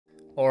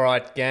All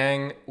right,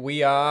 gang,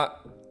 we are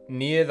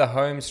near the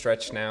home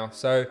stretch now.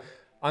 So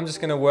I'm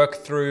just gonna work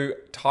through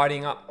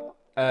tidying up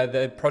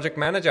the project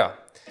manager.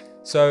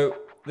 So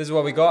this is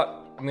what we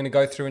got. I'm gonna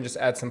go through and just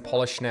add some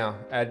polish now,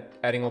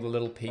 adding all the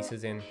little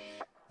pieces in.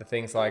 The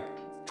things like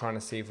trying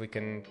to see if we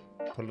can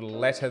put a little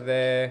letter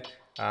there,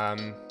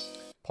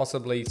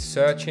 possibly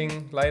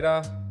searching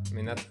later. I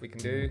mean, that's what we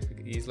can do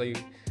easily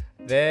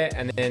there.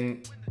 And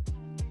then,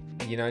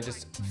 you know,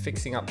 just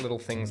fixing up little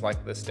things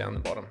like this down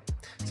the bottom.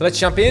 So let's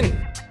jump in.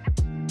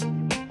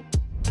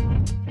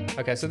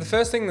 Okay, so the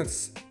first thing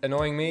that's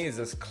annoying me is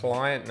this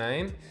client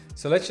name.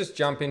 So let's just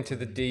jump into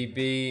the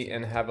DB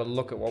and have a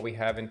look at what we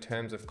have in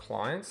terms of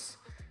clients.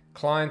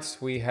 Clients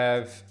we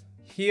have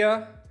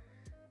here.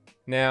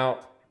 Now,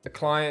 a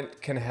client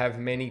can have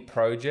many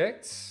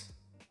projects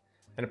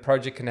and a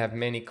project can have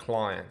many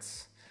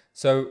clients.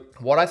 So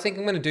what I think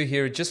I'm gonna do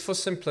here, just for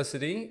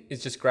simplicity,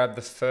 is just grab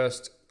the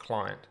first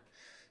client.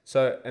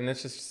 So, and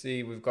let's just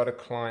see, we've got a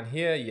client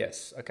here.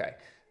 Yes, okay.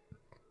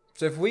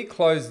 So if we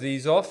close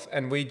these off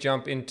and we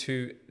jump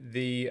into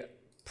the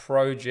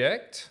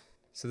project,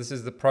 so this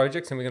is the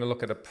project and we're gonna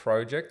look at a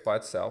project by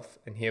itself.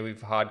 And here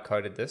we've hard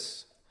coded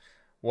this.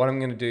 What I'm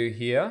gonna do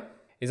here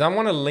is I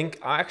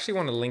actually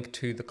wanna link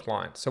to the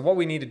client. So what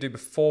we need to do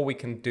before we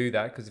can do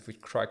that, because if we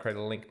try create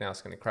a link now,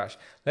 it's gonna crash.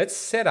 Let's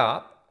set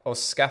up or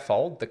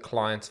scaffold the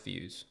client's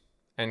views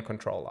and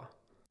controller.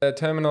 The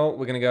terminal,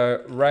 we're gonna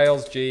go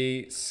Rails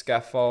G,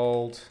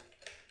 scaffold,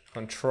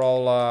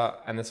 controller,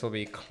 and this will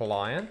be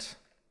client.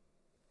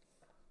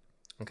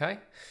 Okay,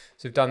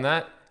 so we've done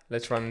that.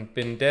 Let's run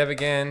bin dev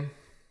again,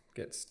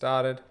 get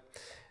started.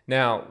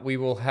 Now we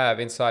will have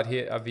inside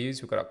here our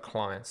views, we've got our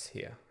clients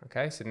here.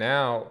 Okay, so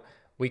now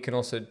we can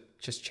also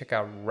just check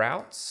our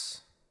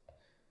routes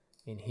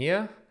in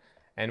here,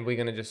 and we're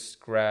gonna just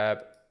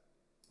grab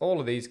all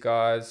of these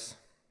guys.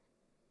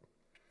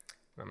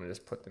 I'm gonna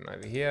just put them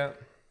over here.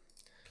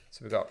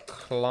 So we've got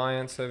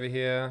clients over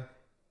here,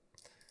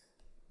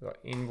 we've got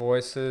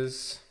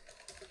invoices.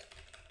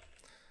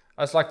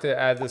 I just like to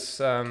add this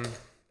a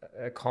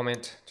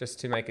comment just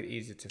to make it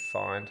easier to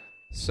find.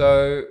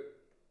 So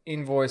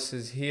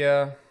invoices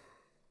here,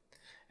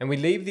 and we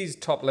leave these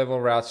top level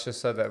routes just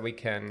so that we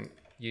can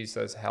use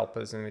those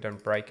helpers and we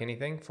don't break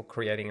anything for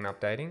creating and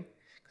updating,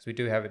 because we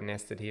do have it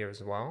nested here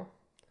as well.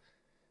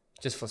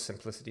 Just for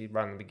simplicity,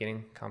 right in the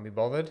beginning, can't be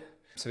bothered.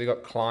 So we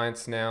got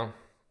clients now.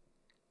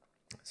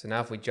 So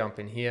now if we jump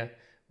in here,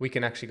 we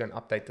can actually go and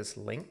update this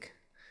link.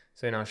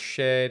 So in our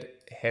shared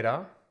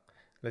header,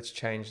 let's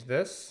change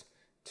this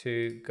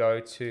to go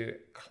to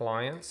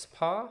clients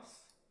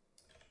path.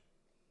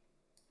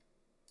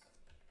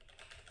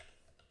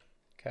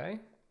 Okay.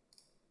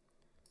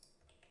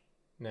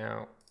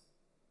 Now,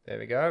 there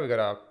we go. We got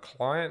our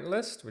client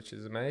list, which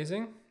is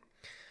amazing.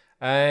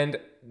 And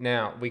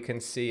now we can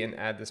see and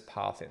add this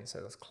path in. So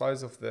let's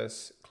close off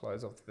this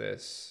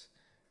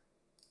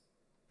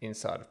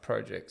inside of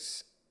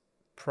projects.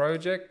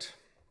 Project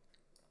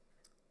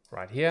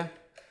right here.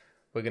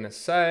 We're going to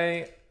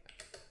say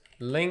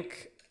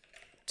link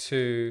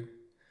to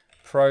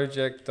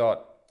project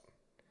dot,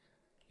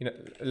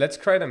 let's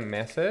create a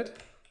method.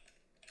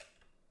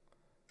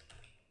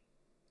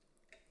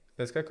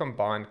 Let's go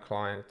combine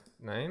client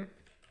name.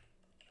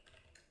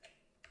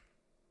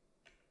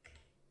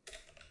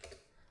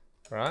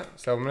 Right,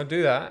 so I'm going to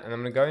do that, and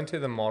I'm going to go into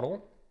the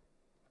model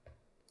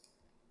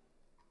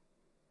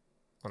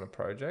on a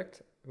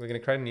project. We're going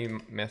to create a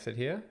new method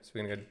here. So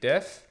we're going to go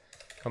def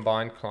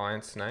combine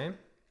client's name.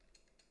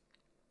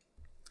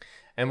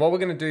 And what we're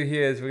going to do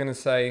here is we're going to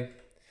say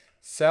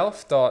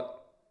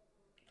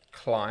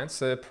self.client.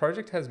 So the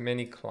project has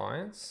many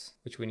clients,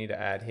 which we need to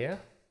add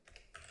here.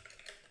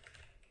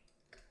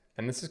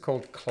 And this is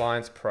called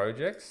clients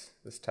projects,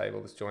 this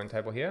table, this join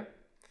table here.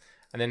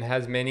 And then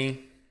has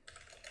many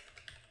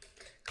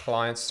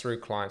clients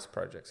through clients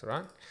projects, all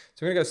right?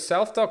 So we're going to go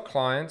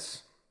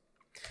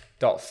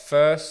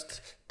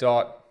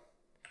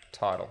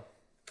self.clients.first.title.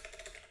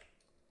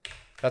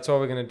 That's what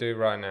we're going to do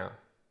right now.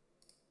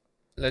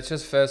 Let's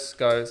just first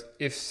go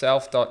if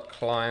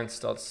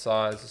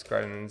self.clients.size is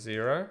greater than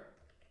 0.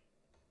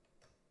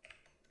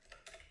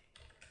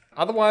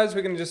 Otherwise,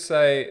 we're going to just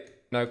say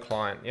no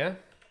client, yeah?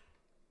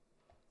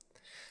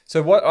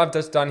 So what I've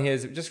just done here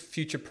is just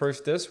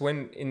future-proof this.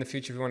 When in the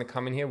future, if we want to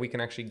come in here, we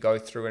can actually go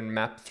through and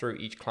map through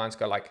each client,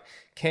 go like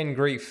Ken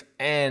Grief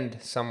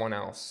and someone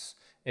else.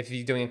 If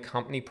you're doing a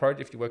company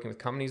project, if you're working with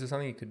companies or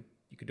something, you could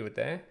do it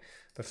there.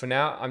 But for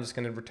now, I'm just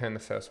going to return the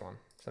first one.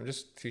 So I'm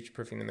just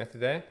future-proofing the method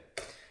there.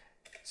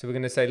 So we're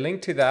going to say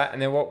link to that,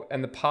 and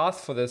then the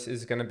path for this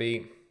is going to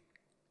be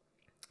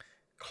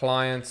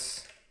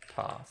clients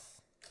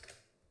path.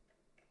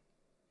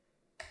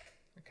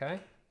 Okay.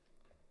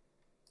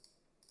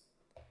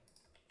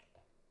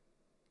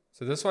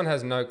 So this one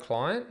has no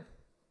client,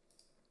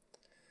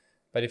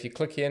 but if you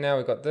click here now,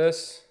 we've got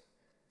this,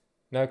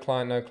 no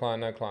client, no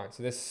client, no client.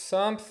 So there's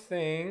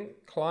something,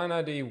 client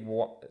ID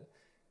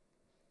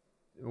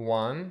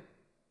 1,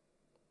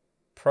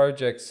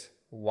 projects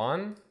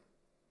 1,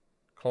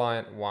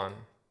 client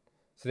 1.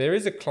 So there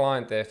is a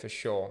client there for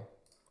sure.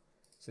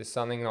 Is there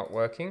something not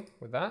working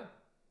with that?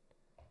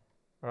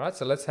 All right,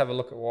 so let's have a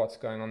look at what's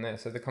going on there.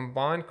 So the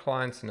combined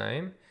client's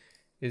name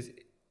is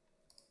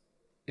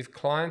if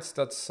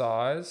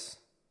clients.size,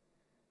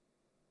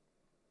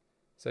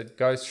 so it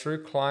goes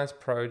through clients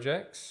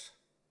projects.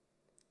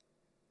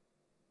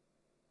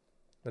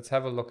 Let's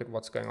have a look at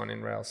what's going on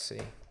in Rails C.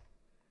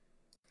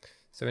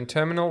 So in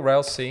terminal,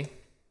 Rails C, and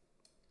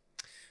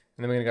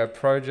then we're gonna go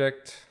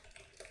project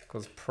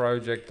equals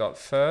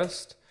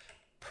project.first,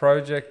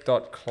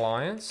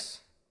 project.clients.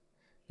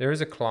 There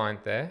is a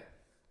client there.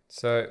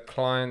 So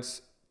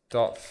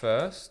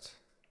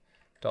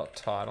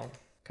clients.first.title.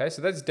 Okay,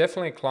 so that's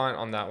definitely a client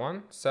on that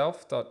one.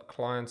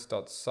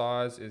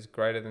 Self.clients.size is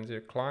greater than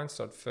 0.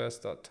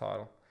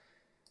 Clients.first.title.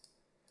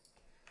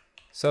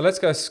 So let's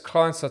go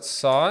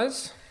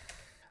clients.size.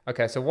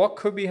 Okay, so what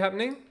could be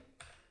happening?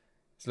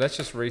 So let's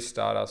just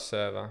restart our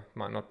server.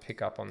 Might not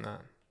pick up on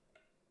that.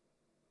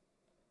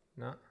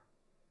 No.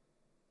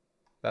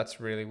 That's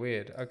really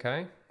weird.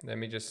 Okay, let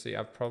me just see.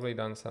 I've probably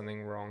done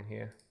something wrong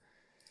here.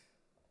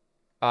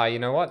 Ah, you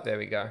know what? There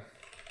we go.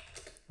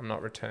 I'm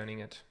not returning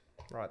it.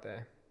 Right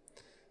there.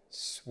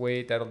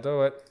 Sweet, that'll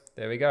do it.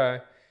 There we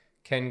go.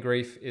 Ken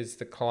Grief is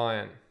the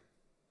client.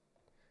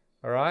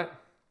 All right.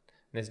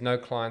 There's no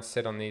client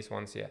set on these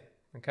ones yet.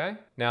 Okay.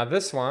 Now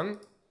this one,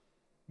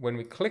 when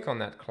we click on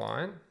that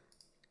client,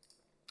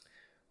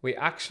 we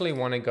actually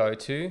want to go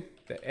to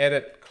the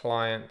edit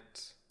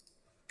client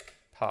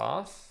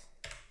path,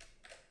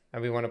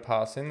 and we want to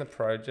pass in the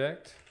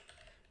project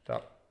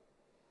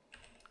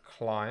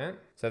client.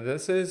 So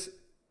this is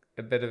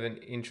a bit of an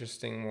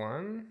interesting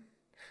one.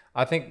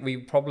 I think we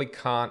probably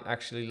can't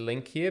actually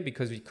link here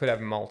because we could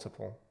have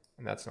multiple,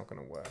 and that's not going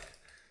to work.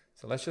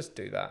 So let's just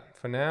do that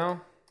for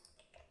now.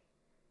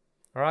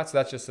 All right, so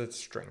that's just a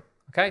string.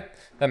 Okay,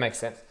 that makes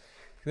sense.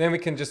 Then we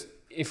can just,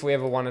 if we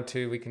ever wanted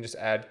to, we can just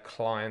add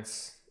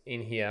clients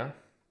in here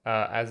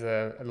as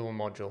a little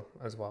module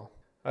as well.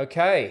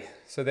 Okay,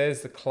 so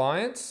there's the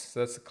clients.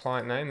 So that's the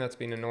client name. That's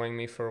been annoying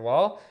me for a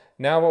while.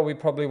 Now what we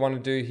probably want to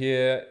do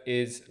here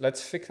is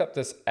let's fix up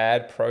this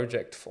add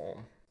project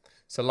form.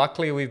 So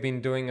luckily we've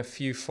been doing a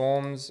few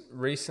forms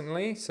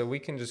recently, so we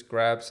can just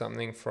grab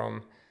something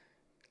from,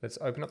 let's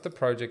open up the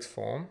projects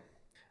form,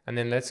 and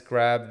then let's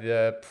grab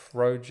the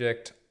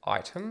project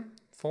item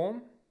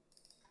form.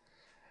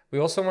 We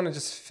also want to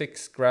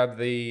just grab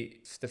the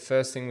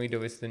first thing we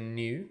do is the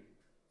new.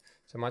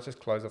 So I might just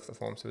close off the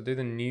form. So we'll do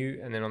the new,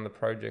 and then on the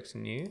projects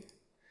new.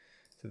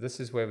 So this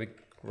is where we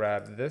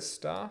grab this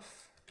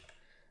stuff.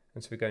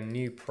 And so we go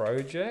new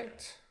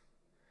project,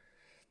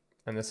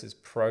 and this is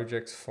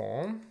projects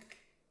form.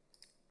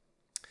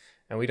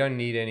 And we don't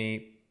need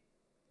any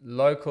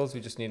locals,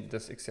 we just need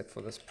this except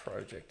for this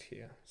project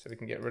here. So we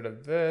can get rid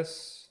of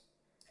this.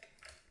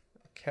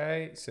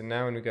 Okay, so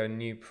now when we go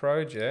new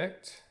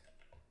project,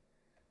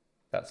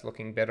 that's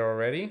looking better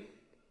already.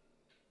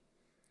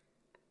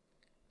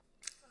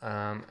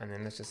 And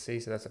then let's just see,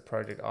 so that's a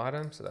project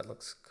item, so that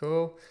looks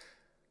cool.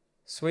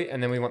 Sweet,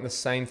 and then we want the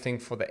same thing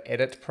for the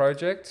edit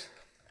project.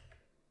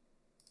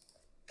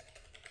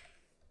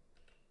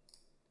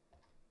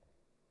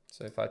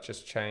 So if I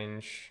just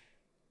change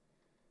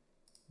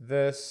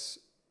this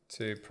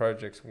to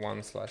projects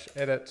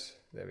 1/edit,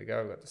 there we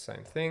go, we've got the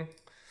same thing.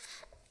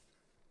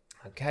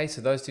 Okay,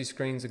 so those two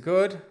screens are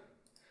good.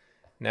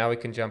 Now we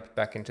can jump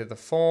back into the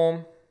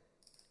form.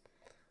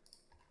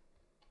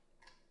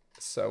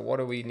 So what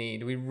do we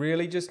need? We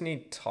really just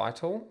need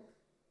title.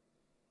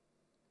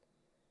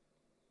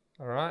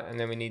 All right, and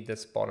then we need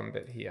this bottom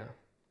bit here.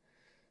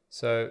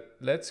 So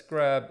let's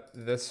grab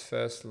this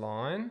first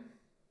line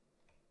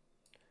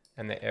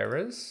and the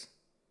errors.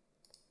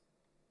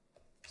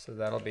 So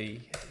that'll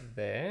be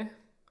there.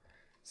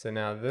 So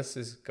now this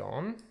is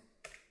gone.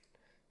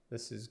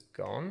 This is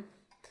gone.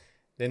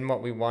 Then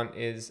what we want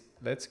is,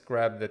 let's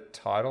grab the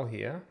title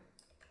here.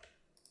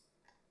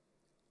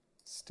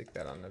 Stick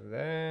that under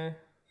there.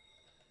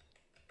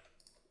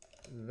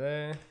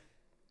 There.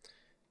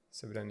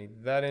 So we don't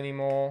need that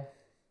anymore.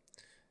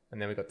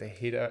 And then we've got the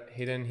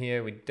hidden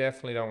here. We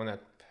definitely don't want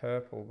that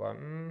purple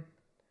button.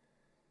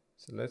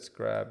 So let's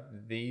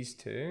grab these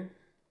two.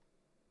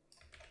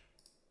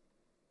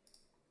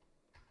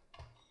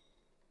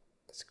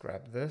 Let's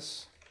grab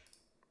this.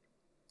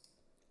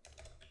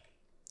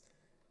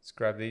 Let's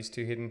grab these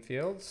two hidden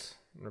fields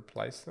and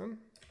replace them.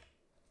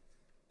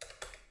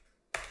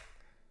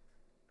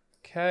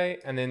 Okay,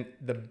 and then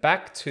the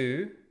back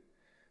two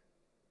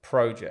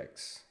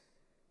projects.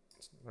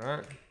 All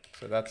right,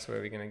 so that's where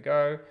we're going to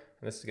go.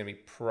 And this is going to be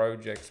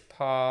projects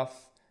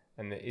path,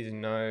 and there is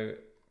no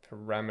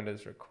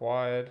parameters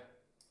required.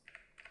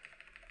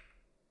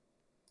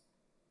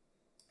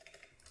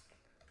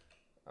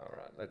 All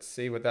right, let's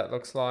see what that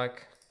looks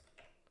like.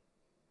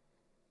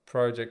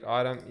 Project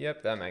item,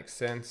 yep, that makes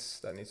sense.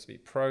 That needs to be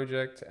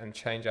project, and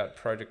change out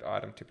project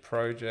item to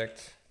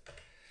project.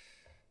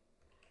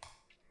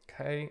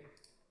 Okay.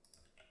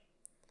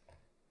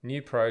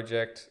 New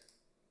project.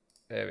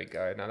 There we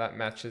go. Now that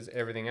matches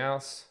everything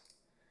else.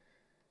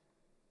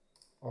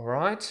 All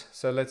right,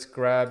 so let's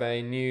grab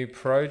a new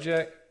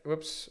project.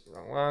 Whoops,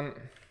 wrong one.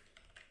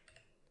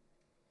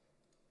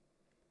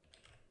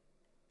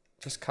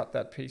 Just cut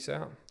that piece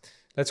out.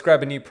 Let's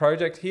grab a new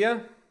project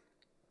here.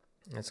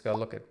 Let's go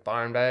look at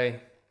Byron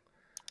Bay.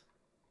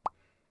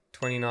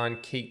 29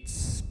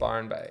 Keats,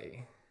 Byron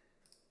Bay.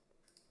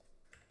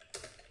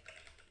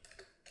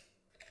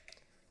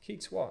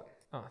 Keats what?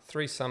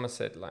 3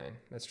 Somerset Lane.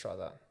 Let's try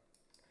that.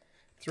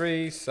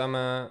 3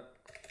 Somerset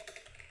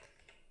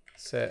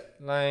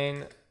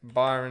Lane,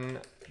 Byron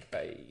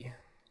Bay.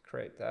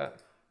 Create that.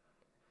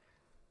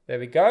 There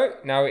we go.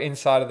 Now we're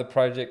inside of the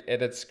project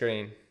edit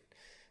screen.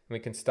 We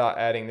can start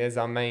adding. There's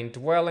our main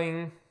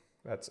dwelling.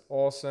 That's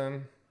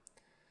awesome.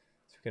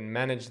 So we can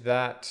manage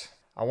that.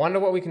 I wonder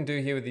what we can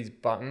do here with these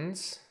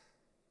buttons.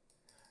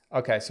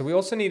 Okay, so we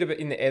also need a bit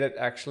in the edit,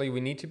 actually,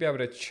 we need to be able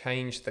to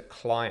change the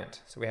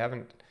client. So we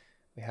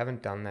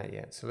haven't done that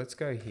yet. So let's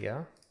go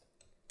here.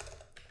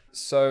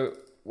 So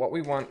what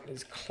we want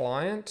is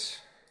client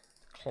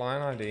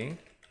ID.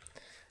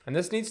 And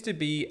this needs to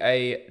be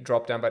a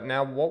drop down, but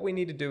now what we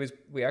need to do is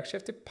we actually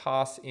have to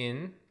pass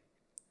in.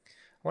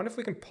 I wonder if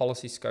we can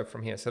policy scope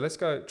from here. So let's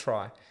go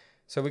try.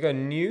 So we go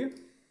new.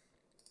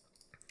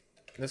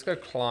 Let's go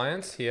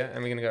clients here,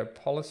 and we're gonna go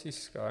policy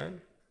scope,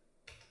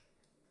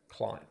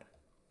 client.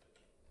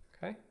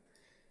 Okay?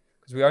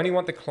 Because we only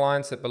want the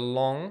clients that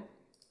belong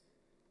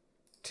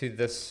to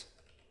this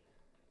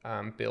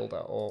builder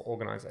or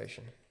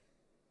organization.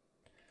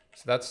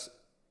 So that's,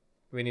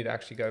 we need to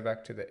actually go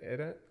back to the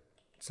edit.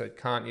 So it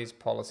can't use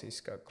policy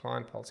scope,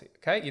 client policy.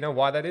 Okay, you know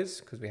why that is?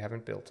 Because we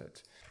haven't built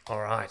it.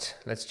 All right,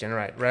 let's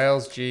generate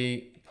Rails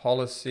G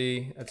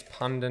policy. It's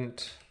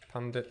pundit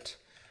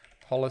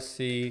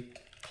policy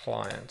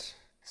client.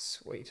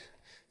 Sweet.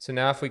 So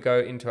now if we go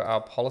into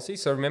our policy,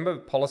 so remember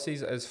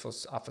policies are for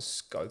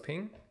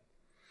scoping.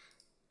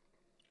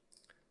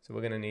 So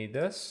we're gonna need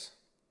this.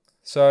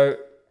 So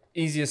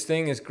easiest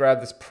thing is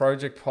grab this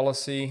project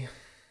policy,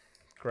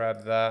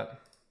 grab that,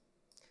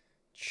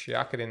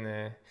 chuck it in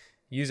there.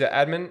 User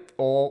admin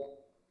or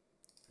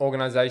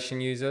organization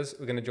users,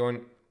 we're gonna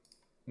join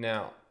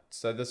now.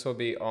 So this will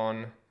be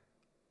on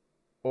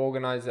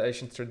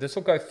organization through, this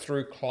will go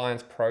through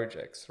clients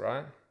projects,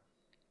 right?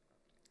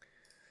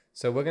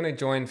 So we're gonna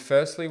join,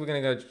 firstly, we're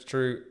gonna go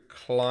through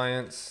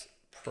clients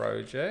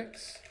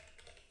projects.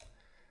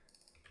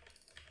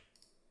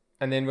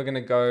 And then we're gonna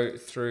go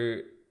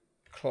through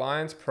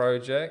clients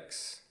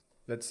projects.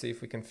 Let's see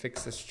if we can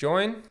fix this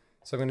join.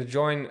 So I'm gonna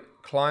join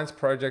clients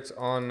projects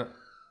on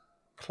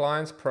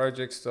clients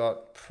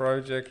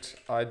projects.project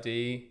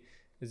ID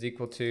is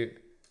equal to,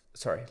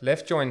 sorry,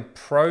 left join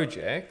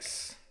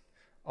projects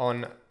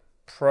on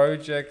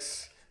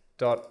projects.id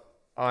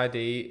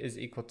is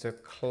equal to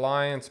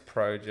clients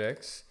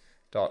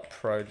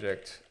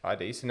projects.project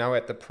ID. So now we're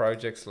at the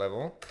projects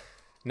level.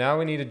 Now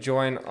we need to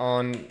join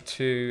on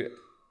to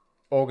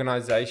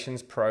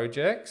organizations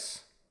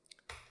projects.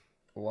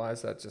 Why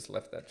is that just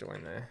left that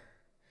join there?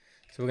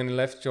 So we're going to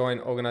left join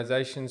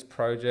organizations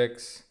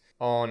projects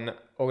on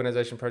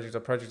organization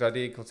projects.project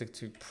ID equals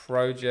to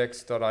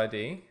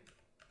projects.id.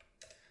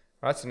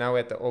 Right, so now we're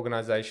at the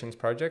organizations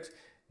projects.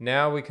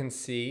 Now we can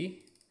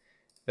see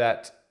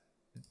that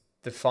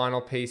the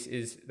final piece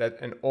is that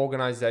an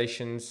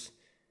organizations,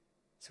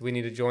 so we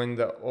need to join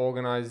the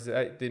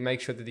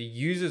make sure that the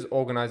users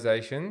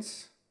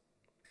organizations,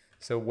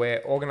 so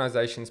where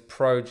organizations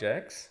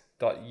projects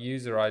dot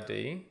user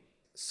ID,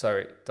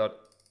 sorry, dot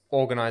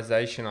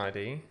organization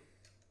ID,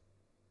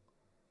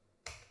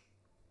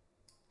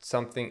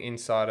 something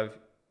inside of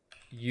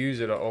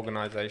user to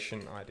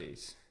organization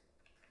IDs.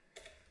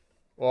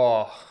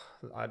 Oh,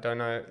 I don't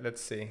know.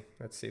 Let's see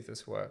if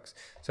this works.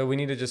 So we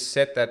need to just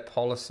set that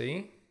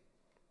policy.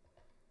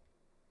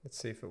 Let's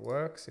see if it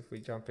works. If we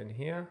jump in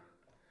here,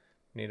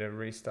 we need to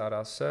restart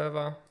our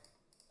server.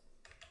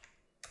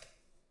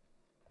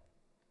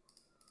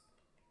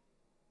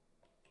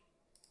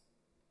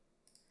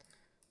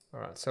 All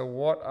right, so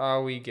what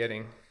are we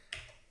getting?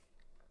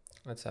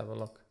 Let's have a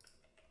look.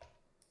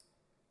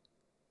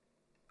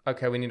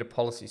 Okay, we need a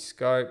policy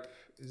scope.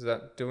 Is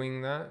that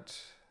doing that?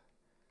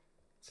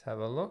 Let's have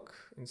a look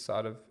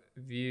inside of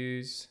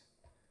views,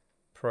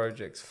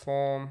 projects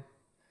form,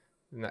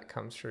 and that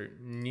comes through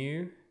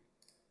new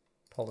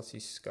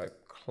policy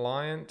scope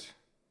client.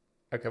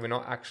 Okay, we're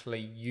not actually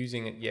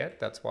using it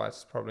yet. That's why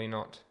it's probably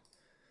not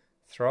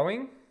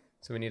throwing.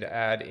 So we need to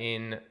add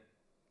in,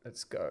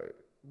 let's go.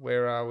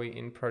 Where are we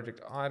in project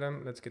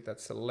item? Let's get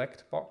that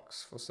select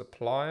box for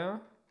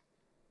supplier.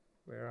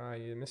 Where are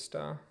you,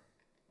 mister?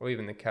 Or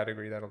even the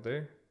category, that'll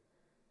do.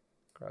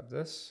 Grab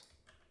this.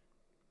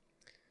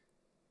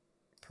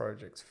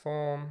 Projects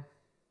form.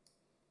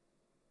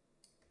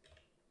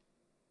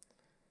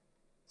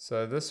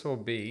 So this will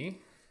be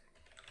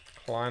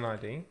client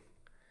ID. And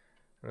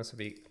this will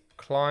be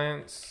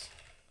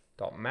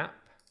clients.map,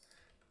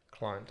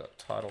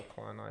 client.title,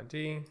 client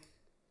ID.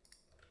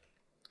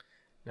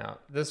 Now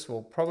this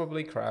will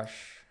probably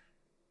crash.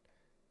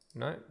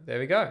 No, there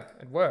we go.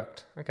 It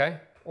worked. Okay,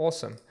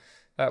 awesome.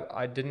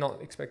 I did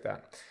not expect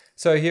that.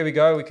 So here we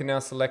go. We can now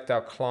select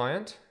our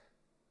client.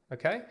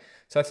 Okay,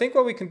 so I think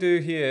what we can do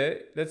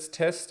here, let's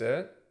test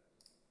it.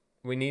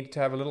 We need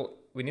a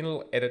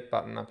little edit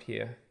button up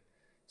here,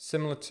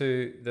 similar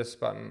to this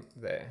button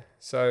there.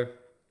 So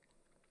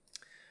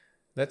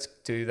let's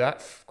do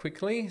that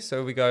quickly.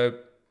 So we go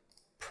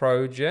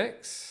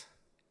projects,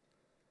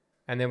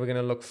 and then we're going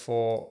to look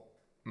for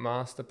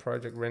master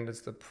project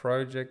renders the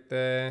project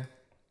there.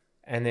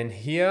 And then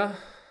here,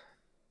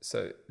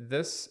 so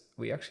this,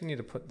 we actually need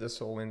to put this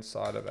all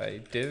inside of a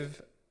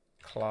div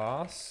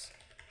class,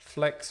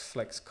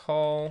 flex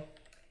col,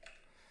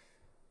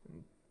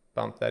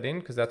 bump that in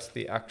because that's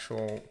the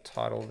actual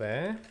title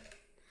there.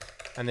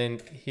 And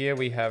then here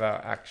we have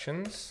our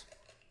actions.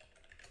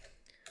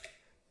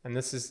 And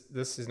this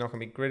is not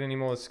going to be grid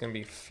anymore. It's going to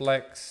be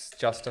flex,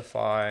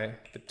 justify,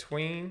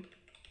 between.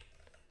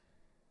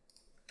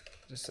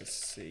 Just let's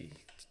see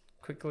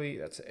quickly.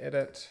 That's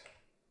edit.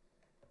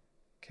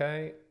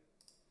 Okay.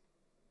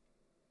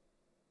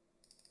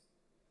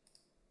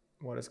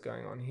 What is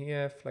going on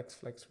here? Flex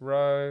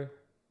row.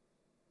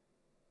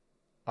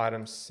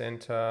 Item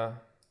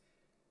center.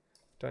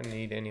 Don't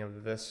need any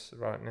of this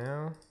right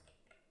now.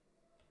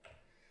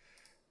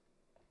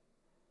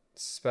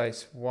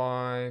 Space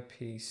Y,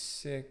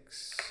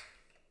 P6.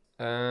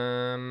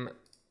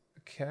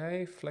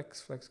 Okay,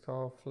 flex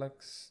call,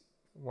 flex.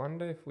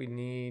 Wonder if we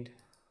need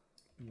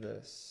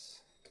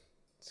this.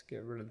 Let's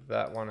get rid of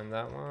that one and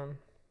that one.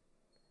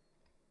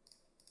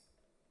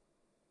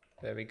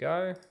 There we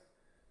go.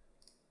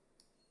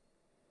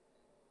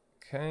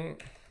 Okay,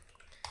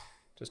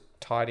 just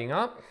tidying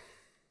up.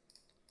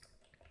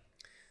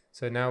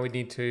 So now we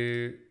need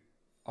to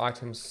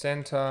item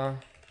center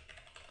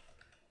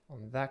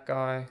on that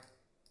guy,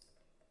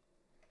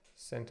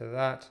 center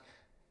that.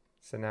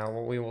 So now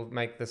what we will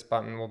make this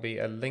button will be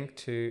a link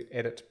to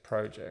edit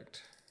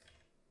project.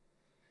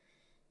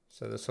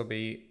 So this will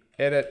be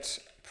edit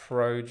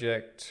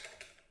project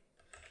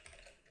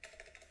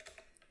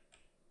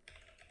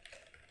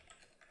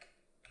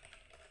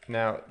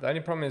Now, the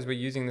only problem is we're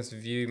using this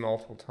view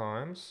multiple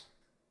times.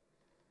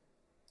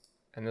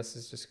 And this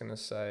is just going to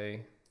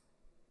say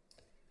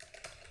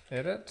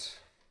edit.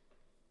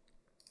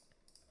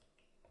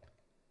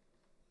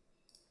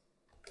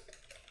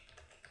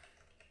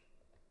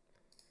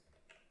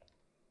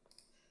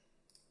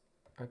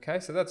 Okay,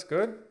 so that's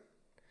good.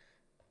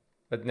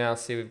 But now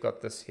see, we've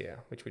got this here,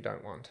 which we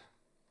don't want.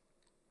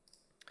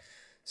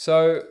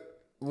 So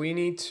we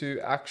need to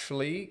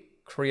actually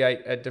create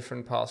a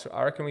different password.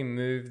 I reckon we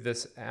move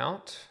this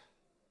out,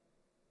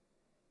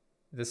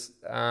 this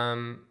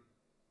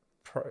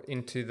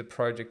into the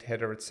project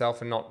header itself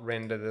and not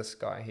render this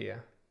guy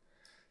here.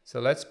 So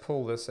let's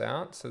pull this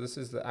out. So this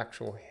is the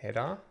actual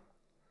header.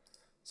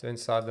 So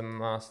inside the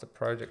master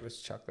project,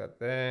 let's chuck that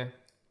there.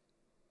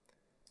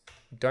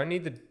 Don't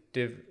need the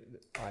div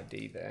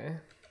ID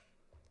there.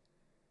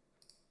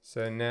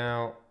 So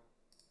now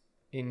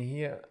in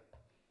here,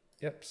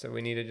 yep, so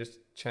we need to just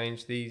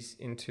change these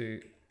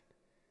into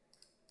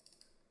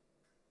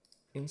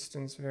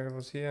instance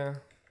variables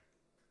here.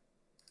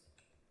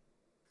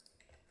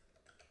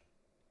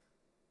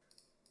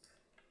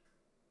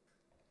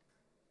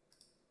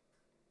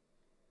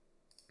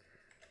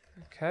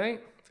 Okay,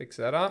 fix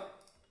that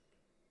up.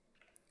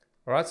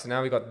 All right, so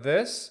now we got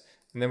this,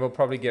 and then we'll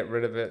probably get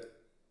rid of it,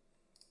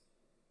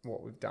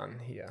 what we've done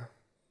here.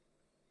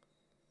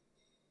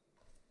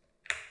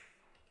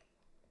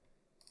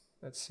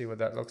 Let's see what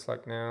that looks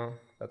like now.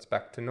 That's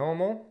back to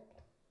normal.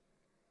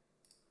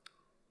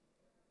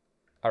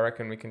 I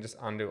reckon we can just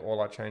undo all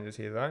our changes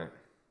here though.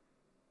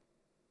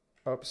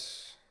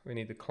 Oops, we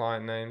need the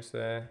client names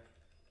there.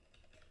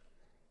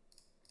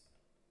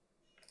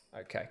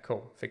 Okay,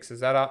 cool, fixes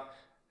that up.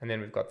 And then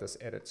we've got this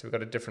edit. So we've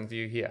got a different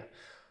view here.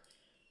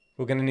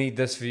 We're gonna need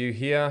this view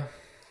here.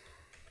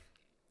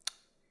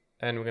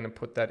 And we're gonna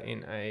put that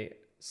in a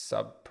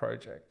sub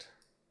project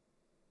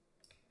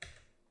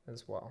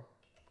as well.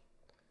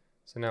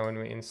 So now when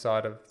we're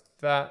inside of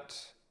that,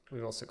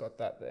 we've also got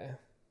that there.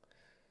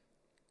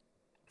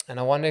 And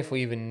I wonder if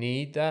we even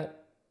need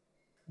that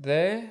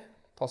there,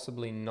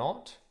 possibly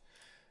not.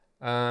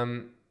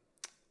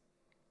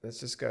 Let's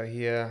just go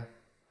here,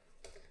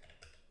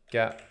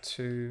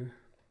 gap2,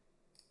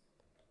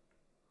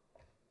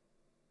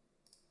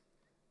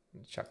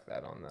 and chuck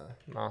that on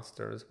the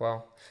master as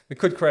well. We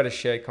could create a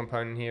shared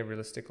component here,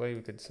 realistically.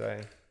 We could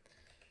say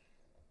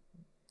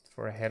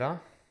for a header.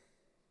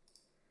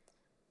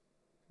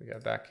 We go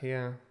back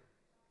here.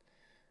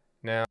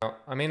 Now,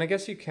 I mean, I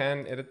guess you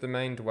can edit the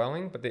main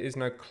dwelling, but there is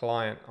no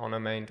client on a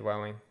main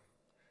dwelling.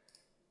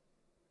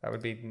 That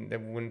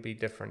wouldn't be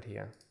different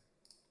here.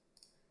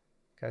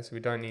 Okay, so we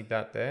don't need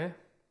that there.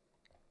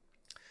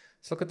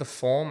 Let's look at the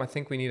form. I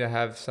think we need to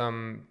have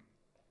some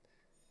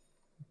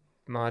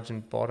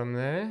margin bottom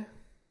there.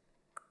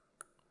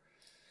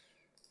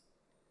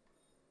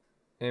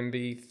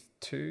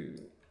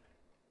 MB2.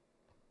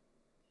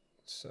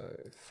 So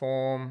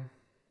form.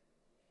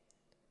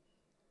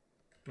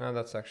 No,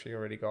 that's actually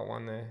already got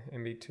one there,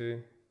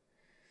 MB2.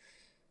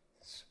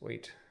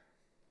 Sweet.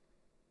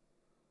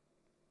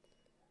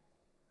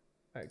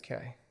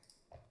 Okay.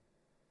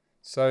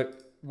 So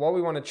what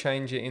we want to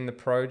change it in the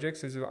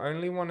projects is we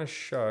only want to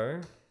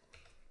show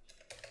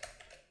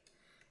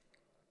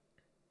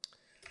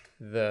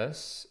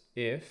this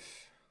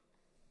if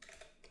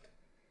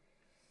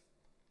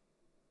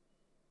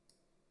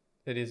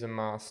it is a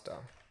master,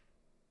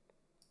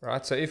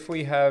 right? So if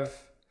we have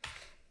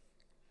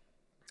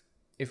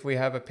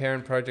a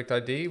parent project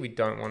ID, we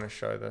don't want to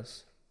show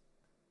this.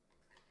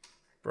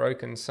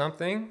 Broken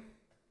something.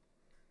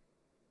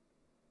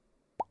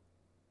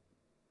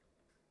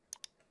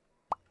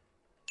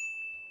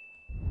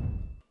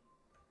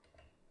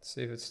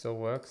 See if it still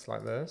works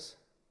like this.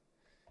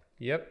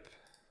 Yep.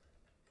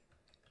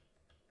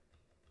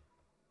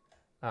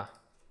 Ah,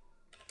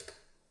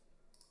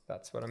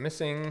 that's what I'm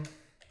missing.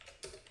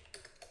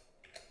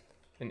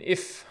 An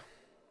if.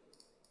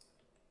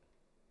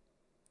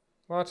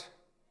 What?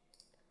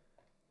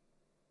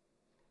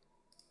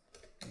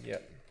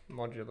 Yep,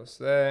 modulus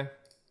there.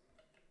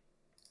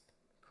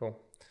 Cool.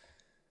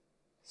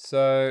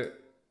 So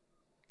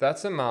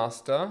that's a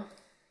master.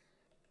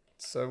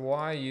 So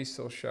why are you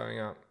still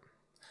showing up?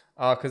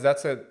 Oh, because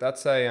that's a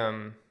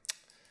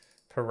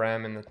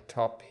param in the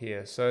top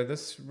here. So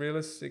this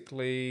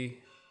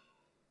realistically,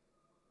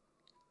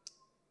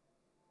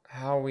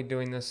 how are we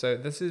doing this? So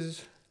this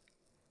is,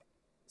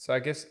 so I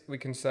guess we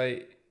can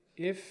say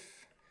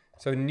if,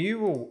 so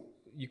new will,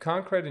 you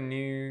can't create a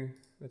new,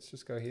 let's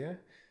just go here.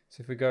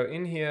 So if we go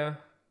in here,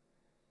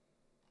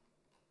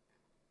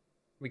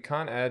 we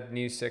can't add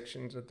new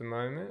sections at the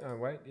moment. Oh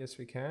wait, yes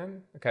we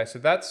can. Okay, so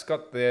that's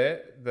got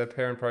the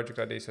parent project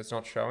ID, so it's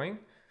not showing.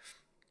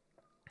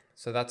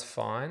 So that's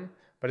fine,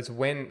 but it's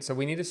when, so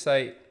we need to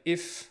say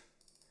if,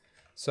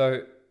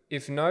 so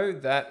if no,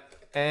 that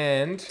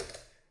and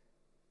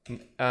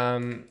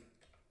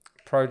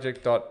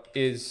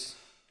project.is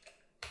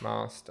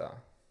master.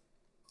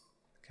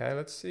 Okay,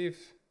 let's see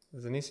if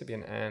there needs to be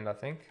an and, I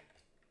think.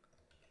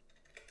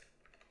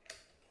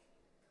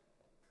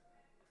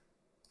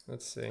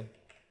 Let's see.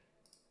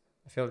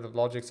 I feel like the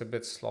logic's a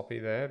bit sloppy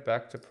there.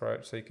 Back to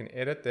pro, so you can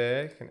edit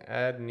there, you can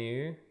add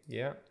new,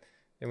 yeah.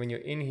 Then when you're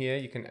in here,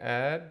 you can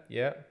add,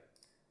 yeah.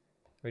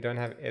 We don't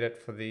have edit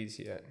for these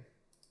yet.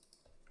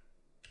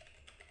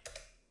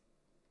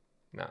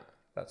 No,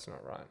 that's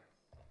not right.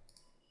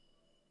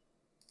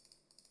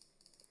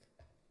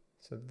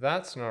 So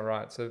that's not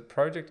right. So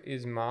project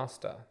is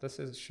master. This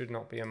should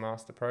not be a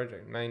master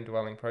project. Main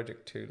dwelling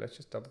project 2. Let's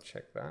just double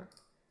check that.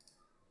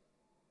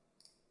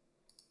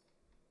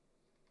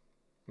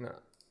 No,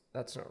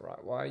 that's not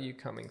right. Why are you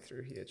coming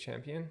through here,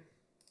 champion?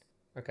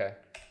 Okay,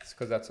 it's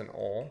because that's an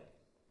all.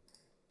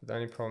 The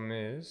only problem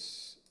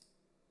is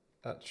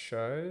that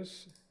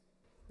shows.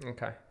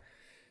 Okay.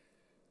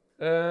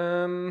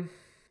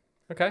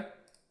 Okay.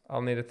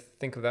 I'll need to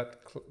think of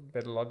that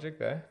better logic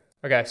there.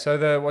 Okay,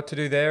 so what to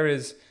do there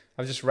is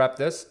I've just wrapped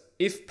this.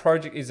 If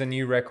project is a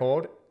new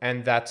record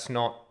and that's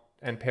not,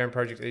 and parent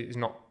project is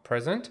not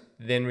present,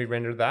 then we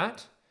render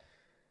that.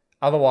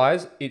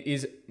 Otherwise, it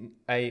is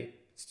a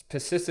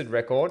persisted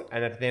record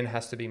and it then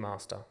has to be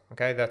master.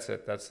 Okay, that's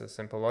it. That's a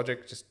simple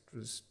logic. Just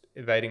was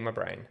evading my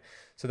brain.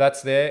 So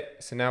that's there.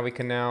 So now we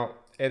can now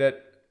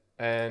edit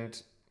and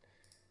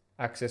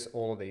access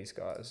all of these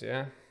guys.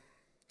 Yeah.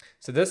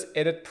 So this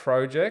edit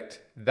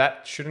project,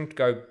 that shouldn't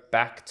go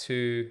back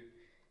to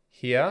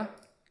here.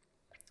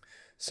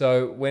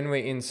 So when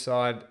we're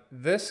inside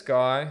this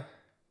guy,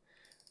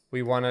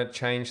 we want to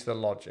change the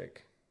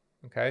logic.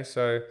 Okay,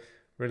 so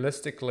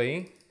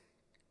realistically,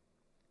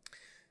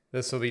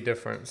 this will be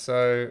different.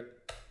 So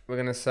we're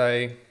going to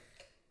say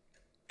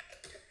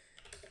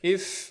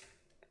if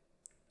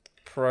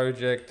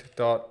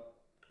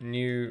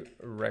project.new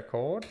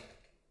record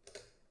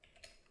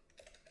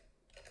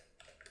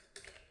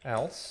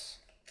else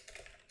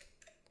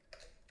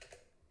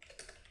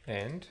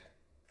and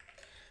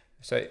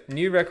so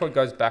new record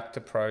goes back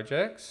to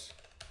projects.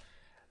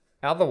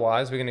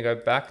 Otherwise, we're going to go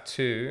back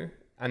to,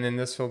 and then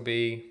this will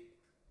be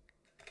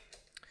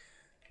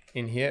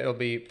in here, it'll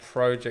be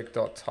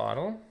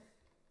project.title.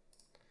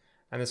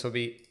 And this will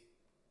be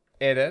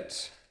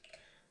edit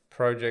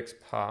project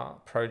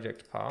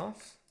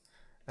path.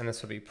 And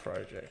this will be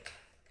project.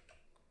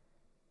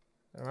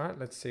 All right,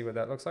 let's see what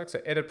that looks like. So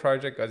edit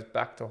project goes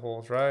back to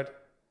Halls Road.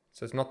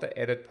 So it's not the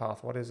edit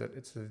path. What is it?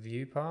 It's the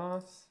view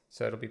path.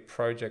 So it'll be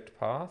project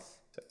path.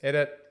 So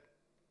edit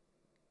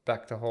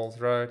back to Halls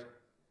Road.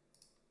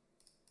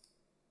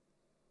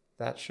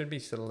 That should be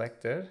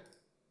selected.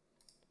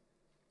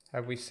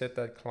 Have we set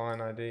that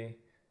client ID?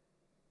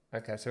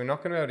 Okay, so we're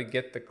not going to be able to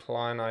get the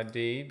client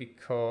ID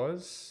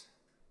because,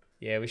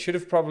 yeah, we should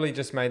have probably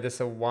just made this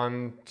a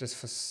one just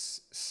for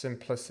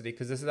simplicity,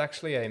 because this is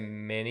actually a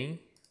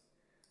many.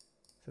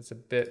 So it's a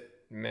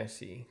bit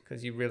messy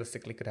because you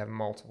realistically could have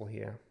multiple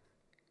here.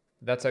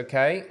 That's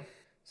okay.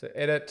 So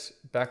edit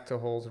back to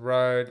Halls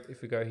Road.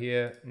 If we go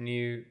here,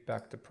 new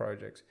back to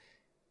projects.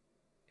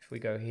 If we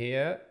go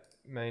here,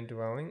 main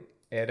dwelling,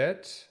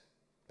 edit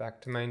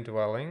back to main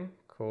dwelling,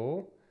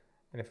 cool.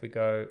 And if we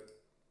go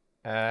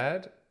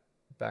add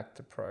back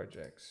to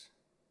projects.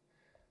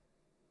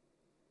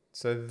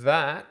 So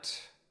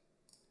that,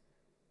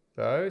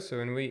 though. So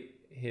when we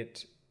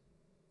hit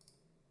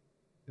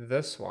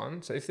this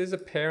one, so if there's a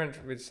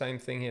parent with the same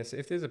thing here, so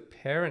if there's a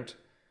parent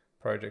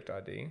project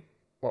ID,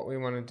 what we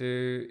want to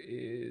do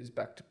is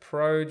back to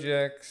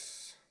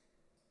projects.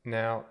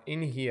 Now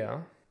in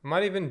here, I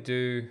might even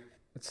do,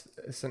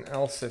 it's an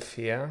else if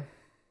here.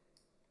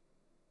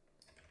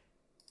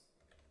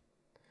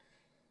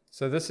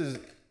 So this is,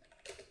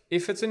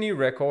 if it's a new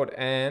record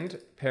and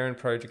parent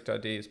project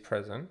ID is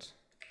present,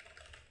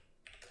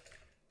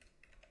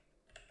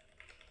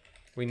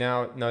 we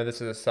now know this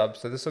is a sub.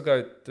 So this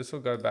will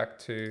go back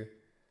to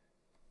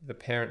the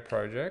parent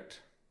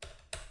project.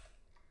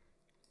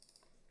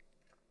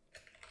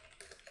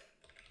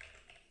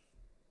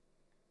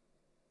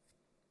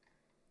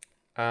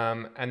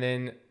 And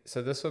then,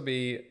 so this will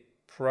be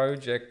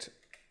project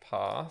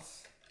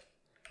path.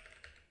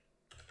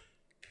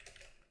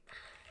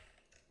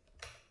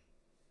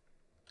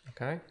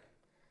 Okay.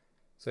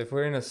 So if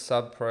we're in a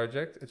sub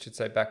project, it should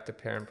say back to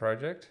parent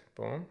project.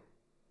 Boom.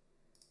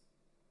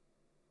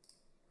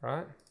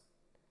 Right.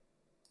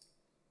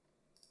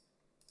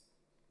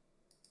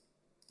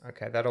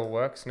 Okay, that all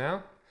works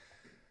now.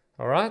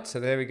 All right, so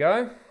there we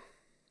go.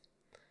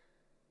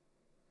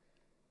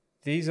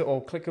 These are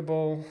all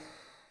clickable.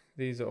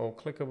 These are all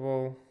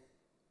clickable.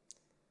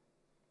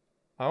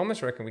 I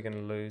almost reckon we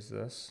can lose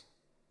this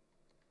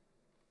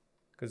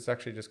because it's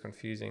actually just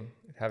confusing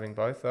having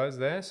both those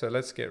there. So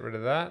let's get rid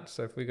of that.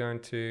 So if we go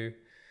into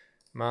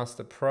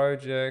master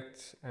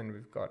project and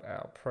we've got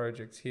our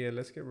projects here,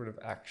 let's get rid of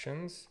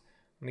actions.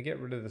 I'm going to get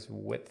rid of this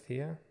width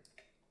here.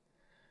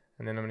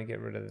 And then I'm going to get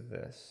rid of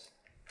this.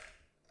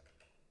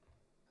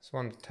 Just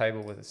one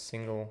table with a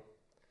single.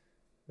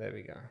 There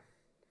we go.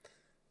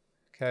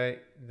 Okay,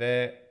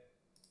 there.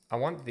 I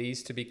want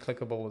these to be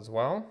clickable as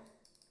well.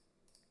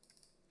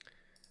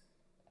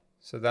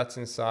 So that's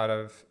inside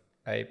of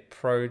a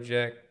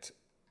project,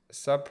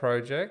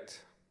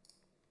 sub-project,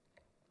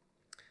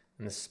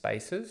 and the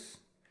spaces.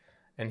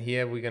 And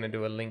here we're going to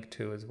do a link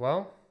to as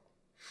well.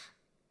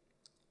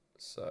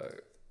 So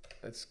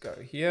let's go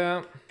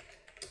here.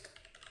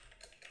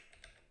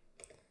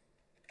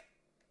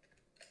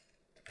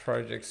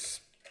 Project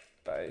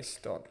space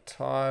dot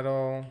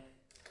title,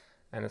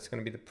 and it's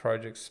going to be the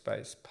project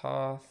space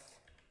path.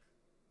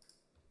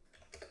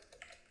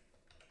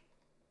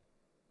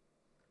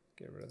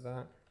 Get rid of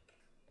that.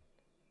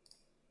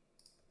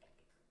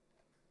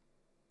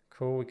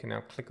 Cool, we can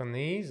now click on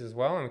these as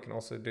well, and we can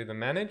also do the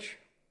manage.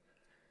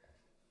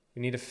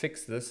 We need to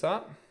fix this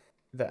up.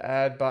 The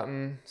add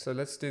button, so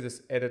let's do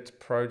this edit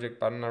project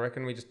button. I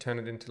reckon we just turn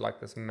it into like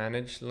this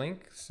manage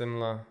link,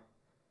 similar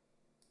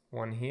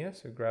one here.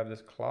 So grab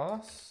this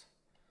class.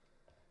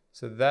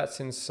 So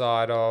that's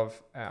inside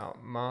of our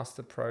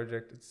master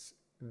project. It's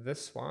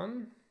this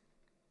one.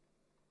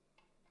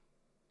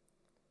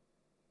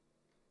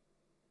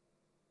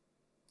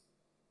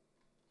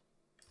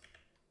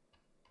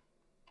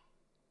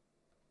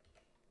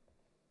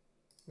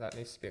 That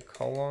needs to be a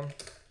colon.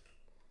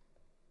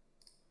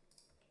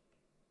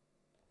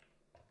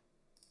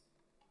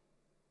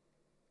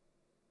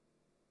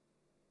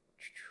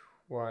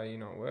 Why are you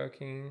not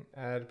working?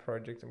 Add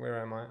project.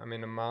 Where am I? I'm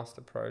in a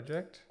master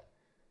project.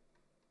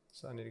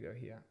 So I need to go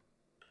here.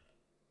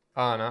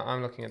 Oh no,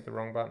 I'm looking at the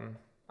wrong button.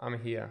 I'm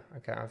here.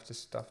 Okay, I've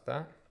just stuffed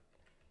that.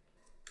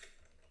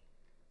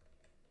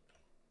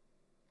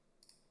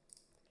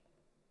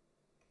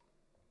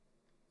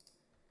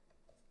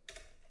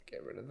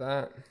 Get rid of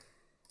that.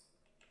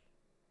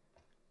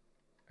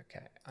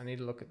 Okay, I need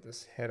to look at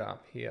this head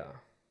up here.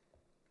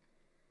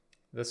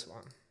 This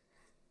one.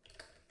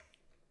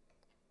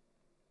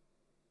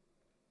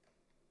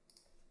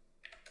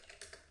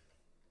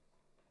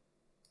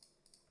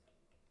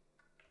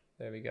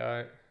 There we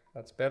go.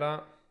 That's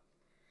better.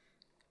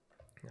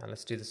 Now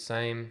let's do the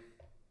same.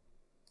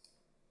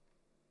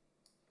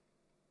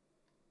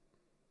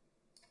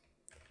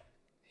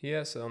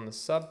 Here, so on the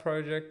sub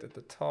project at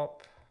the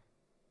top.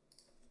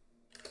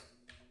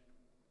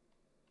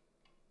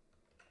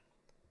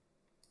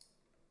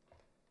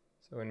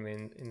 So when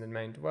we're in the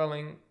main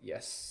dwelling,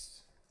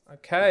 yes.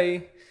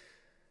 Okay.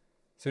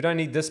 So we don't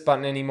need this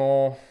button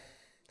anymore.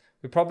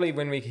 We probably,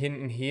 when we hit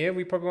in here,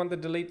 we probably want the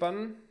delete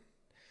button.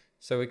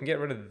 So we can get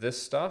rid of this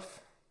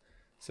stuff.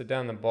 So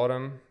down the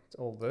bottom, it's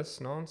all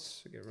this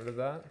nonsense. So get rid of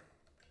that.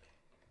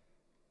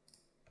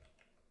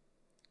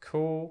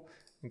 Cool.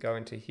 And go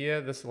into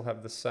here. This will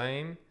have the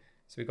same.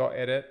 So we got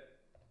edit.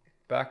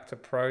 Back to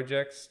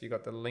projects. You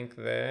got the link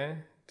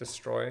there.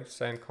 Destroy.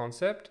 Same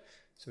concept.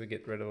 So we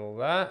get rid of all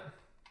that.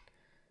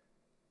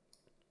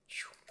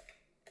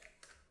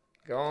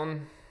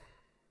 Gone.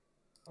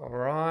 All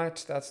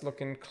right. That's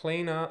looking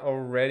cleaner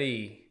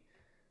already.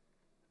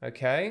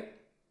 Okay.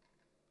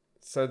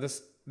 So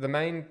the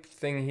main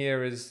thing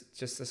here is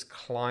just this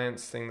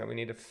clients thing that we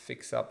need to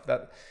fix up.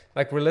 That,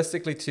 like,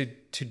 realistically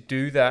to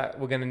do that,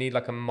 we're going to need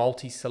like a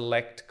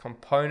multi-select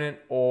component,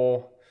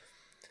 or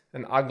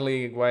an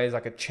ugly way is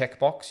like a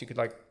checkbox. You could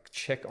like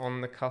check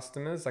on the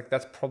customers. Like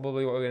that's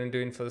probably what we're going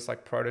to do for this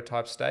like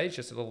prototype stage.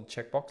 Just a little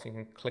checkbox. You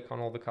can click on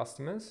all the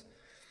customers.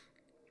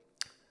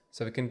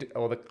 So we can do,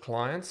 or the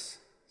clients.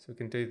 So we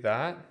can do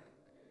that.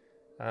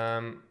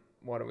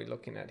 What are we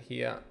looking at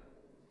here?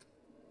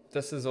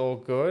 This is all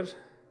good.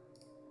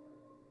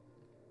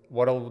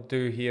 What I'll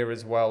do here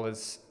as well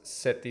is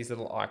set these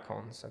little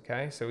icons,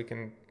 okay? So we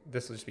can,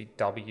 this will just be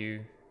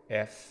W,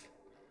 F.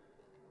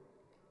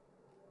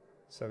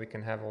 So we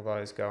can have all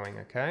those going,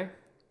 okay?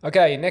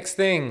 Okay, next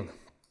thing.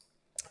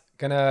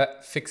 Gonna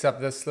fix up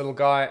this little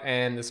guy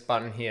and this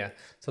button here.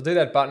 So I'll do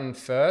that button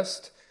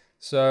first.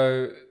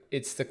 So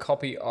it's the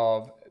copy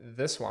of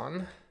this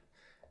one.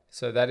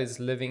 So that is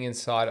living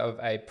inside of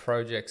a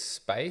project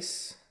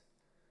space.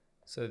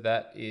 So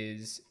that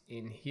is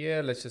in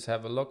here. Let's just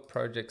have a look.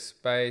 Project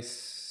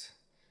space.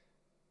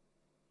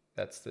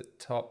 That's the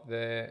top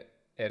there.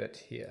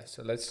 Edit here.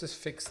 So let's just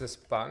fix this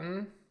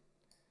button.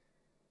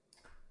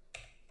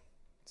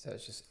 So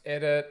it's just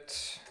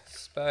edit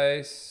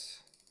space.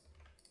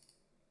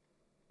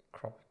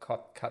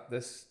 Cut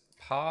this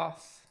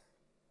path.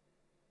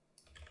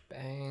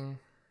 Bang.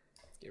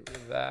 Get rid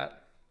of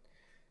that.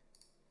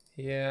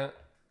 Here.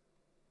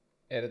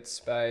 Edit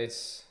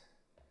space.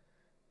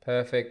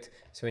 Perfect.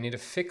 So we need to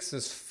fix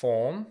this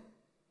form.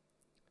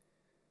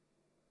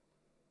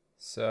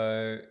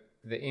 So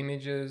the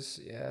images,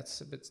 yeah,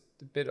 it's a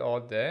bit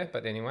odd there,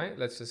 but anyway,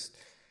 let's just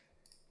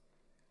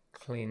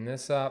clean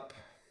this up.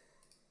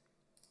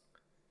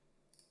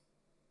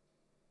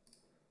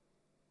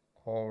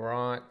 All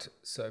right,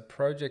 so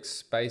project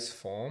space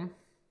form.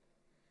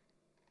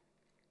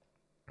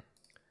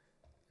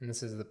 And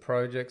this is the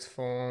projects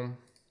form.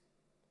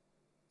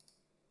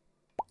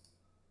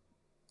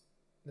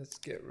 Let's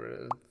get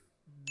rid of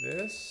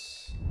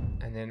this.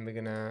 And then we're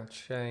gonna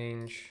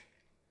change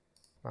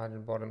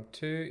margin bottom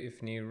 2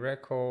 if new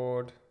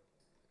record.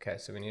 Okay,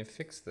 so we need to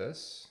fix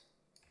this.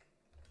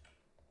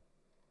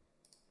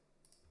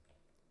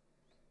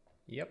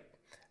 Yep.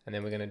 And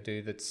then we're gonna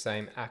do the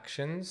same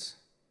actions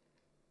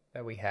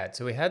that we had.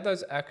 So we had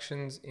those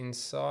actions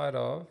inside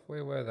of,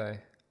 where were they?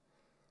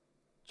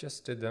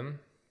 Just did them.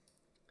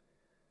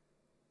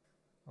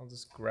 I'll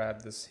just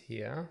grab this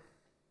here.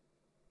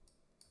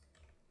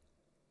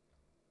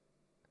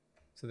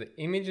 So the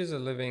images are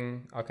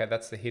living, okay,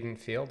 that's the hidden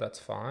field, that's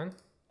fine.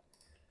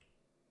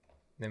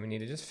 Then we need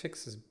to just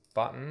fix this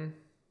button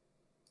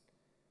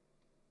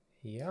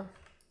here.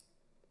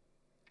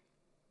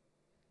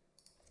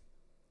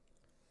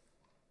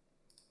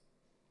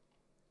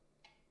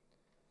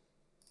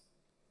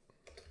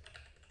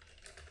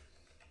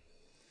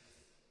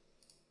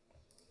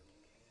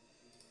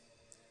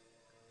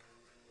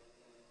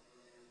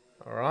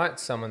 All right,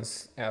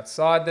 someone's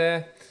outside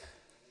there.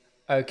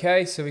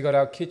 Okay, so we got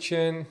our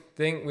kitchen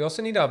thing. We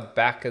also need our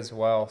back as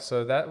well.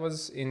 So that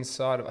was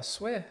inside of, I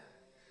swear,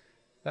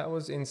 that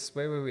was in,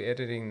 where were we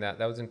editing that?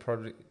 That was in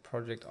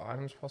project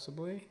items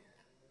possibly.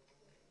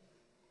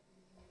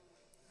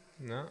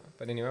 No,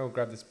 but anyway, we'll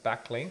grab this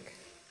back link.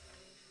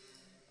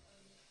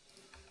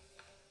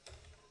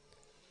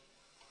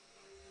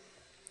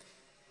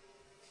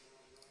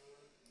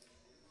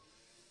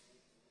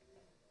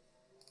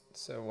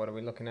 So what are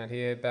we looking at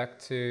here? Back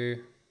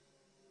to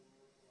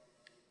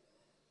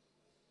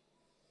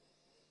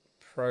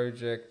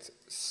project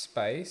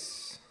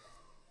space.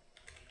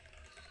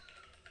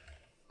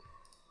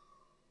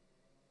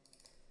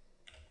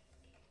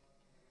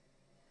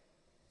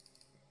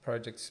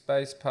 Project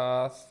space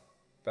path,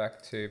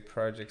 back to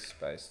project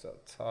space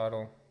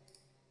title.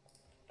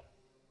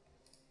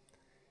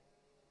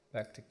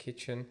 Back to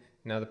kitchen.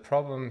 Now the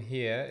problem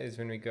here is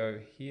when we go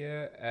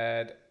here,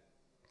 add,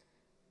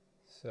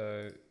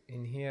 so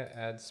in here,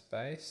 add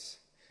space,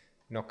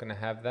 not going to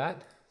have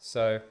that.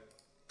 So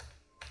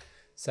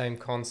same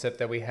concept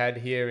that we had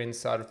here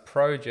inside of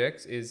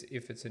projects is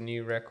if it's a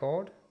new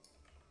record.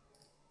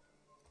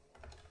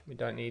 We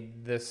don't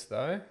need this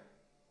though.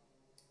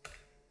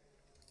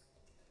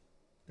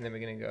 And then we're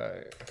going to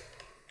go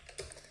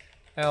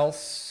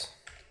else.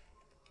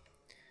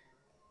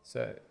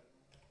 So,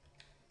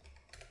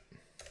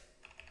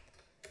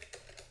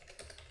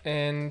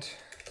 and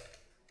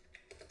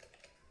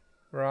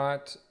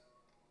right,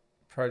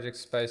 project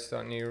space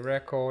dot new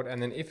record.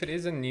 And then if it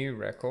is a new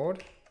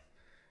record,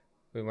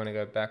 we want to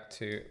go back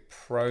to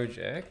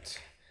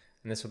project,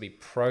 and this will be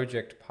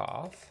project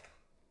path,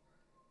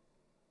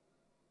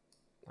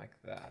 like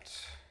that.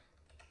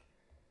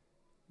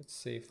 Let's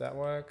see if that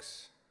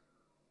works.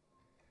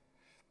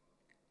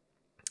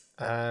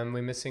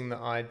 We're missing the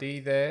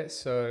ID there,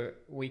 so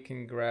we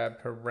can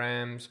grab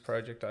params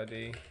project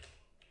ID.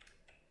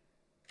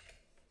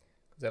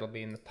 That'll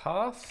be in the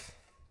path.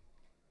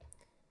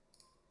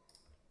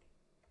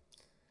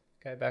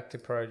 Okay, back to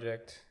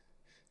project.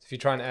 So if you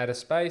try and add a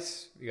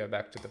space, you go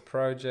back to the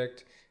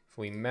project. If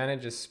we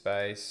manage a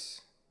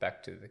space,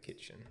 back to the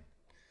kitchen.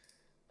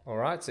 All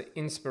right, so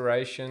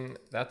inspiration,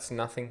 that's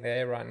nothing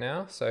there right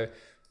now. So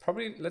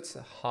probably let's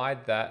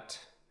hide that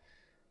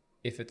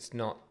if it's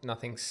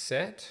nothing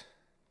set.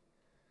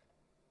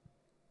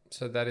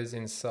 So that is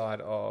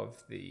inside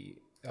of the,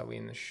 are we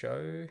in the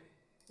show?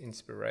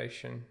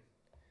 Inspiration.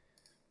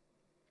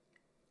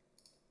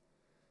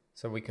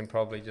 So we can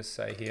probably just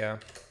say here,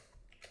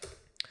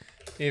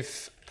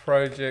 if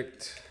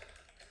project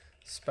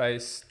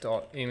space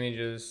dot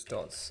images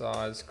dot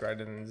size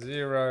greater than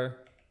 0.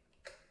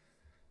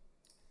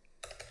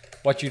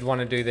 What you'd want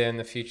to do there in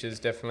the future is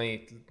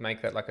definitely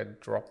make that like a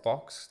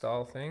Dropbox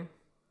style thing.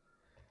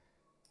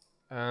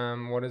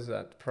 What is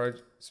that?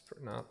 Project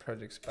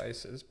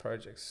spaces,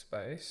 project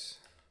space.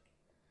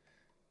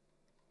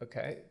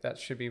 Okay, that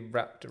should be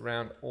wrapped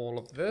around all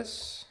of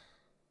this.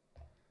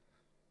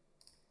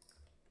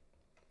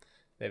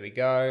 There we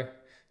go.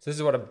 So this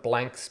is what a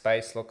blank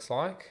space looks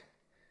like.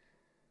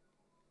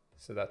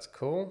 So that's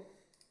cool.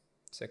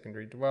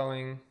 Secondary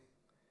dwelling.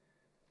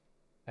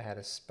 Add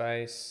a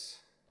space.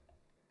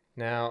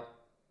 Now,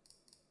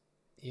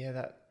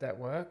 yeah, that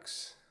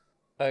works.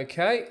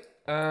 Okay,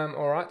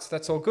 all right, so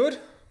that's all good.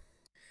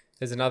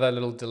 There's another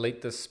little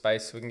delete this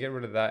space, so we can get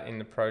rid of that in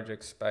the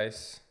project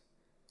space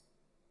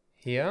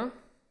here.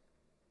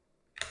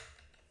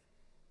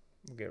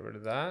 We'll get rid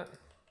of that.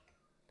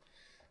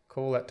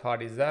 Cool, that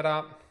tidies that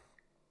up.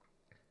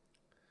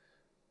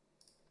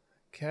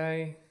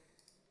 Okay.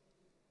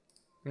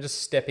 I'm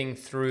just stepping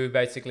through,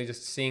 basically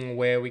just seeing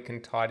where we can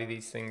tidy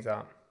these things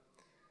up.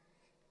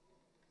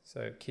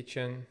 So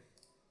kitchen.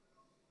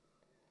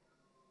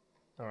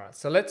 All right,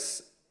 so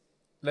let's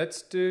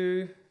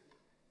do,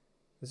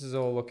 this is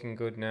all looking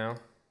good now.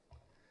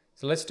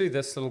 So let's do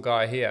this little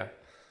guy here.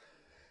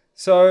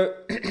 So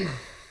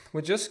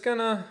we're just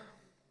gonna,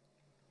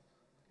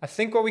 I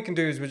think what we can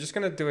do is we're just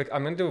gonna do it,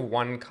 I'm gonna do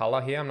one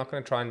color here. I'm not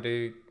gonna try and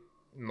do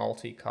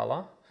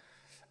multi-color.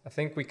 I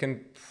think we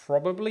can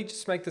probably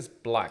just make this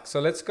black. So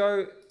let's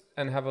go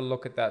and have a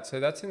look at that. So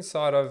that's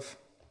inside of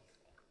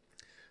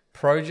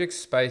project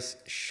space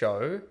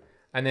show,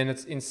 and then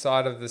it's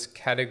inside of this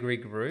category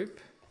group,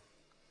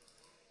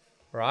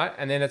 right?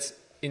 And then it's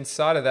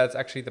inside of that, it's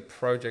actually the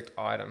project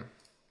item.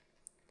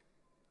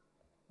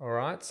 All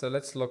right, so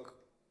let's look.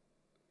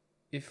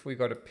 If we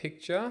got a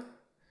picture,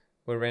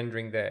 we're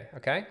rendering there,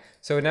 okay?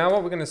 So now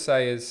what we're gonna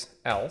say is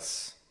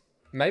else.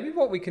 Maybe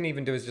what we can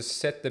even do is just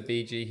set the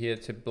BG here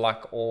to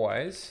black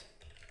always.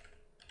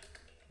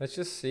 Let's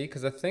just see,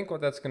 because I think what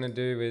that's gonna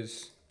do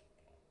is,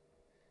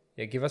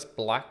 yeah, give us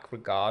black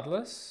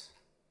regardless.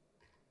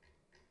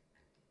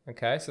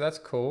 Okay, so that's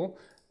cool.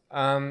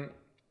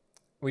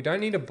 We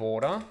don't need a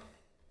border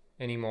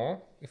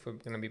anymore if we're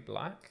gonna be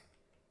black.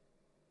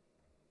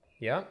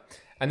 Yeah,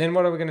 and then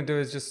what are we gonna do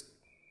is just,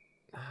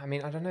 I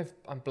mean, I don't know if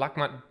black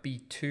might be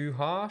too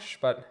harsh,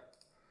 but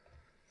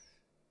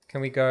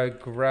can we go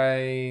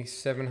gray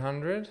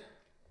 700?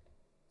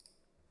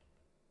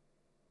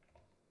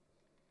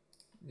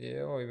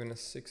 Yeah, or even a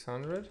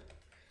 600.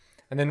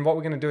 And then what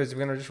we're gonna do is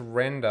we're gonna just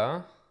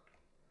render.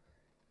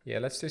 Yeah,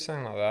 let's do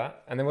something like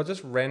that. And then we'll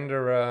just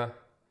render a,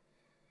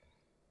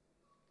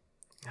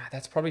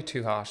 that's probably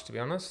too harsh to be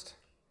honest.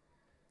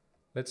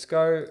 Let's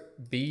go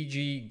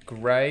BG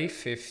gray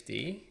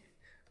 50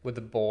 with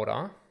the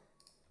border.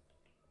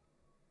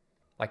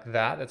 Like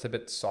that, that's a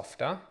bit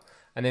softer.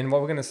 And then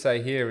what we're gonna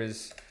say here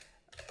is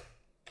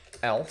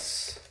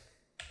else.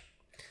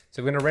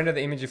 So we're gonna render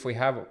the image if we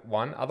have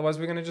one. Otherwise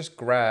we're gonna just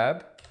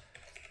grab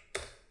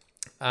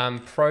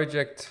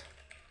project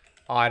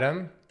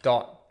item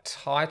dot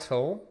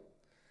title,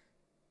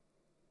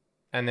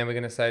 and then we're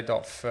gonna say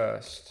dot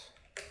first.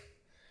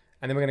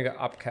 And then we're gonna go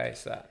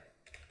upcase that.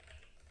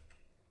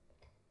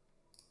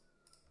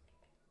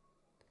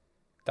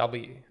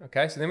 W,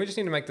 okay? So then we just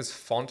need to make this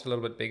font a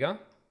little bit bigger.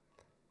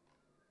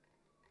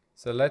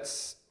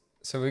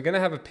 So we're gonna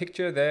have a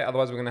picture there,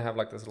 otherwise we're gonna have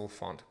like this little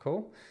font,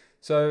 cool?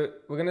 So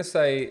we're gonna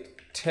say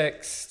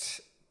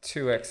text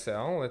to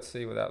Excel. Let's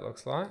see what that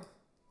looks like.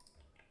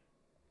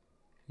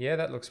 Yeah,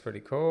 that looks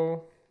pretty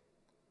cool.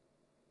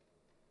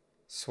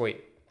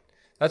 Sweet.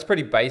 That's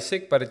pretty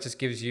basic, but it just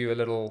gives you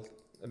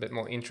a bit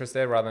more interest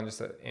there rather than just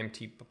an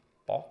empty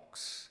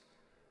box.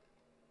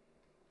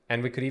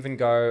 And we could even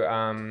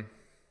go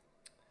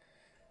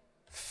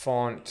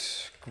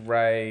font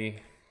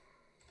gray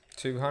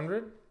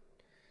 200.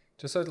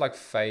 Just so it like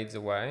fades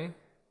away.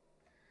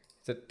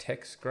 Is it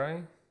text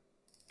gray?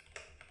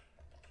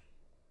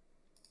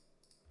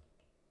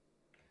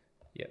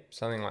 Yep,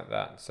 something like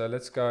that. So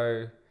let's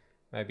go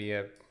maybe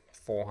a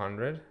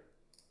 400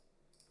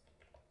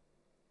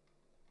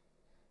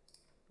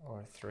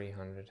 or a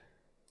 300.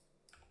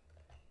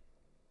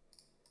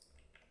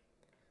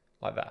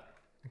 Like that,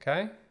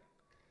 okay?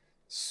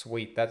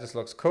 Sweet, that just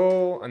looks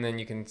cool. And then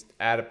you can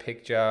add a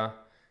picture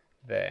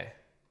there.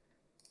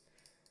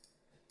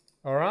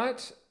 All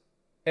right.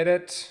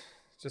 Edit,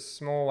 just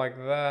small like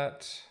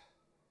that.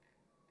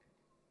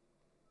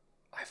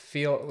 I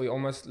feel we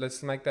almost,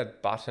 let's make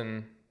that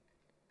button.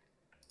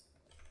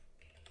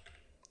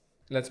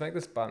 Let's make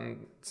this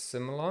button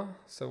similar.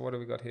 So what do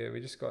we got here? We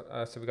just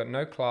got, so we got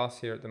no class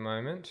here at the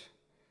moment.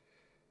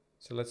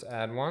 So let's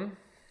add one.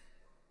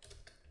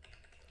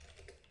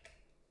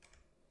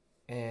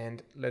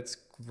 And let's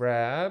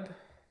grab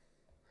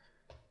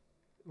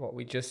what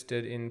we just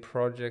did in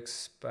project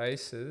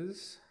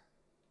spaces.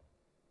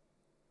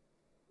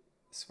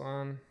 This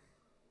one.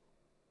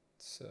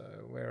 So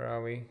where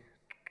are we?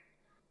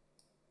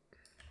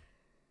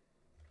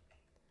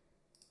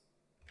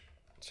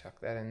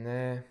 Chuck that in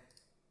there.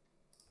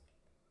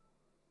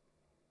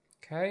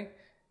 Okay,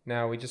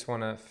 now we just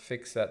want to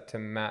fix that to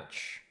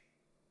match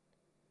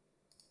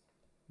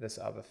this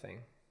other thing.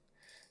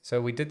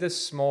 So we did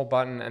this small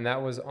button, and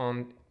that was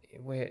on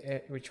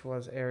where, which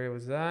was area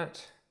was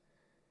that?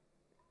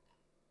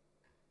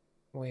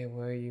 Where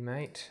were you,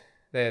 mate?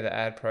 There, the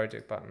add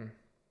project button.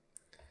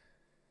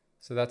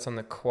 So that's on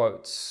the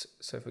quotes.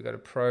 So if we go to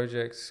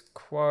projects,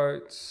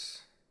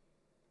 quotes,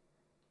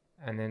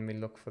 and then we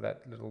look for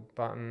that little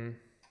button,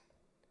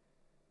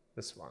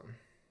 this one.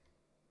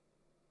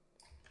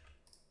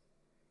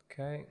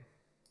 Okay.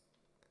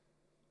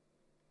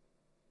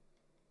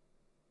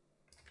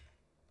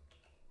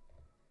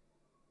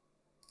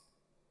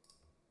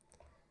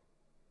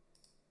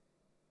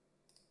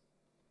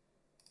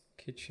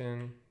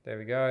 Kitchen, there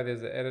we go,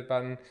 there's the edit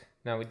button.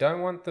 Now we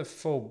don't want the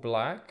full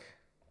black.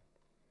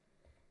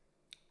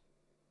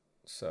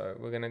 So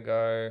we're gonna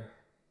go,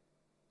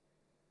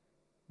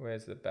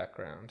 where's the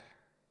background?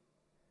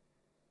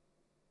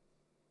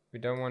 We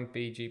don't want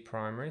BG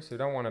primary, so we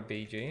don't want a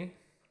BG.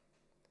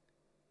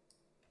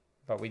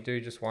 But we do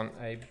just want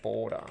a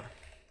border.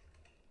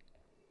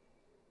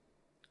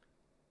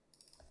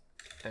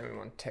 And we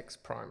want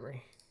text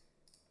primary.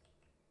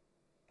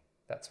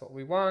 That's what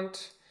we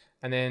want.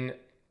 And then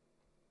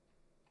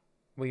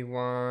we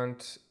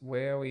want,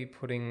 where are we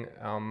putting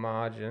our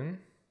margin?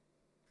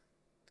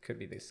 Could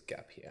be this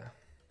gap here.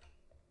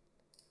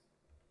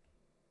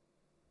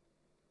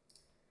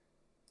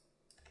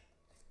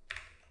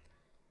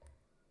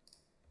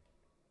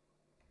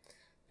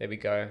 There we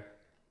go.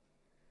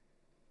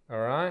 All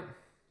right.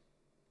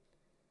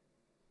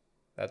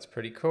 That's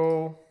pretty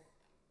cool.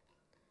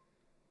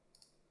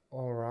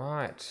 All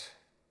right.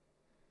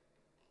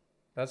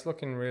 That's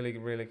looking really,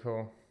 really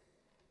cool.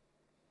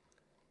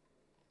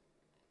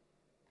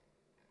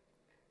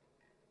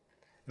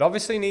 It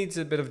obviously needs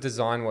a bit of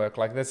design work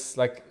like this,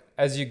 like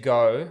as you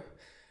go,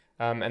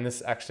 and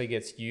this actually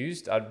gets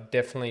used, I'd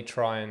definitely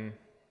try and,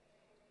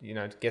 you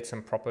know, get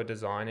some proper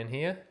design in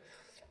here,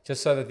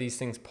 just so that these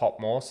things pop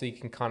more, so you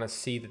can kind of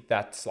see that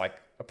that's like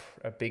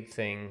a big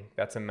thing,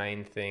 that's a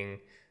main thing.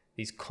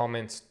 These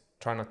comments,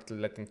 try not to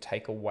let them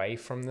take away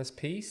from this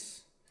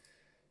piece.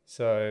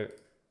 So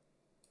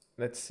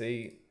let's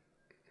see.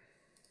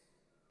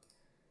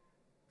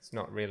 It's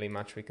not really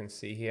much we can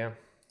see here.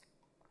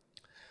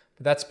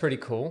 But that's pretty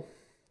cool.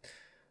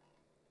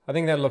 I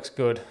think that looks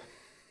good.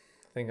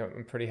 I think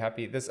I'm pretty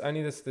happy. There's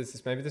only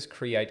maybe this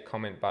create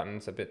comment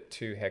button's a bit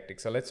too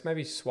hectic. So let's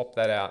maybe swap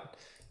that out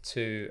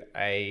to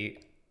a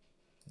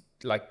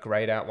like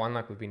grayed out one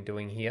like we've been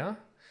doing here.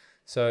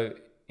 So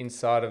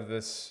inside of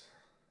this,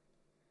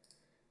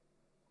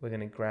 we're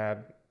gonna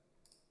grab,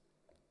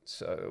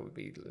 so it would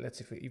be, let's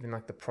see if we even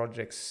like the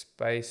project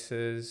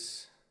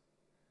spaces,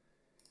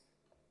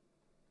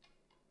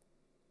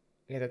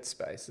 edit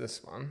space,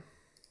 this one.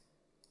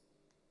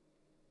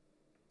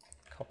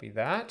 Copy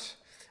that,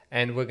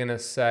 and we're gonna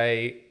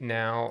say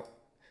now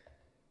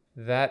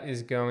that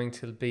is going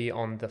to be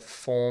on the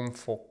form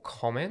for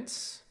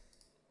comments.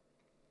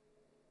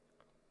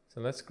 So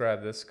let's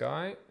grab this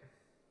guy,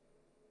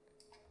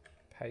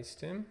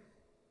 paste him.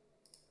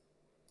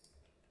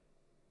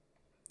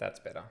 That's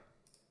better.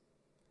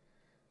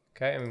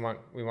 Okay, and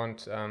we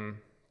want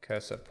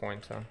cursor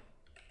pointer.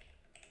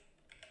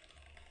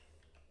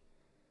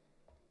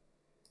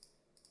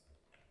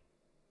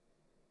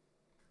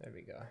 There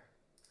we go.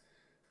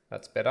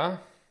 That's better.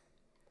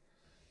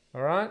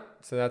 All right,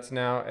 so that's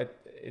now,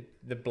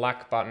 the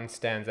black button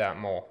stands out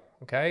more.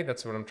 Okay,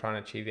 that's what I'm trying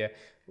to achieve here.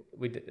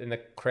 And the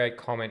create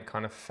comment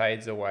kind of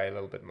fades away a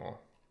little bit more.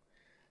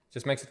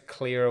 Just makes it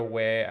clearer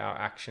where our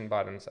action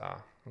buttons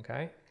are,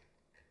 okay?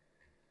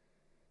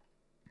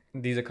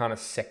 These are kind of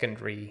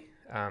secondary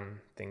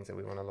things that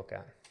we want to look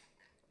at.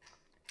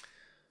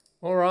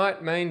 All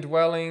right, main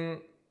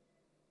dwelling,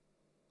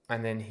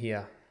 and then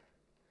here.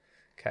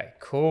 Okay,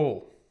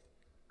 cool.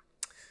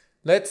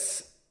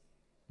 Let's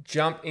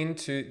jump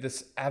into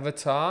this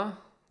avatar.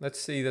 Let's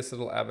see this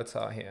little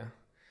avatar here.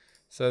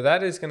 So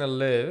that is going to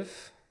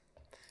live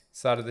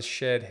inside of the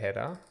shared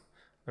header.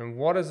 And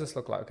what does this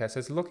look like? Okay, so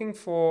it's looking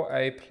for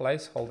a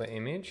placeholder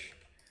image,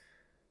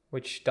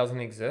 which doesn't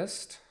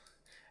exist.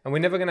 And we're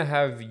never going to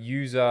have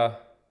user,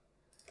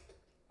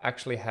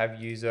 actually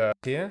have user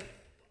here.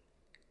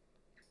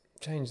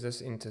 Change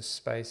this into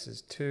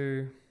spaces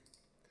too.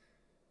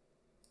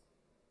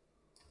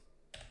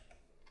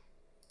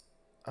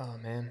 Oh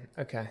man,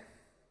 okay.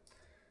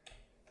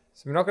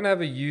 So we're not going to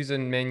have a user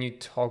menu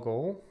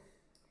toggle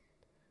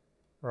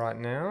right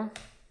now.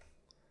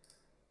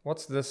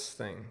 What's this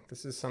thing?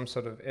 This is some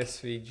sort of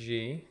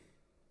SVG.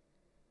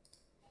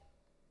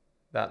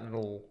 That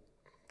little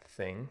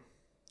thing,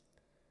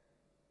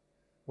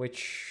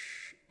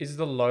 which is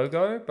the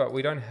logo, but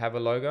we don't have a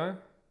logo.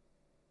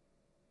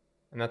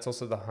 And that's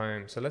also the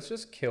home. So let's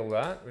just kill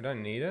that. We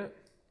don't need it.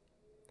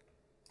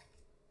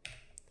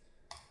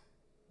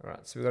 All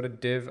right, so we've got a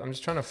div. I'm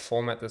just trying to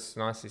format this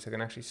nicely so I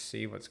can actually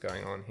see what's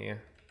going on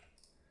here.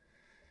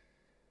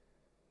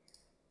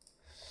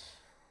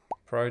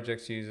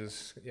 projects,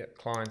 users, yeah,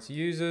 clients,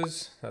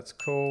 users. That's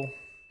cool.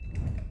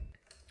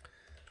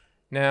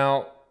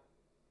 Now,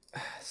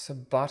 it's a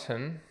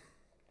button.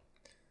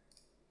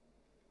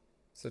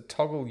 It's a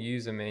toggle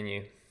user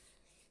menu.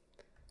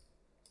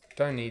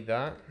 Don't need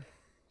that.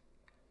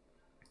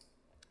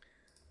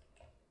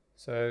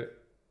 So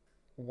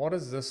what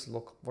does this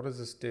look, what does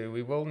this do?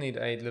 We will need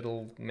a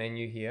little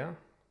menu here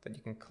that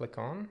you can click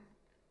on.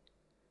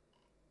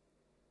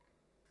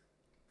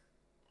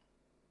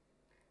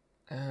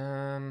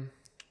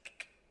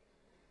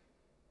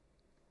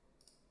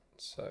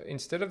 So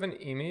instead of an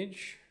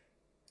image,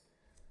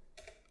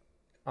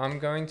 I'm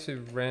going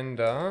to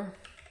render.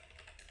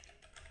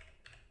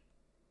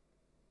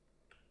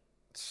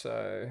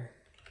 So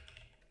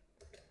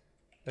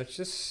let's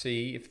just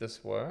see if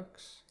this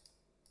works.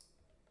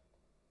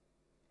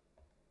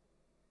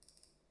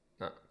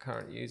 No,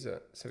 can't use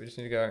it. So we just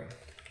need to go.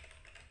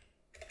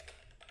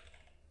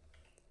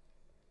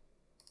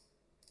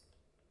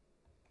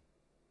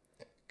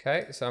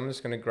 Okay, so I'm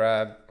just going to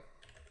grab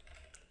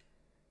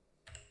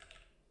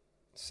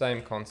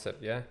same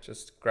concept, yeah,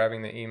 just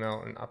grabbing the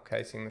email and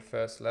upcasing the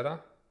first letter.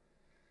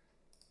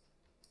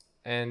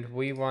 And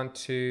we want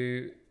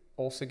to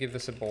also give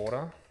this a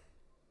border.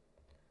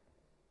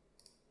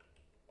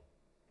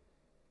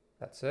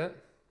 That's it.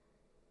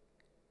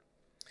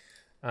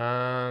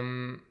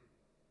 Let's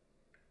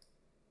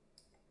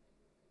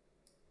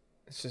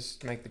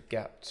just make the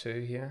gap 2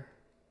 here.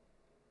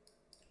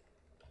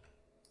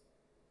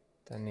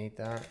 Don't need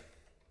that.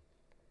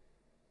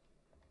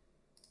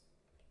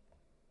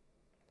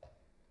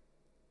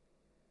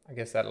 I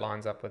guess that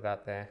lines up with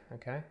that there,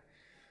 okay?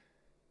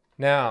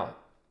 Now,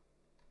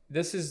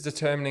 this is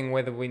determining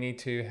whether we need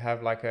to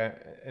have like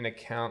an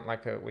account,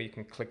 like where you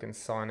can click and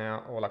sign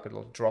out, or like a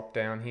little drop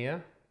down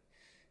here.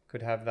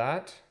 Could have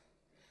that.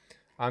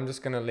 I'm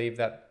just gonna leave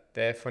that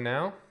there for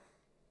now.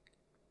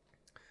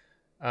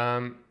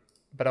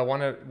 But I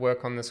wanna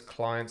work on this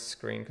client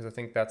screen because I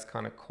think that's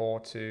kind of core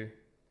to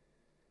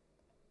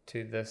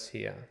this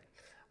here.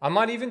 I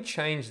might even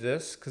change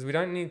this because we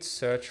don't need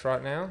search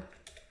right now.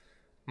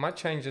 I might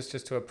change this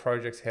just to a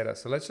projects header.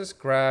 So let's just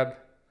grab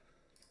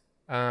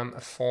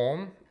a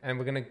form, and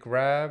we're going to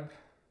grab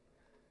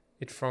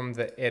it from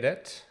the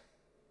edit.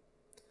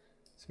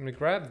 So I'm going to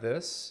grab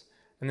this,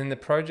 and then the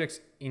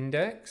projects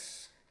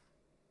index.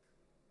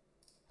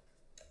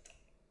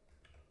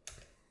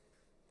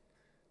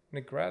 I'm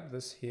going to grab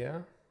this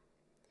here,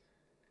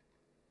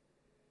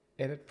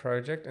 edit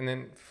project, and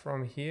then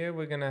from here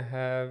we're going to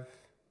have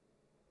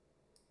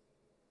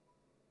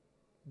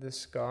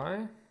this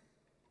guy.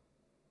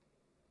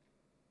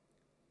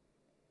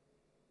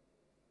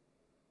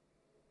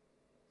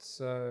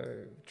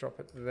 So drop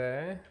it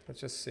there.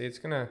 Let's just see, it's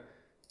going to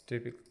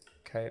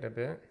duplicate a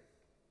bit.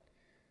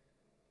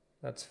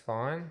 That's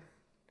fine.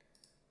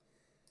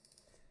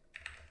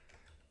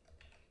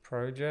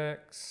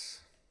 Projects.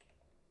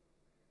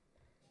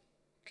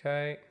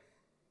 Okay.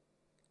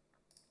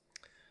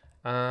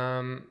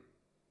 And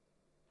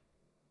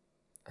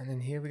then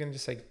here we're going to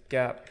just say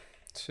gap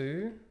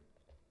 2.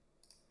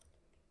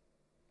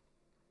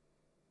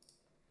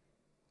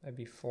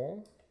 Maybe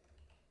 4.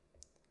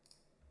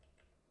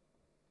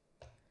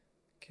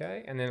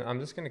 Okay, and then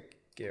I'm just going to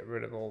get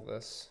rid of all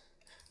this.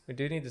 We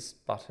do need this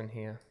button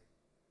here.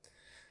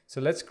 So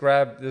let's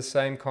grab the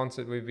same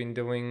concept we've been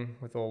doing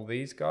with all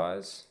these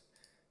guys.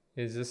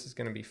 This is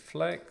going to be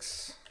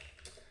flex,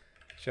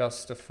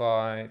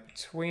 justify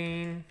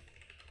between,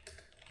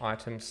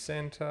 item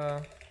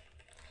center,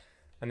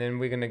 and then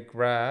we're going to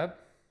grab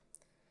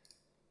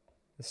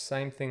the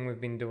same thing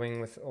we've been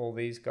doing with all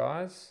these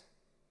guys.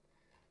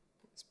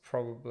 It's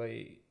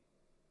probably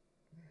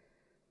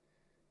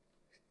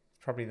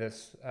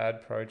this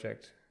add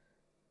project.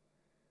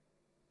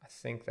 I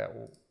think that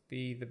will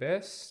be the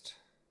best.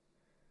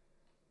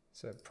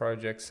 So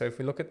projects. So if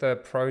we look at the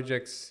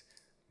projects,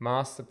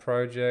 master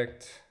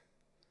project,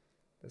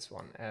 this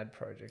one, add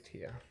project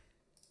here.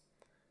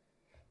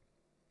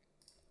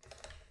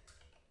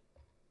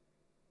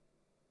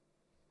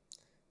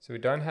 So we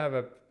don't have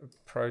a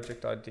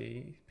project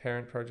ID,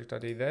 parent project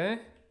ID there.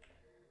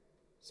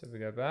 So we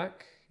go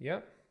back,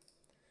 yep.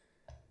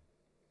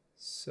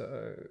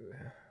 So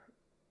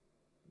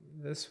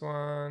this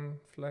one,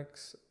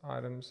 flex,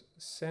 items,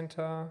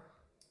 center.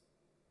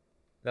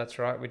 That's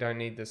right, we don't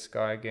need this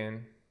guy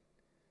again.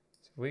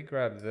 So we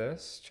grab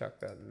this,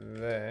 chuck that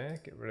there,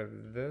 get rid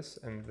of this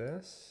and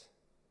this.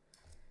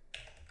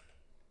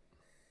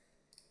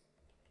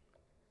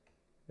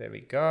 There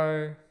we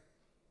go.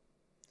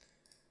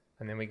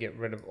 And then we get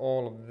rid of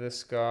all of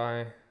this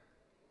guy.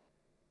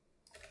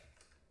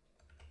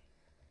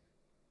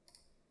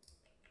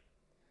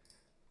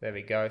 There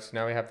we go. So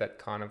now we have that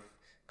kind of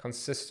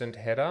consistent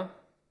header,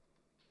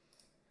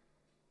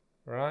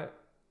 right?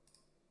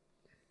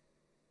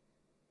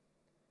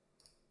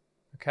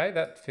 Okay,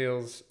 that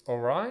feels all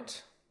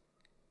right.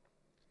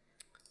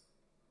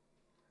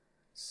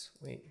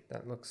 Sweet,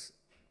 that looks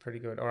pretty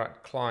good. All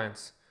right,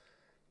 clients.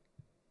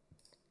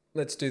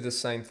 Let's do the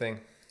same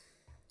thing.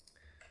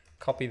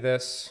 Copy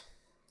this.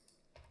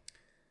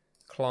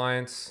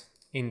 clients,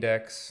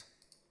 index,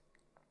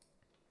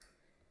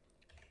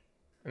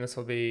 and this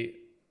will be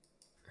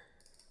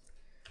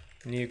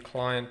new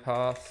client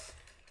path,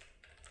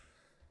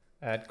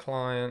 add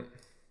client,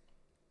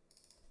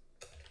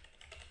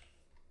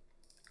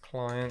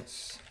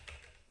 clients,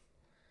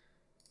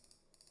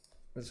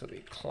 this will be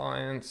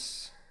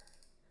clients,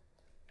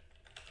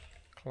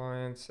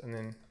 clients, and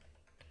then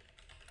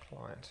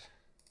client.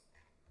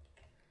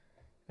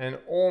 And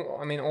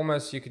I mean,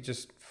 almost you could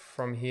just,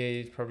 from here,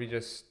 you'd probably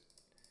just,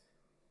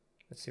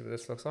 let's see what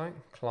this looks like.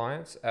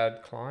 Clients,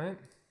 add client.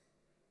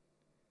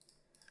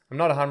 I'm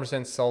not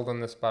 100% sold on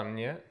this button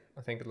yet.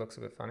 I think it looks a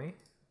bit funny.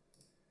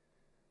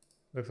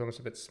 Looks almost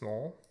a bit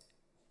small.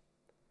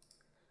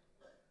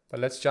 But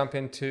let's jump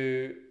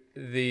into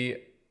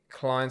the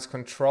client's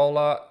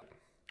controller.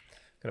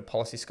 I'm going to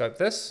policy scope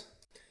this.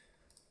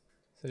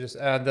 So just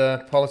add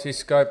the policy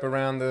scope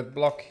around the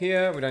block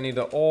here. We don't need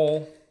the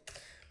all.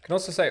 You can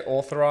also say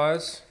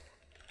authorize.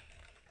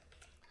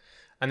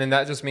 And then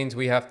that just means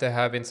we have to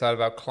have inside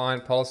of our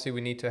client policy,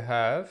 we need to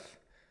have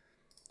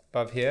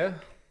above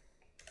here,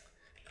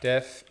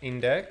 def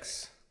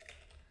index.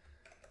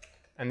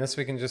 And this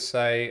we can just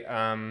say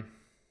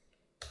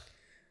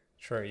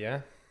true,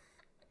 yeah.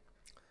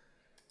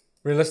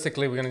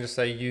 Realistically, we're going to just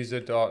say user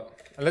dot.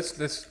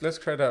 Let's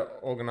create an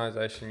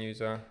organization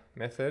user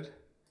method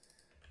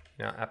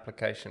in our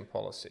application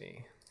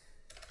policy.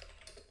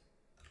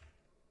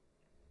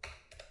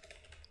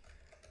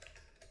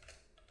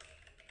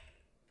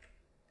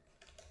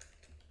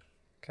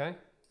 Okay.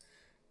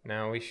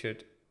 Now we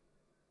should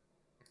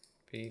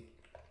be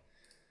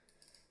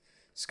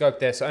scoped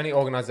there. So only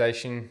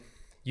organization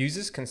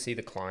users can see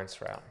the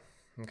client's route.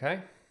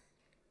 Okay.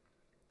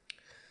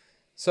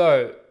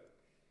 So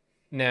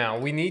now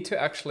we need to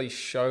actually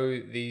show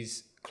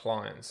these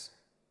clients.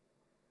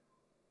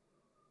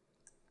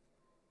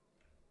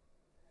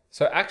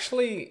 So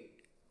actually,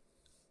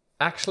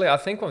 I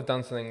think I've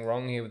done something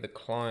wrong here with the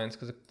clients,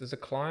 because there's a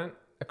client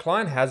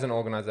has an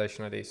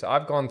organization ID. So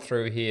I've gone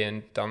through here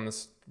and done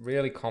this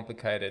really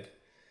complicated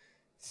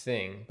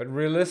thing, but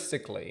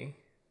realistically,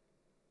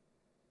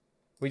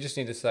 we just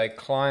need to say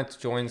client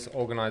joins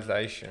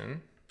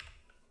organization,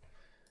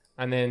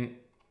 and then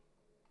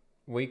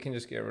we can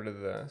just get rid of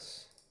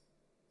this.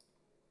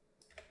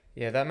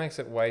 Yeah, that makes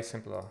it way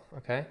simpler.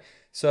 Okay,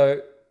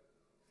 so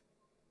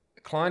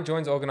client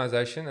joins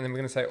organization, and then we're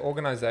going to say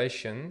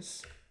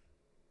organizations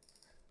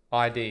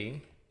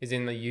ID is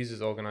in the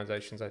user's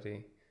organizations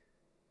ID.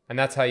 And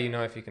that's how you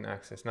know if you can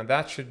access. Now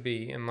that should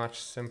be a much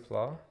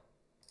simpler.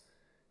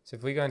 So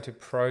if we go into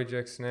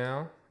projects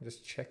now,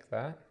 just check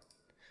that.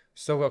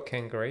 Still got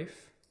Ken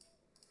Grief,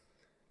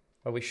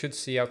 but we should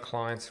see our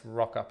clients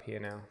rock up here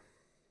now.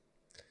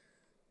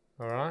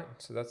 All right,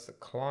 so that's the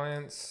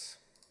clients.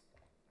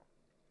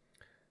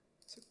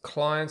 So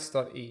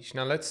clients.each.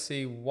 Now let's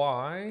see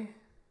why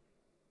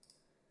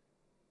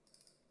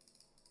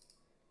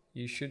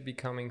you should be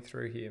coming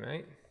through here,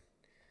 mate.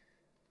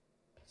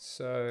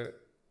 So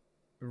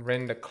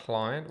render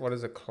client. What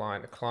is a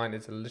client? A client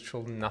is a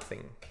literal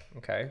nothing.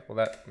 Okay, well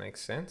that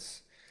makes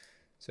sense.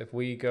 So if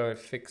we go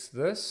fix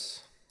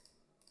this,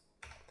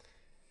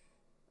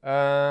 you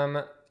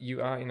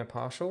are in a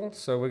partial.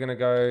 So we're going to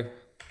go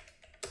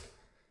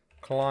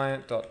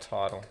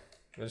client.title.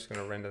 We're just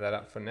going to render that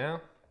up for now.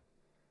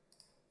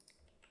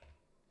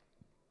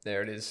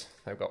 There it is.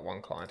 I've got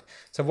one client.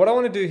 So what I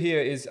want to do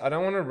here is I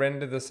don't want to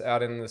render this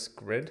out in this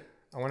grid.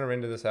 I want to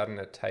render this out in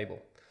a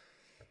table.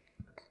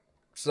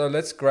 So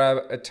let's grab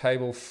a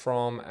table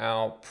from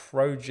our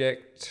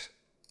project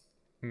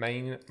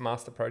main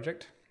master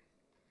project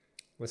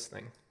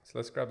listing. So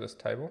let's grab this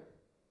table.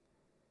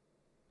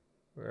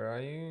 Where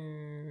are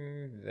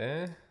you?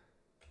 There.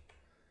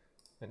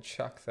 And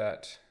chuck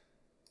that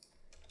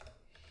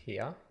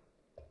here.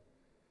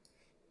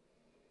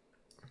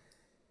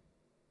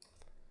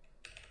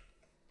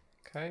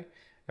 Okay,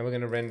 and we're going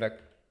to render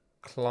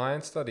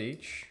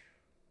clients.each,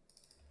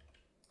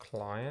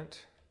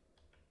 client,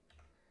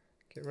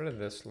 get rid of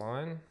this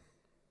line.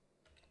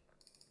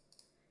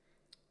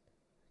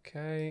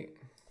 Okay,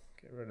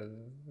 get rid of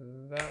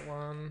that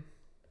one.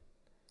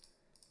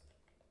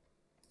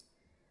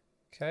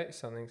 Okay,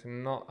 something's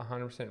not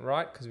 100%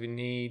 right because we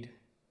need,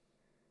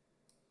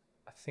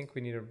 I think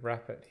we need to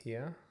wrap it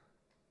here.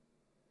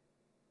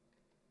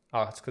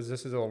 Oh, it's because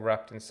this is all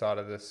wrapped inside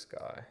of this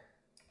guy.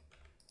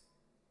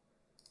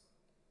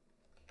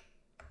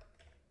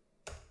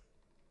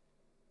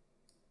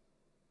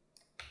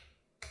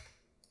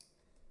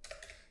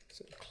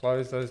 So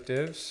close those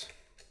divs.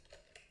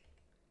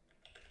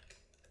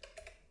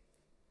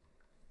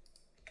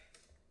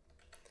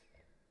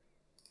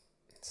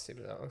 Let's see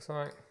what that looks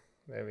like.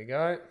 There we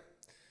go.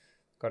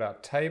 Got our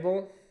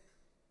table.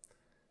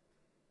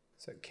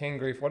 So Ken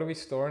Grief, what do we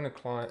store in a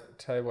client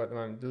table at the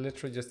moment?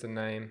 Literally just a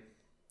name.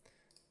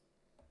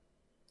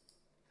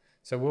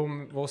 So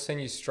we'll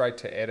send you straight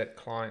to edit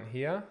client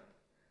here.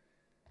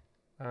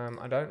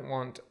 I don't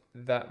want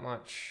that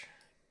much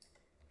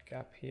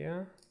gap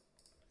here.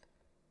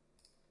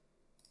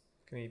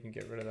 Can even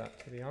get rid of that,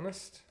 to be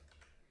honest.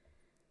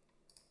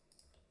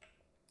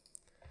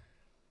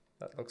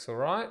 That looks all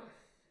right.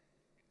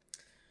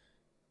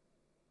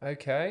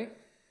 Okay.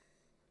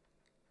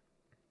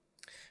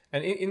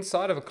 And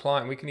inside of a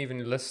client, we can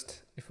even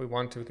list, if we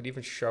want to, we could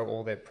even show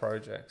all their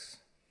projects.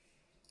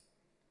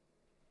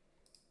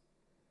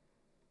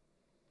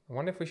 I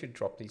wonder if we should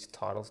drop these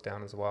titles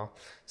down as well.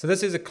 So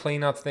this is a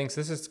cleanup thing. So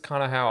this is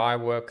kind of how I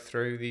work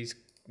through these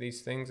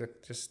things. I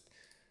just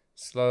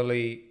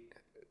slowly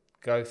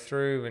go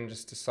through and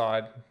just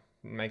decide,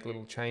 make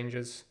little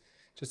changes,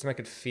 just to make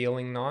it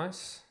feeling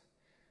nice.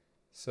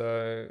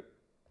 So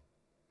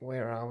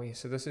where are we?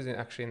 So this is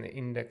actually in the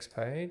index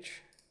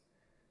page.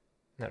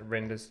 And that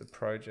renders the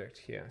project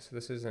here. So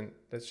this isn't,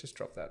 let's just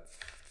drop that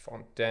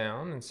font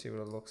down and see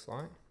what it looks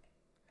like.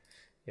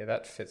 Yeah,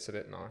 that fits a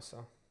bit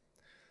nicer.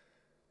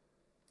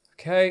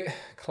 Okay,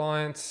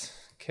 clients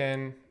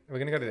we're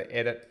going to go to the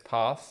edit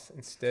path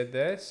instead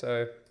there.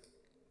 So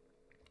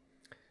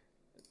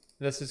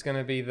this is going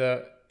to be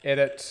the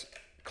edit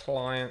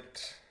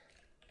client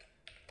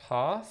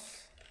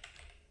path.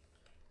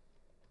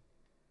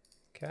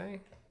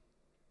 Okay.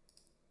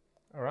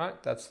 All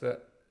right, that's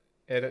the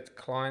edit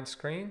client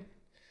screen.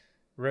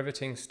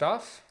 Riveting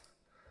stuff.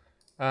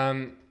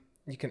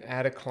 You can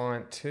add a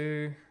client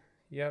too.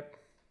 Yep.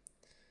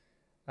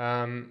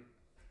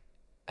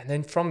 And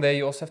then from there,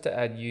 you also have to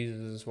add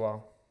users as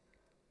well.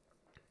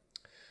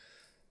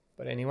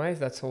 But anyways,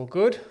 that's all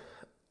good.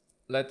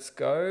 Let's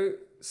go.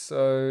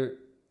 So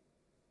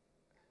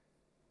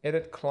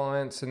edit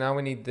client. So now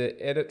we need the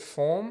edit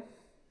form.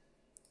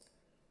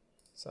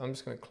 So I'm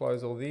just going to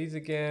close all these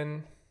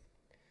again.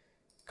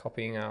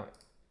 Copying out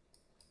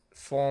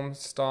form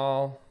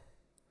style.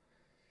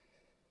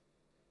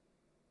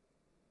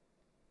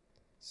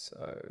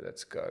 So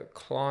let's go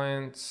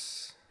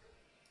clients,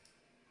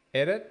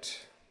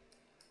 edit.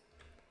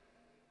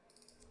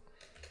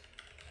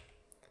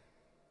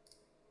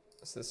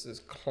 So this is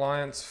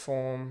client's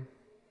form.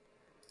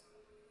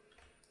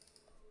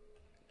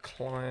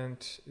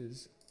 Client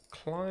is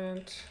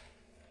client.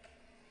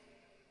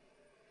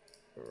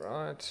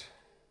 Right.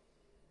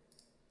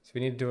 So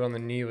we need to do it on the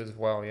new as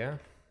well, yeah?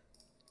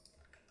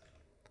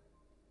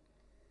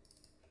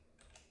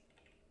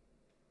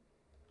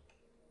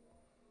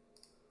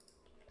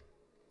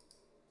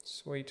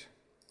 Sweet.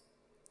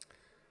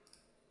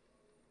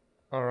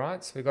 All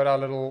right, so we've got our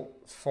little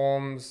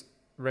forms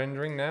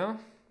rendering now.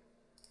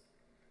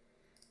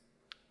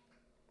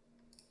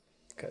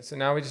 Okay, so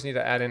now we just need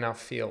to add in our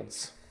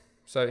fields.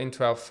 So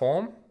into our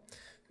form,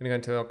 we're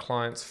going to go into our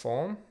client's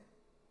form.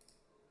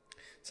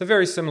 It's a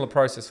very similar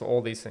process for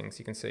all these things,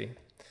 you can see.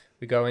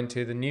 We go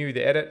into the new,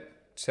 the edit,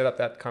 set up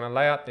that kind of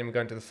layout, then we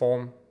go into the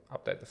form,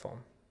 update the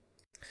form.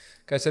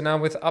 Okay, so now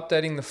with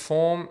updating the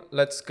form,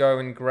 let's go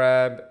and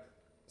grab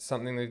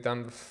something we've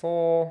done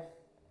before.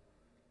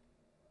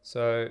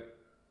 So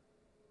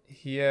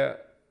here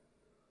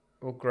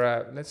we'll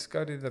grab, let's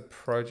go to the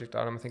project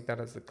item. I think that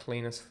has the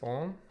cleanest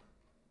form.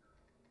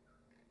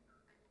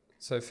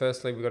 So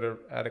firstly, we've got to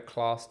add a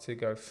class to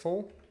go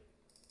full.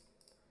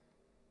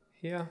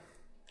 Here.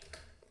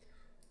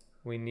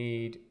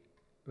 We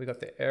got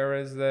the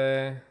errors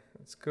there.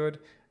 That's good.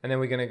 And then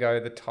we're going to go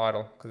the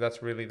title, because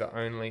that's really the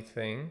only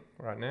thing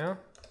right now.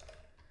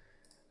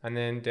 And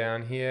then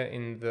down here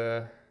in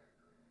the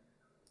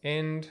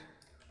end,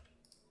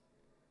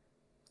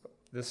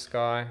 this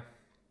guy,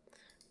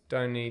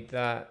 don't need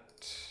that,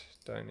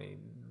 don't need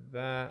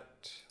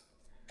that.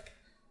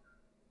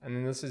 And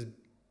then this is,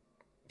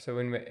 so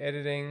when we're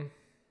editing,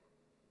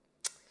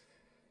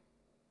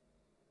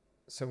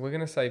 so we're going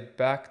to say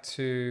back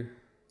to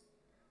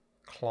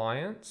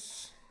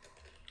clients.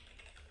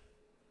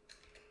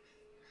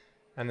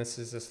 And this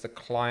is just the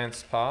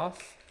client's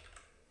path.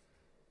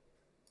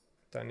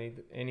 Don't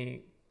need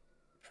any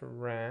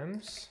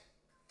params.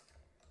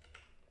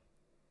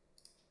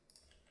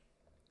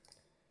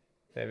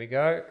 There we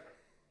go.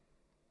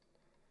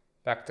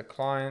 Back to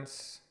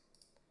clients.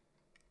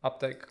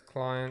 Update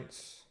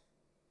clients.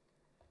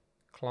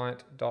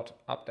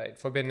 Client.update.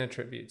 Forbidden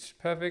attributes.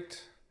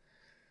 Perfect.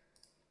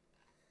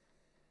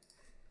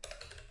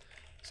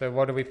 So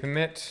what do we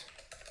permit?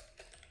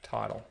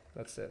 Title.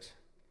 That's it.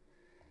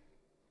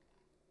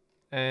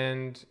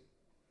 And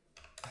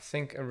I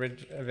think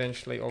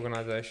eventually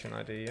organization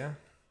ID, yeah?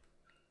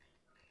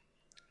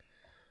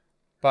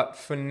 But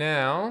for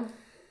now,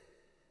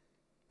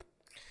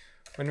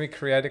 when we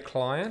create a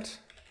client,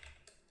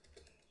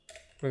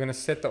 we're going to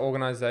set the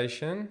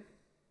organization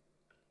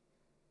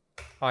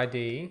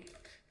ID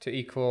to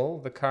equal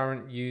the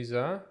current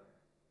user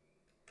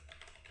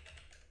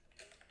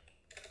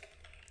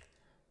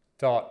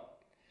dot.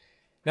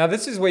 Now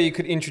this is where you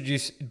could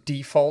introduce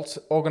default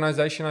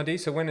organization ID.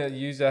 So when a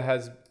user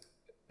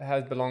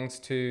belongs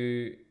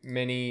to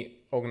many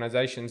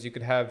organizations, you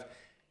could have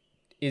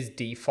is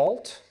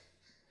default.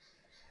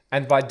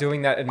 And by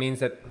doing that, it means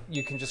that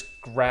you can just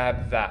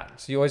grab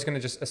that. So you're always going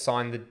to just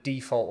assign the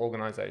default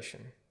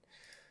organization.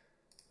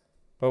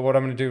 But what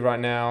I'm going to do right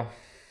now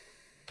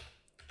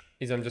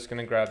is I'm just going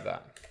to grab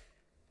that.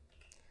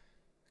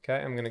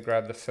 Okay, I'm going to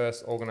grab the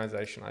first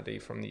organization ID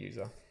from the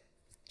user,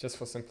 just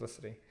for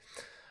simplicity.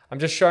 I'm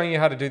just showing you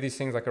how to do these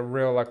things like a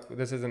real, like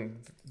this isn't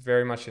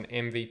very much an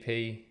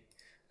MVP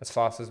as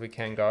fast as we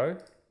can go.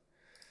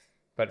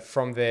 But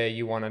from there,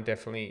 you want to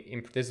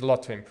definitely, there's a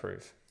lot to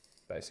improve,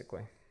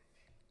 basically.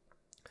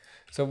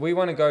 So we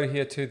want to go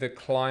here to the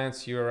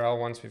client's URL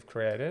once we've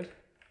created.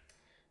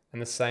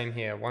 And the same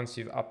here, once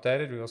you've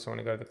updated, we also want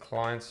to go to the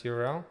client's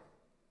URL.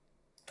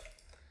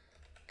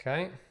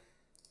 Okay.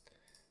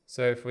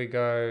 So if we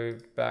go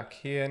back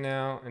here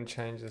now and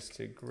change this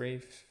to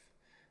grief,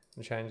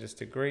 and change this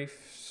to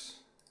griefs,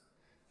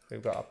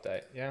 we've got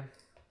update, yeah?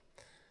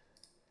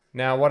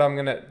 Now what I'm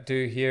gonna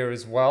do here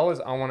as well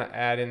is I wanna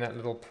add in that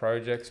little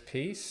projects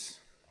piece.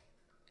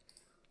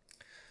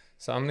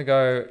 So I'm gonna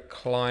go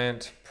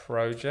client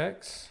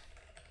projects.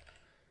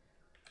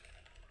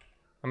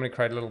 I'm gonna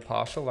create a little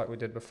partial like we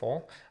did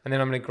before. And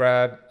then I'm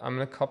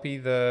gonna copy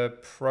the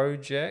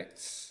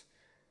project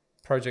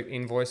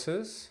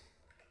invoices,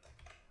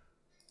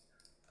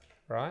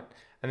 right?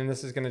 And then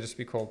this is gonna just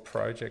be called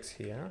projects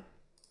here.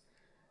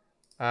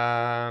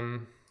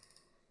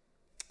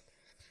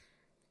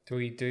 Do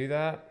we do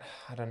that?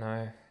 I don't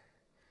know.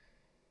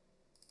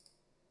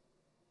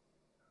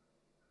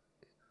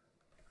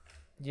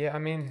 Yeah, I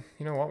mean,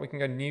 you know what? We can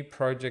go new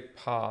project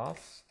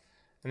path.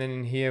 And then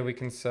in here we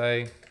can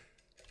say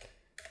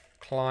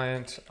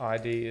client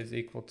ID is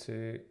equal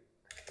to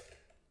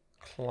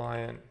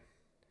client.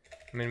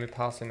 I mean, we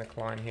pass in the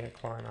client here,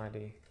 client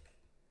ID.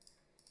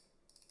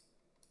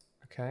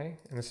 Okay,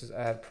 and this is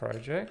add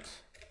project.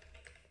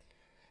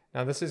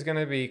 Now this is going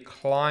to be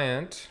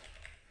client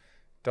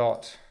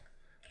dot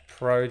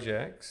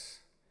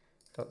projects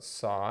dot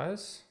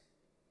size.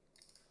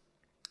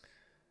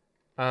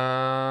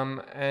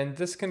 And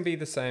this can be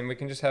the same. We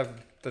can just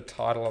have the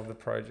title of the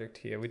project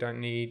here. We don't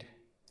need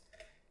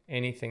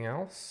anything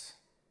else.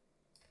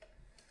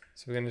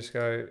 So we're going to just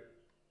go,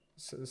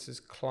 so this is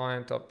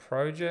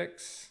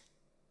client.projects.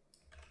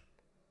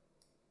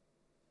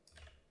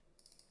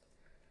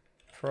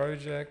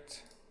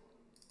 Project.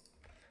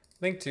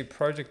 Link to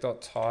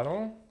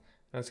project.title.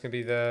 And it's going to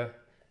be the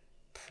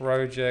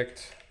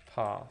project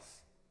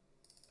path.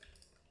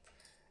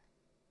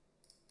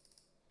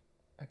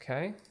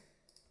 Okay.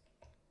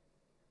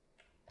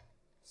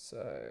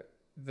 So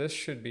this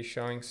should be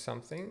showing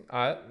something.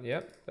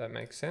 Yep, that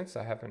makes sense.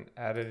 I haven't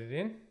added it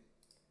in.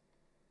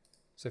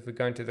 So if we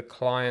go into the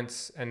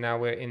clients and now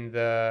we're in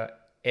the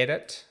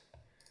edit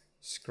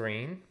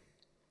screen.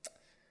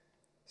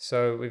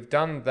 So we've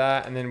done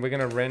that and then we're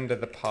going to render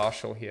the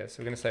partial here. So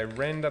we're going to say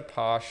render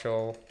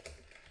partial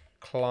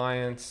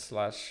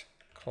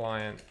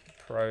client/client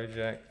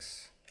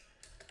projects.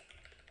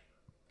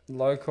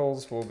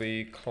 Locals will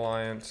be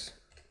client.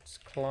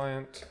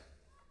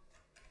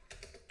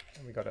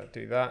 We got to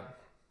do that.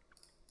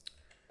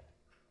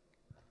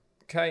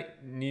 Okay,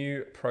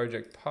 new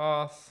project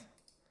path.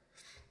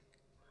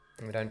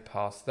 And we don't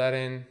pass that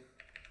in.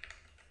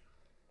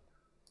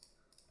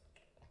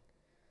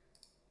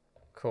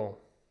 Cool.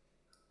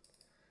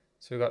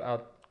 So we've got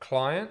our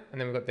client and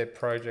then we've got their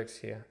projects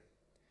here.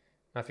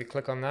 Now if you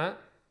click on that,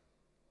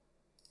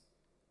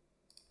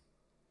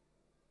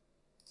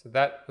 so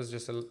that was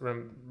just a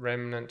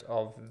remnant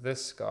of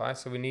this guy.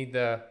 So we need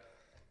the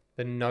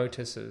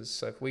notices.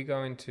 So if we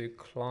go into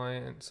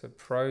client, so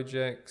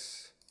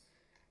projects,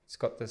 it's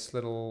got this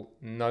little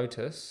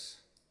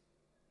notice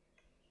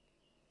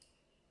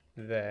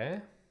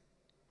there.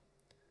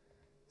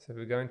 So if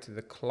we go into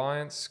the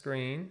client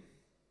screen,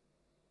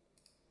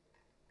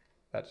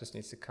 that just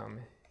needs to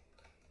come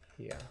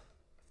here.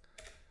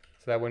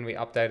 So that when we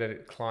update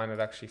it, client, it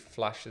actually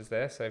flashes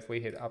there. So if we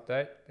hit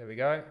update, there we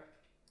go.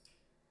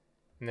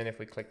 And then if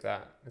we click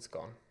that, it's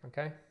gone,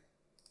 okay?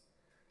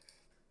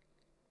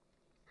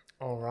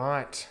 All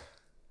right.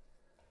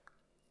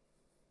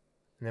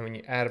 And then when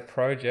you add a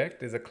project,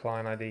 there's a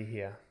client ID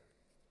here.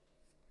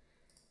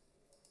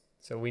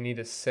 So we need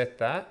to set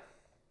that.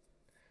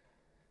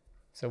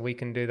 So we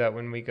can do that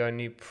when we go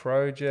new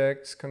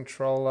projects,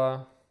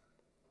 controller,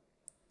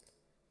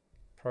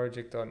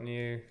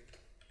 project.new,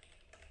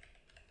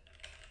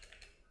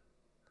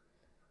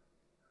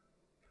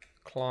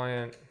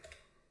 client.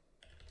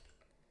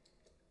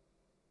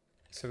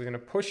 So we're going to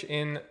push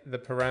in the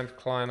param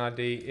client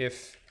ID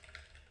if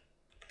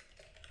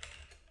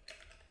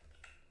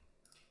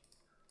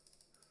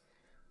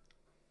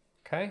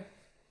okay.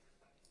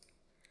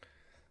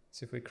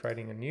 So if we're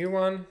creating a new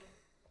one,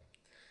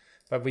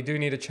 but we do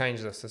need to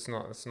change this. It's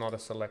not a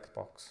select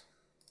box.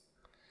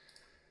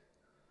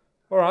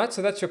 All right,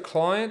 so that's your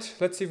client.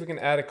 Let's see if we can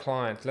add a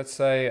client. Let's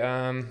say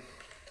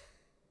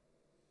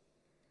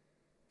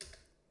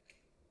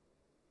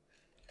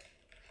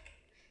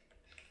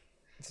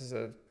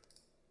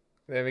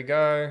there we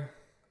go.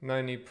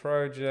 No new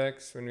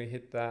projects when we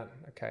hit that.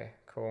 Okay,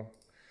 cool.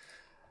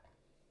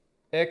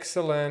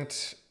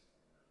 Excellent.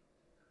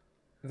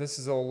 This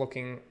is all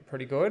looking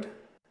pretty good.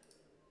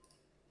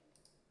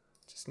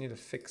 Just need to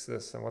fix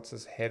this. And what's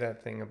this header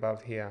thing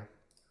above here?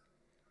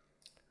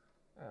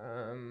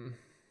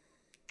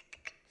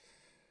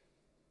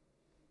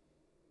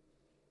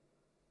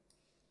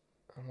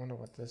 I wonder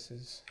what this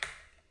is.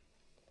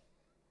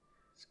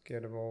 Let's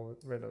rid of all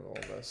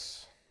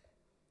this.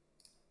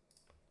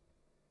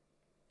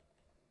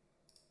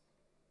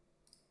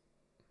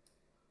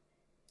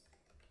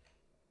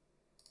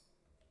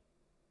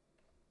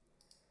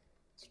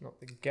 It's not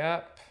the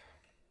gap.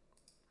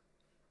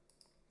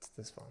 It's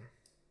this one.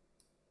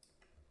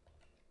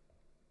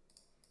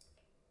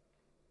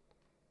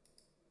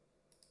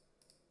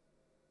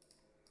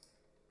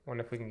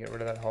 Wonder if we can get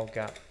rid of that whole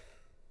gap.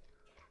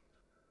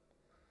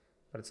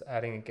 But it's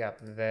adding a gap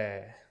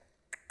there.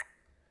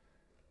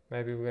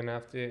 Maybe we're gonna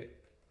have to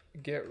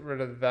get rid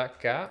of that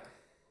gap.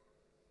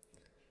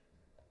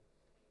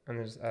 And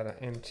then just add an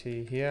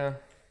empty here.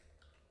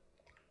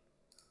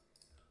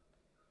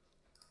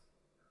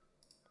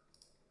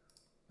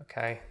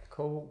 Okay,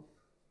 cool.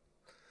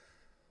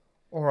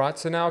 All right,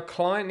 so now a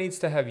client needs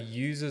to have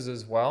users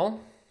as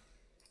well.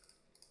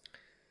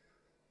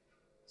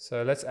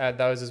 So let's add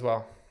those as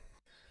well.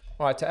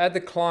 All right, to add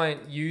the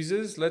client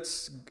users,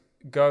 let's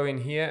go in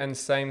here and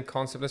same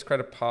concept. Let's create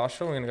a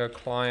partial. We're gonna go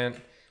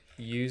client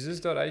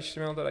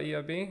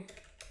users.html.erb.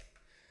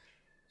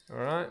 All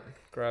right,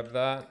 grab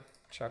that,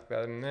 chuck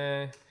that in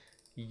there.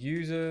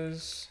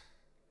 Users,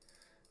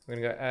 we're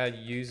gonna go add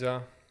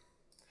user.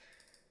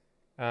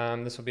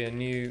 This will be a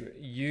new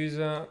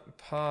user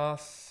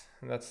path,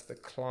 and that's the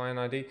client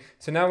ID.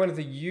 So now with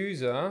the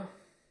user,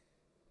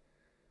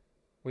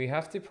 we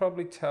have to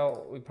probably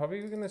tell, we're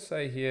probably gonna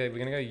say here, we're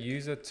gonna go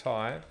user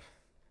type,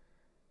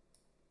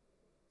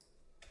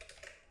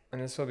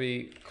 and this will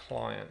be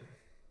client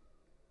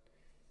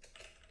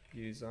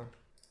user.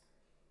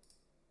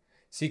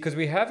 See, because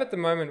we have at the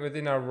moment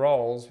within our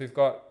roles, we've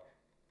got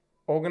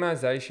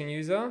organization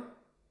user,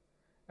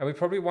 and we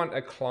probably want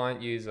a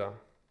client user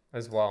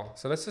as well.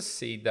 So let's just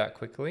seed that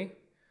quickly.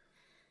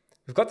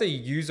 We've got the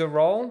user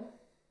role.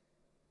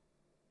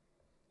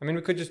 I mean,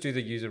 we could just do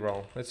the user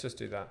role. Let's just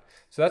do that.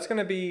 So that's going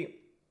to be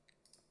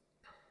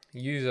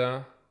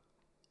user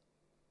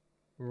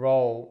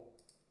role,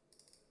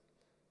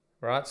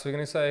 right? So we're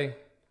going to say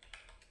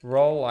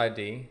role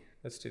ID.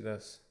 Let's do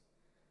this.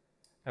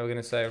 And we're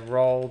going to say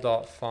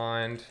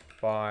role.find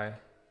by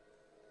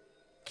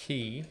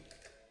key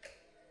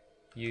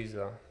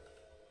user.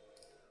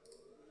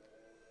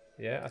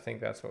 Yeah, I think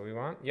that's what we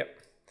want. Yep.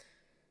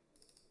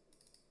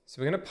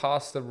 So we're going to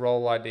pass the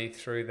role ID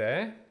through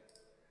there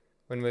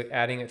when we're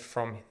adding it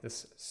from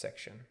this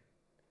section.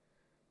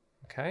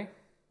 Okay.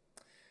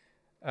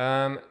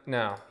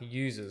 Now,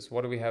 users.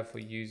 What do we have for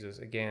users?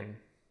 Again,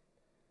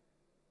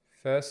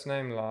 first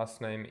name,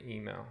 last name,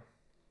 email.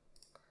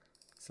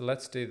 So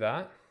let's do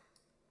that.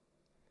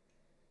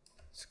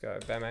 Let's go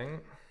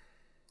bang.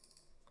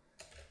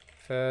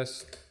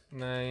 First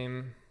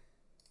name,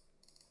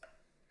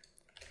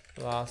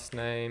 last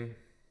name,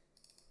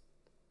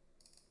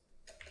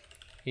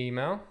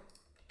 email.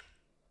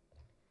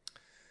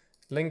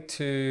 Link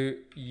to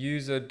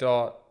user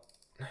dot.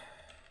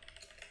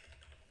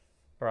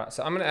 All right,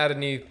 so I'm going to add a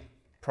new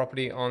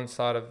property on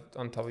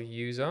top of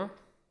user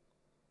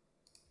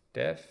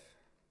def.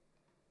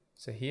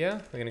 So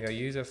here we're going to go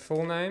user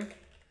full name,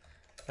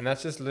 and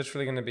that's just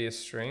literally going to be a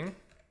string.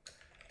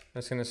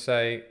 It's going to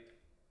say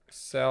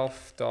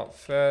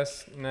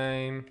self.first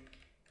name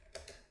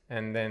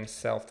and then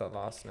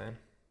self.last name.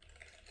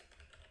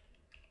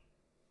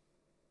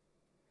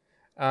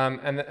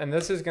 And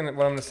this is going to,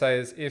 what I'm going to say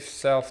is if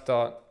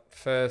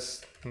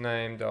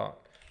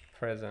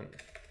self.firstname.present.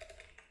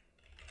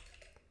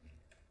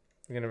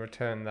 We're going to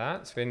return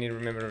that. So we need to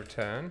remember to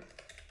return.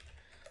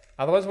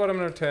 Otherwise, what I'm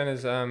going to return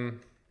is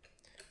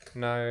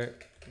no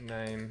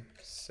name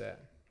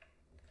set.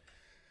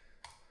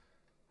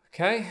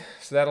 Okay,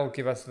 so that'll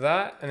give us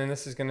that. And then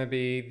this is going to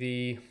be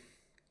the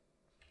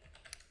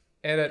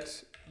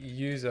edit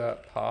user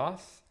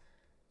path.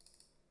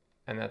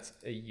 And that's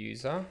a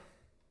user.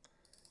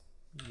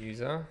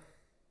 User.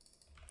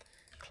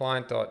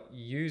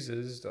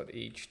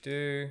 Client.users.each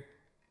do.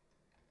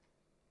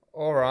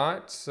 All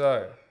right,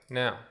 so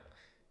now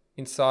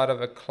inside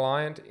of a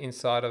client,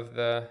 inside of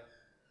the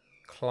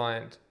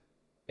client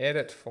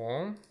edit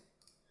form, I'm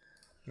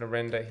going to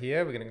render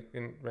here. We're going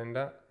to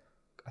render.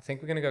 I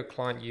think we're going to go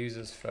client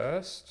users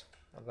first.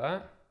 Like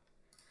that.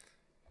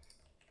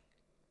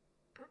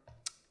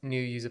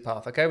 New user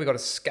path. Okay, we've got to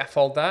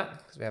scaffold that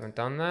because we haven't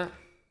done that.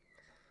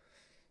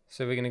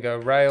 So we're going to go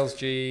Rails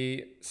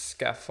G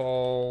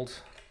scaffold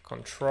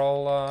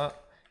controller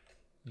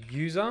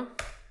user.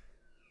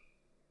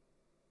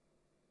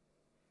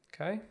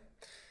 Okay.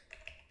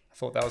 I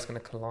thought that was going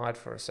to collide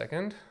for a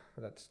second,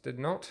 but that did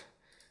not.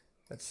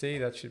 Let's see,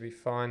 that should be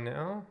fine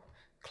now.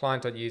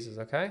 Client.users,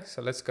 okay.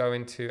 So let's go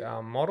into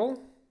our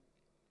model.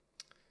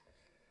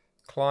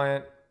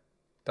 Client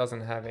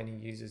doesn't have any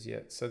users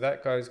yet. So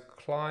that goes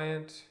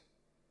client,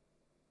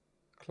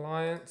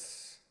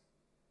 clients,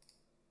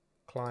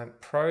 client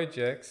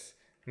projects,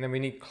 and then we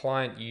need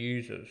client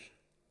users.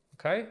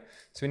 Okay,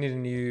 so we need a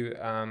new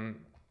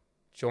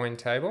join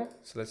table.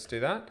 So let's do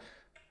that.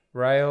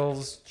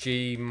 Rails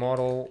G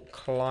model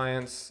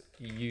clients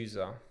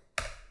user.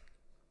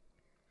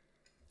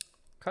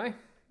 Okay,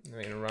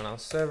 we're going to run our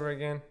server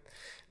again.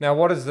 Now,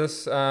 what is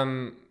this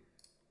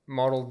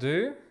model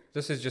do?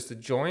 This is just a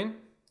join.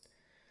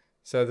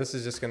 So this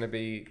is just going to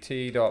be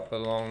t dot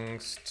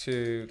belongs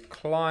to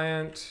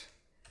client,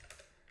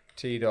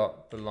 t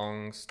dot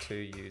belongs to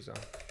user.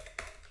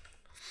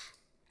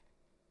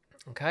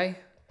 Okay,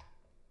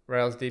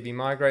 Rails DB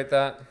migrate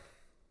that.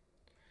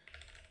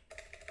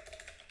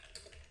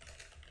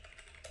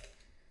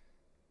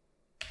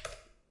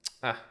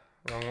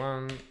 Wrong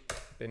one,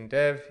 bin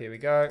dev, here we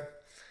go.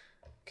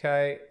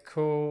 Okay,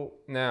 cool.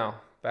 Now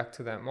back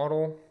to that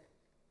model.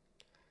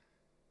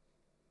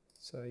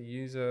 So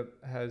user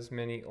has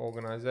many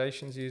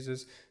organizations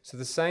users. So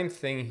the same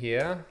thing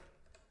here,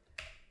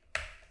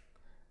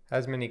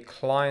 has many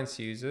clients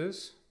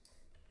users.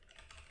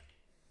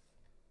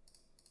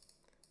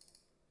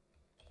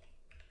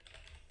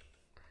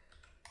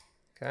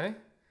 Okay.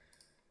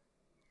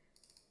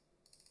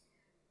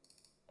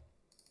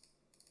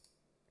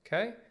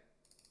 Okay.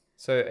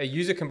 So a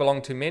user can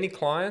belong to many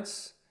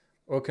clients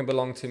or can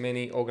belong to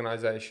many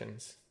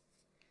organizations.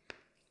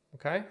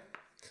 Okay.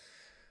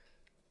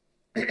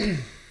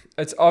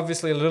 It's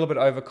obviously a little bit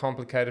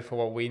overcomplicated for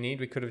what we need.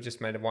 We could have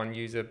just made one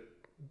user,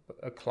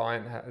 a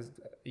client has,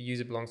 a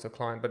user belongs to a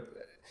client, but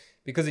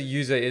because a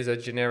user is a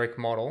generic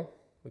model,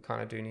 we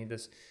kind of do need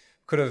this.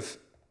 Could have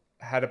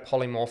had a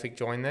polymorphic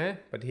join there,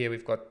 but here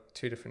we've got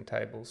two different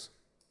tables.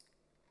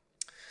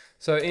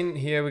 So in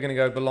here, we're going to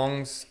go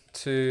belongs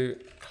to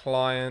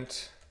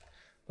client,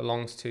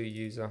 belongs to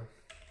user.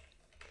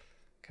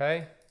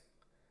 Okay.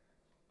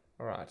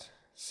 All right.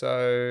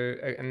 So,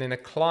 and then a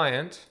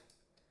client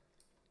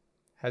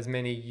has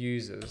many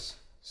users.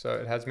 So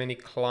it has many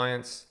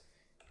clients,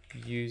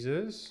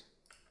 users,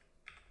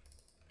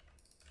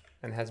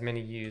 and has many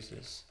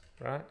users,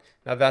 right?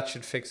 Now that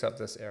should fix up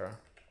this error.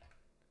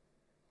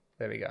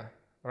 There we go.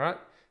 All right.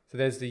 So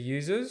there's the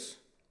users,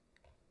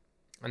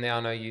 and there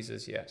are no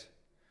users yet.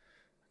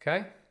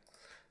 Okay.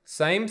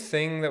 Same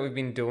thing that we've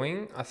been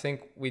doing. I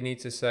think we need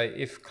to say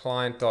if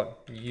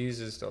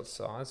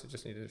client.users.size. We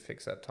just need to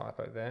fix that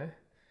typo there.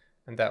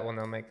 And that will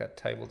now make that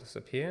table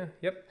disappear.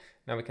 Yep.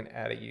 Now we can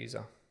add a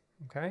user.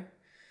 Okay.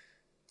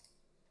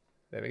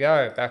 There we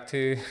go. Back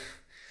to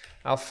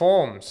our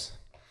forms.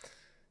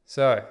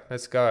 So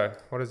let's go.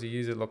 What does the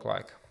user look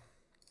like?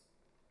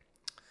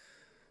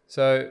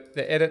 So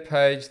the edit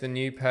page, the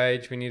new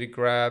page, we need to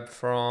grab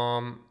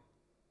from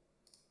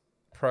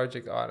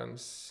project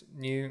items,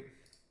 new.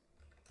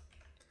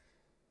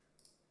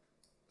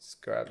 Let's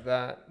grab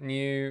that,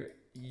 new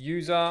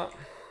user.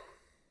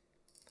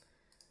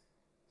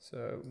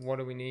 So what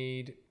do we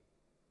need?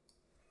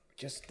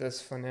 Just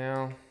this for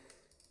now.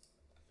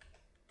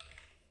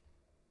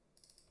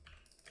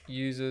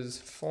 Users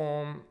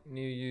form,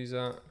 new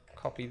user,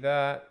 copy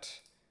that,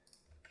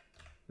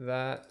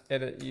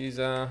 edit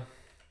user.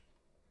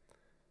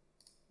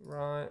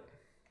 Right,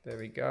 there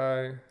we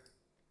go.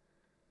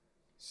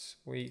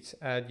 Sweet,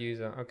 add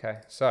user. Okay,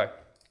 so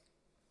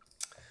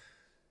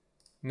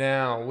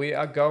now we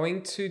are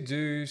going to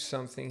do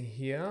something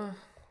here.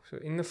 So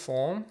in the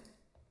form,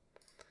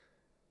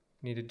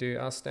 we need to do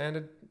our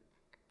standard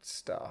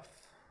stuff.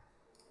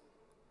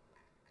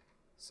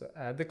 So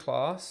add the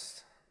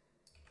class.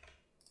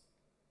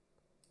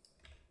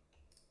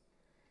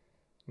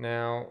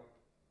 Now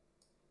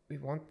we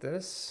want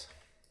this.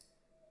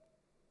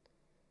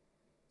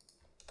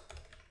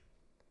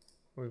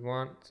 We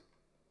want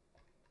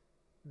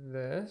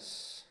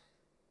this.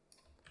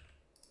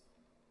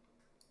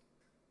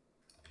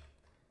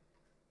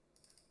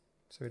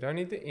 So we don't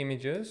need the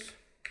images.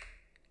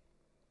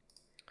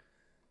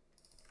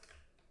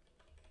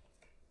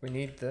 We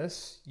need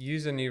this.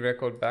 Use a new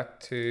record back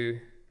to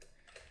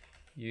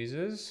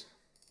users.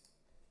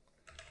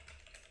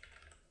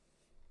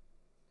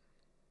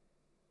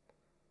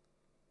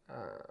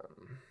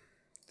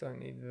 Don't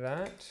need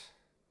that.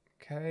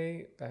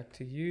 Okay, back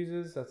to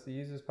users. That's the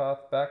users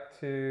path. Back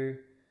to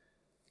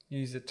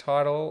user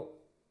title.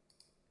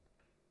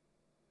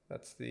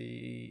 That's the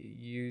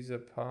user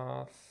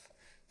path.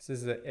 This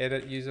is the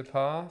edit user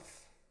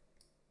path.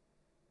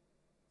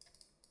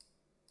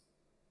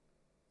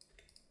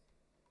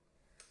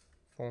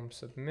 Form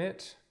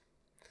submit.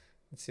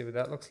 Let's see what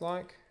that looks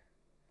like.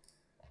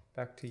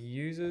 Back to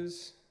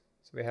users.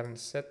 So we haven't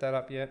set that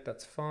up yet.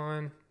 That's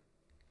fine.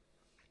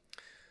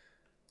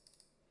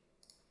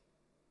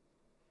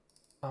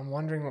 I'm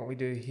wondering what we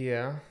do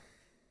here.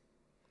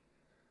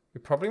 We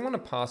probably want to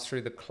pass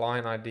through the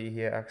client ID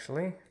here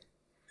actually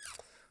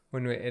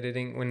when we're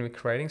editing, when we're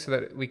creating, so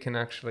that we can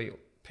actually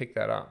pick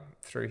that up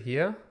through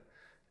here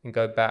and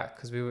go back,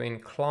 because we were in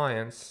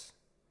clients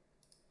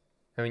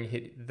and when you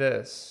hit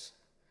this,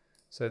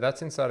 so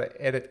that's inside of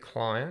edit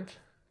client.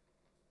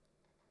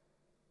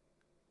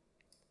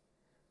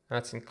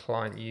 That's in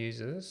client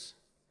users.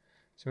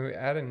 So when we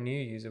add a new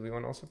user, we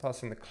want to also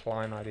pass in the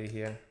client ID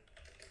here.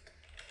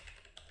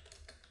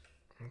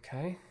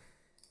 Okay.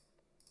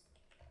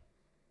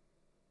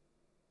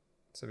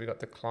 So we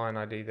got the client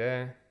ID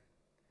there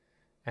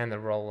and the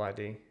role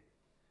ID.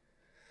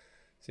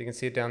 So you can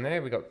see it down there.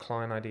 We got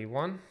client ID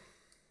 1.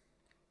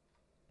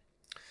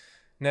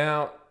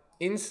 Now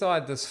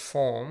inside this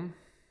form,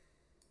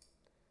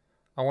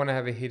 I want to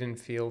have a hidden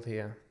field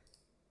here.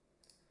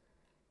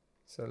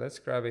 So let's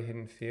grab a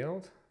hidden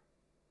field.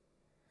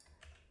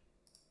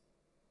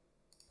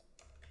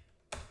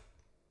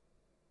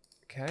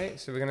 Okay,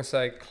 so we're going to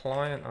say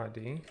client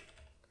ID.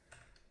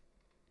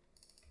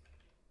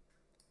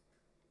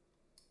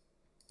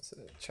 So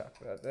chuck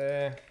that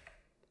there.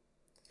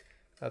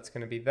 That's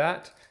going to be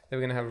that. Then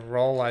we're going to have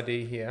role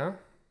ID here.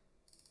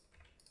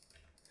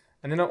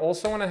 And then I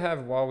also want to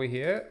have, while we're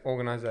here,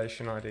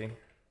 organization ID.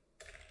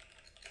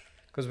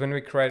 Because when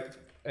we create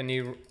a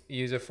new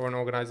user for an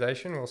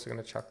organization, we're also going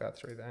to chuck that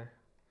through there.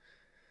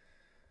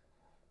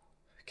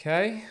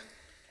 Okay.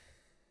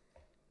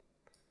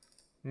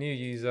 New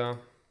user.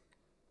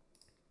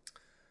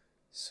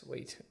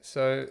 Sweet.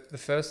 So the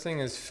first thing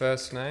is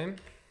first name.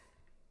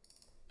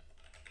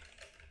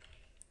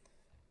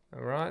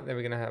 All right, then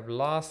we're going to have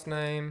last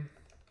name.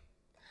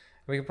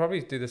 We can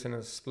probably do this in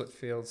a split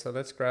field. So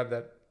let's grab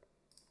that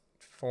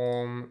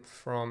form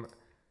from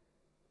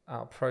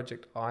our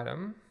project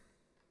item.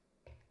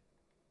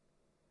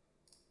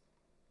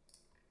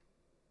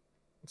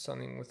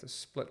 Something with a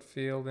split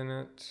field in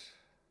it.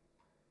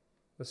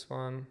 This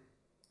one.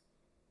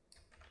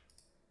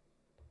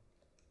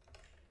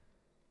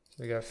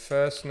 So we go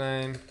first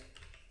name,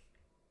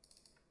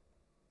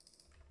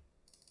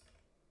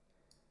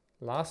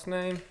 last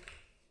name.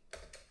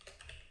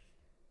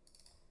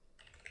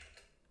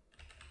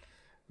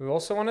 We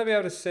also want to be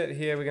able to set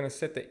here, we're going to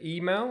set the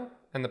email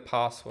and the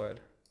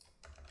password.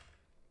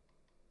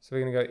 So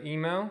we're going to go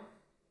email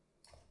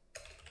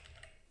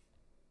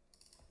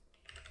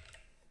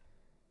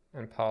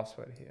and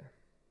password here.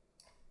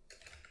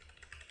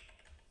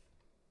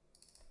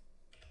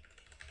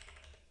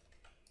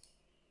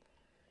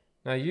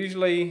 Now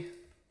usually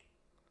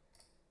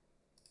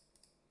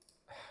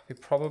we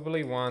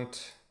probably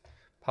want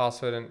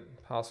password and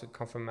password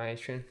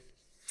confirmation,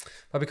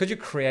 but because you're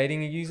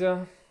creating a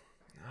user,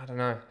 I don't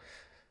know.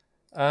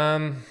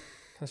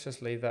 Let's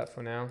just leave that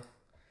for now.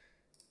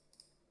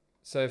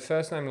 So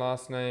first name,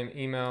 last name,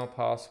 email,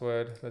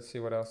 password. Let's see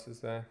what else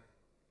is there.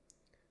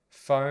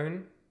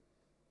 Phone.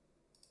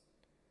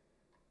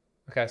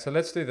 Okay, so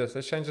let's do this.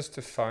 Let's change this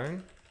to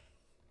phone.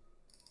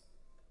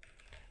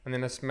 And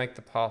then let's make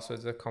the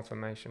passwords a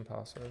confirmation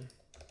password.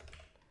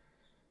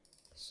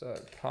 So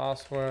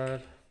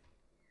password.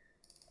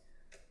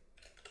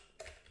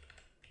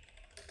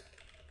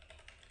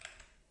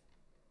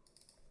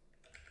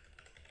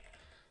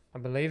 I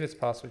believe it's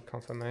password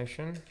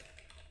confirmation.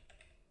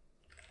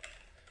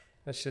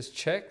 Let's just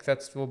check.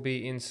 That will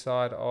be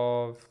inside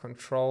of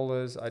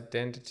controllers,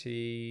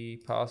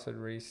 identity, password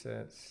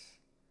resets,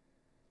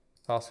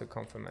 password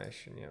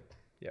confirmation. Yep.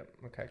 Yep.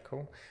 Okay,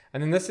 cool.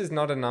 And then this is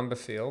not a number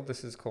field.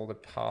 This is called a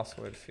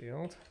password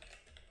field.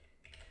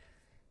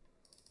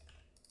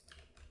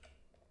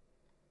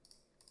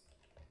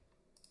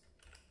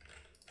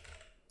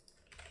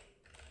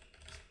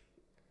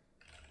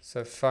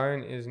 So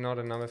phone is not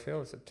a number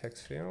field, it's a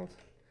text field.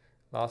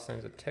 Last name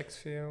is a text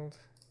field.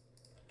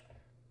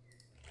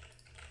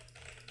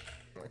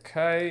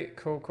 Okay,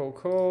 cool, cool,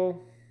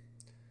 cool.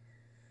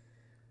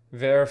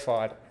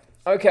 Verified.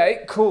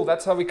 Okay, cool.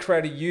 That's how we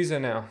create a user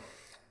now.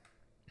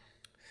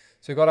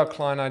 So we've got our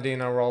client ID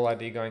and our role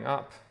ID going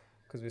up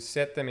because we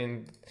set them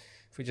in.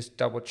 If we just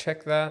double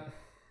check that.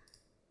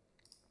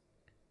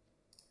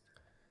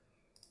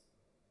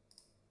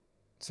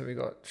 So we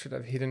should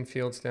have hidden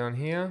fields down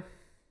here.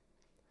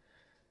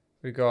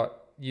 We got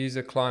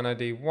user client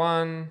ID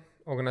 1,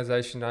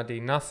 organization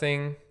ID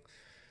nothing,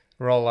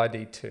 role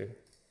ID 2.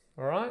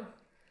 All right,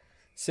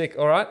 sick.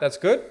 All right, that's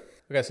good.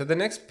 Okay, so the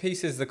next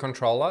piece is the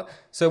controller.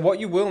 So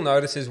what you will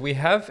notice is we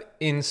have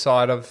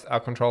inside of our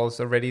controllers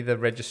already the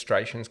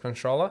registrations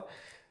controller.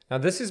 Now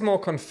this is more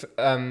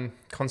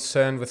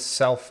concerned with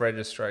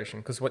self-registration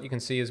because what you can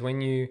see is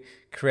when you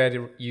create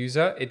a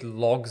user, it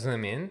logs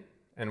them in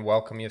and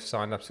welcome you've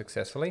signed up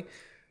successfully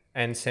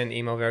and send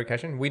email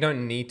verification. We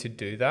don't need to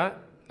do that.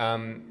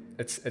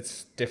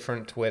 It's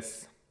different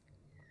with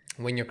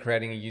when you're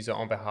creating a user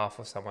on behalf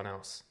of someone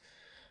else.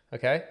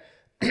 Okay,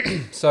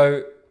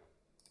 so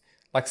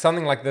like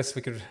something like this,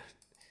 we could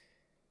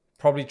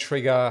probably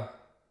trigger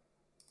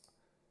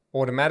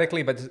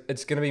automatically, but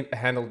it's going to be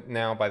handled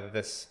now by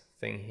this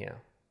thing here.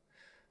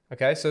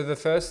 Okay, so the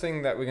first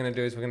thing that we're going to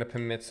do is we're going to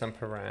permit some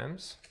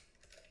params.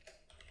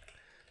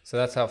 So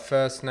that's our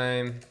first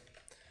name,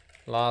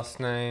 last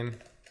name,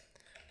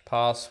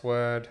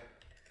 password,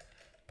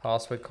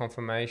 password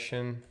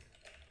confirmation.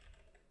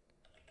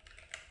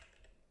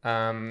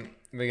 We're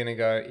going to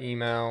go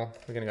email,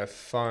 we're going to go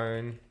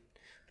phone,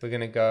 we're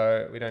going to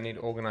go, we don't need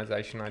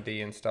organization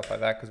ID and stuff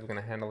like that because we're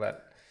going to handle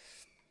that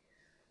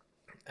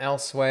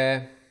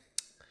elsewhere.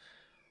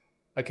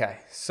 Okay,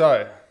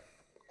 so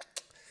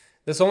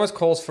this almost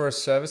calls for a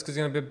service because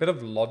it's going to be a bit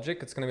of logic.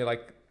 It's going to be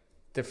like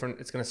different,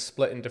 it's going to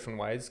split in different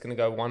ways. It's going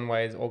to go one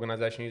way is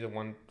organization user,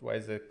 one way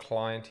is the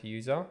client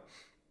user.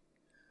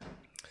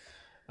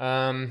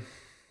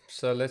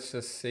 So let's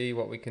just see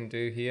what we can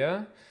do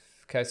here.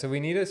 Okay, so we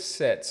need a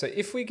set. So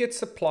if we get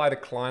supplied a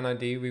client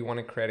ID, we want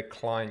to create a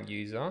client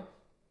user.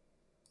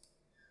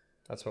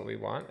 That's what we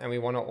want. And we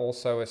want to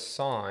also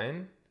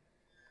assign,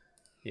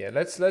 yeah,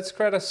 let's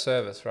create a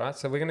service, right?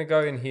 So we're going to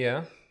go in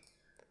here,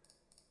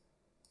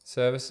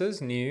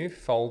 services, new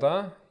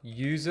folder,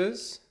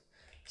 users,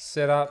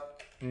 set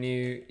up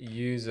new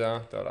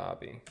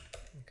user.rb.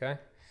 Okay.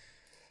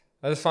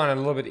 I just find it a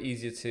little bit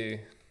easier to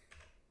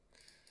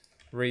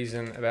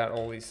reason about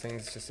all these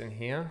things just in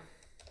here.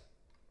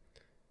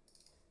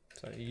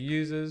 So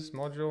users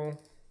module,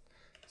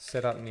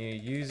 set up new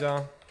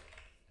user.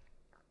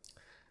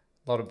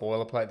 A lot of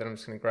boilerplate that I'm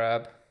just going to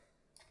grab.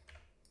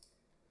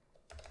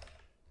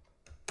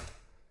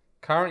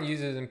 Current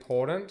user is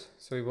important,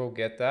 so we will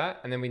get that.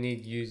 And then we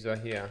need user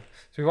here.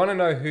 So we want to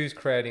know who's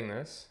creating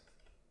this.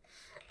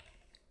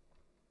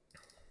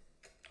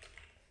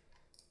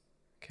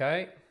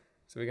 Okay,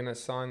 so we're going to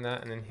assign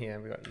that, and then here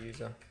we got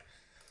user.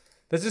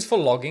 This is for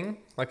logging,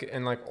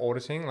 and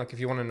auditing, like if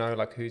you want to know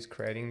like who's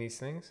creating these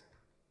things.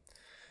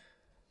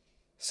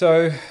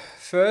 So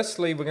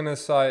firstly, we're going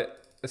to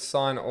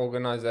assign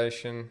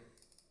organization.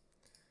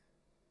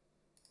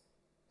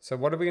 So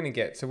what are we going to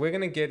get? So we're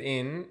going to get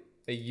in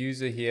a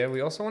user here.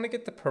 We also want to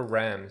get the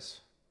params.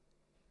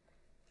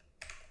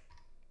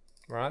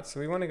 Right, so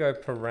we want to go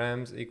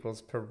params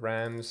equals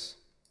params.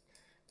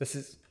 This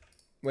is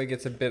where it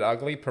gets a bit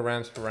ugly,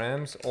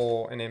 params,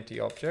 or an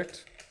empty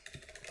object.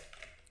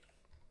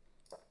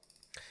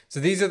 So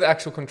these are the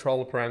actual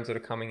controller params that are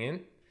coming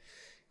in,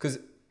 because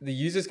the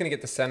user is going to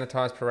get the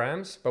sanitized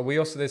params, but we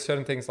also, there's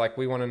certain things like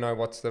we want to know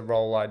what's the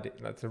role ID.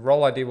 The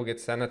role ID will get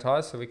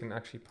sanitized, so we can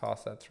actually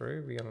pass that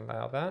through. We're going to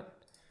allow that.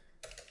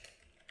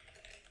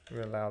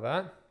 We allow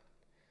that.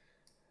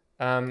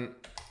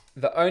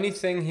 The only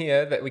thing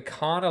here that we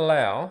can't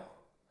allow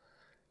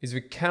is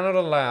we cannot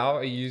allow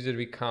a user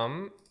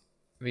to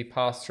be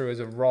passed through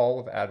as a role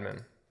of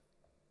admin.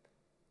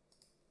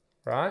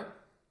 Right?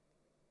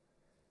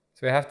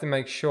 So we have to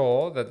make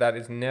sure that that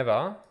is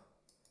never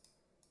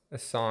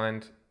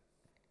assigned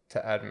to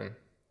admin.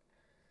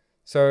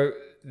 So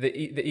the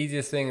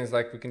easiest thing is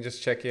like we can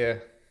just check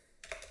here,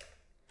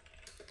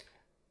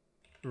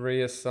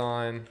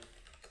 reassign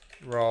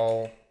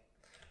role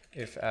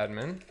if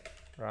admin,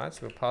 right?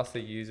 So we'll pass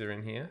the user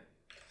in here.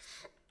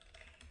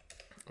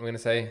 We're going to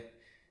say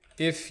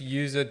if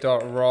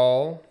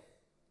user.role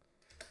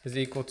is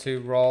equal to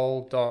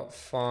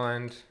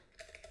role.find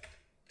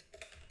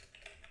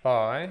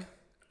by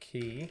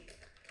key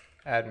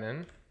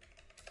admin.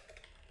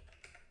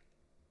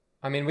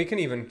 I mean, we can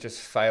even just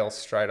fail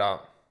straight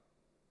up,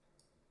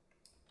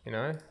 you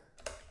know?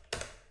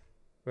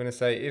 We're going to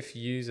say if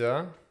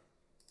user,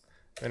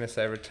 we're going to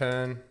say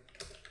return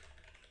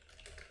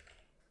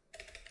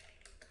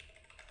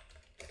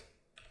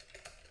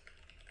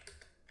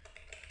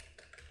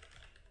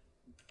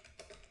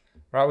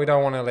right, we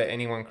don't want to let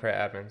anyone create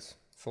admins,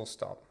 full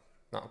stop,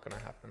 not going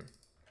to happen.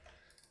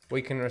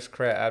 We can just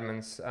create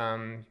admins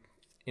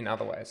in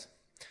other ways.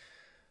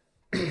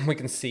 We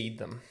can seed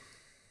them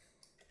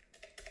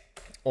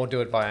or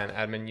do it via an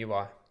admin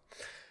UI.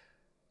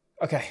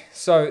 Okay,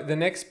 so the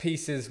next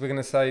piece is we're going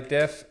to say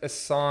def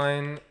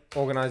assign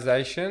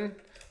organization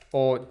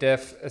or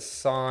def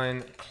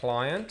assign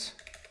client.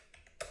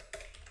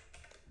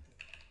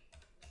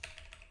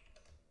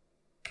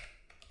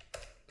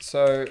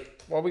 So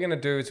what we're going to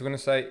do is we're going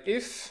to say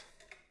if,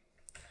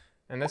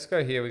 and let's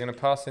go here, we're going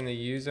to pass in the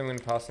user and we're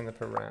going to pass in the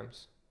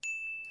params.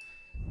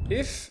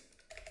 If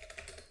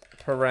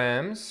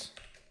params,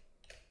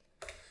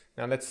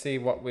 now let's see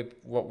what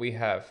we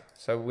have.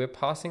 So we're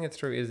passing it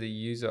through as a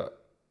user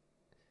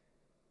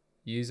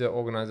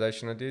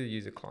organization ID, the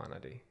user client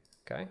ID.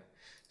 Okay,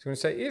 so we're going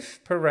to say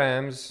if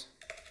params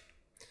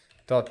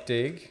dot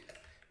dig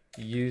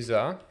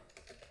user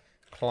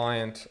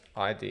client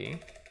ID.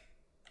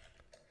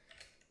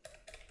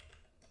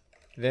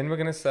 Then we're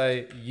going to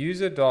say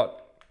user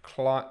dot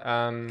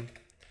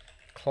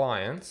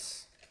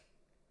clients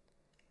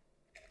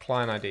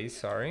client ID,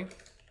 sorry,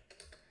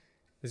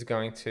 is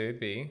going to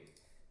be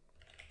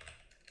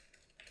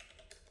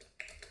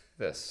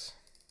this.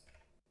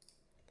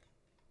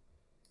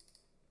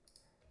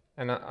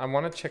 And I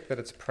want to check that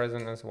it's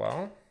present as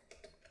well.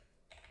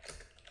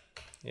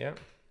 Yeah.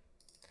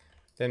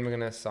 Then we're going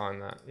to assign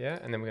that. Yeah.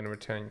 And then we're going to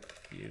return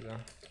user.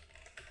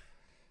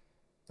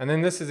 And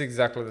then this is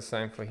exactly the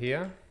same for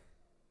here.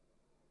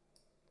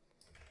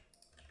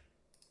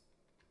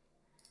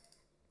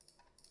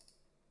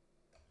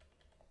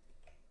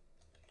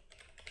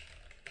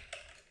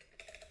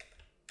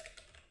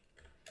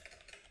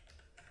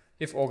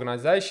 If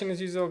organization is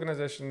user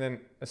organization, then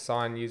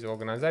assign user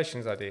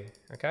organization's ID,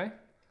 okay?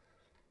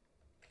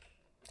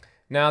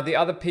 Now, the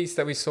other piece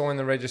that we saw in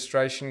the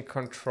registration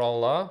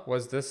controller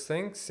was this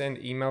thing, send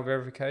email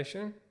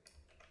verification.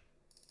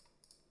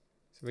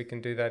 So we can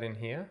do that in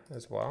here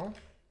as well.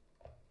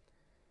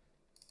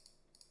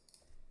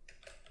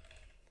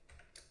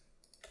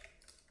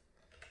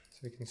 So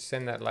we can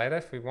send that later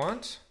if we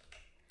want.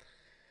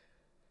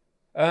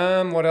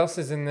 What else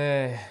is in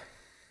there?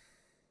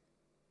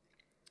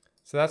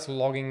 So that's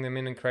logging them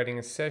in and creating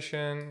a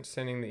session,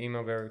 sending the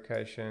email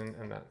verification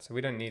and that. So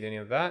we don't need any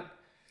of that.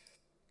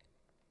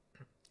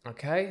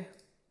 Okay,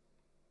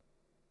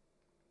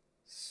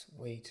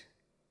 Sweet.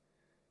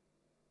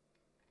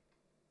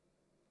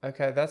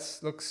 Okay, that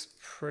looks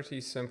pretty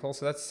simple.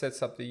 So that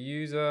sets up the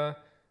user.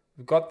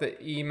 We've got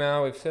the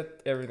email. We've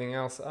set everything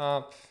else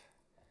up.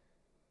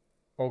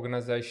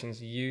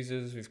 Organizations,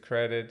 users, we've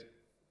created,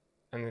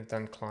 and we've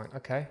done client.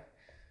 Okay,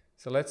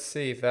 so let's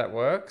see if that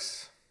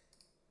works.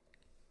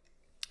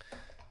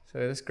 So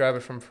let's grab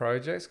it from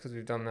projects because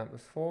we've done that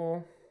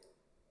before.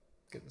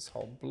 Get this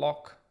whole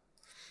block.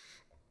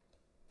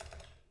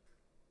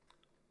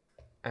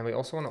 And we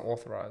also want to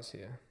authorize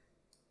here.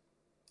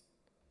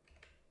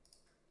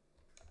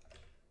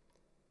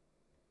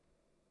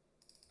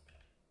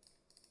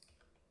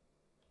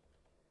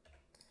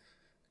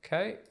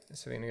 Okay,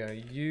 so we're going to go to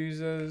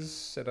users,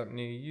 set up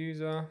new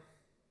user.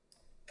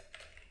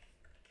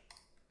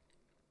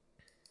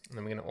 And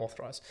then we're going to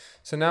authorize.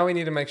 So now we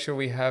need to make sure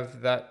we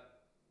have that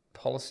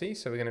policy.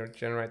 So we're going to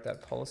generate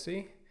that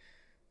policy.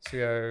 So we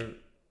go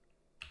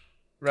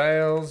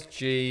Rails,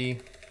 G,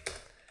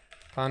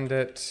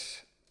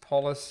 pundit,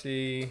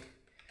 policy,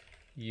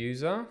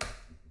 user.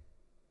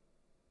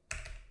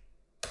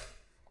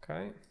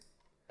 Okay.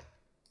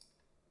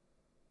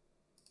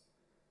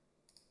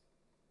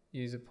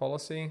 User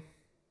policy.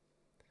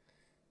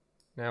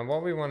 Now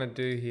what we want to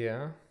do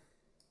here,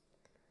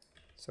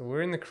 so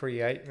we're in the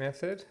create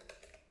method.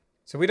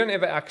 So we don't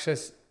ever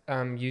access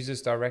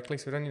users directly,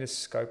 so we don't need a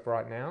scope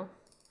right now.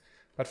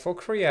 But for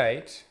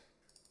create,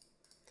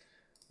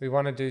 we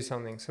want to do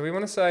something. So we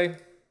want to say,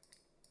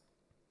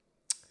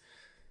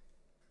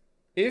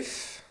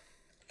 if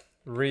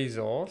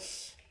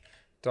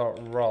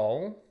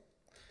resource.role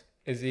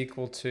is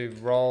equal to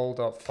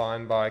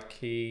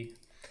role.findByKey,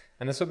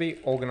 and this will be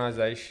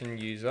organization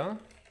user.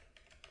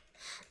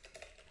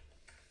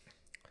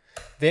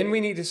 Then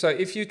we need to, so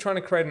if you're trying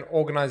to create an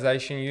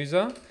organization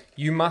user,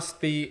 you must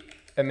be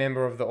a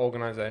member of the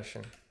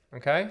organization,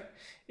 okay?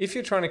 If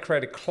you're trying to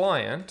create a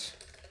client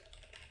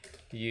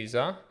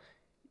user,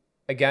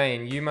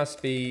 again, you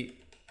must be,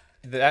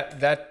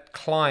 that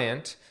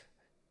client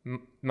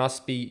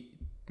must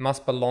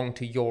belong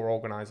to your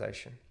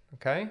organization,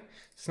 okay?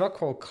 It's not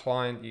called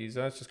client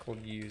user, it's just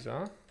called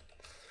user.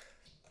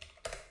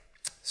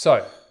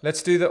 So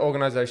let's do the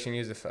organization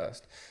user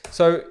first.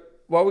 So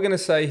what we're going to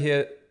say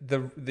here,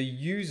 the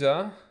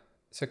user,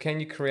 so can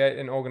you create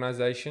an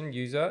organization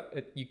user?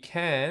 You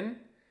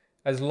can,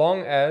 as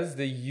long as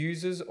the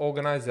user's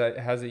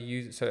organization has a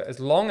user. So as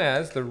long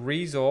as the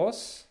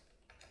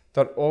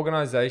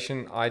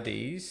resource.organization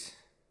IDs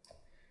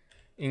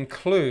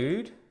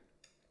include,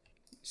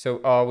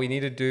 so we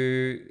need to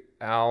do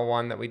our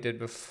one that we did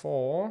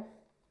before,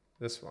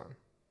 this one.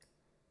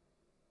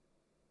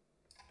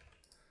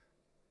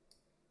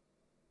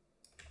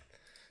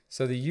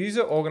 So the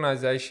user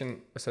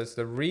organization, so it's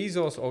the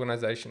resource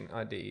organization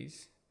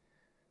IDs.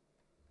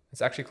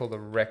 It's actually called the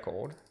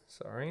record,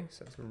 sorry.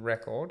 So it's a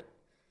record.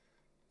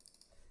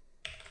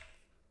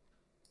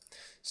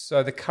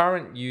 So the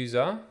current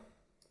user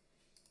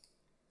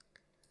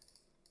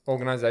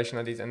organization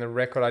IDs and the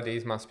record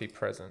IDs must be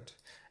present.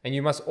 And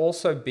you must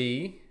also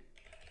be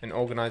an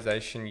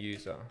organization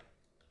user.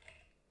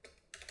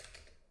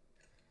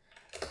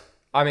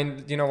 I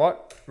mean, you know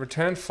what?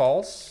 Return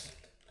false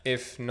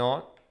if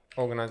not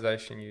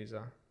organization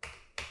user.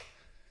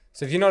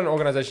 So if you're not an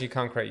organization, you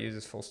can't create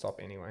users, full stop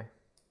anyway.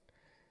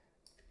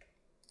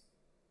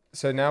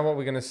 So now what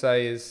we're going to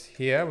say is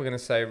here, we're going to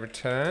say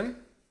return.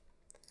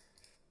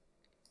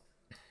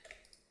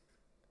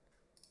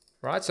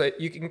 Right, so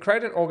you can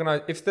create an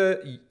if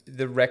the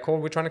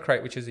record we're trying to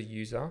create, which is a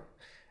user,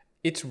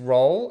 its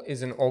role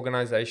is an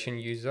organization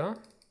user,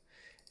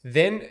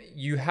 then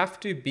you have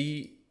to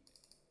be,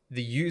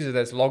 the user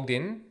that's logged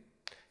in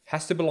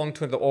has to belong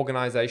to the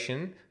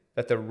organization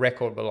that the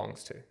record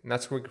belongs to. And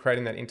that's where we're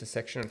creating that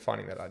intersection and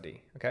finding that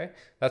ID, okay?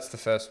 That's the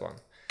first one.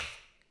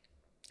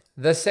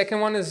 The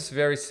second one is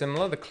very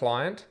similar, the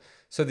client.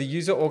 So the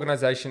user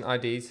organization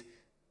IDs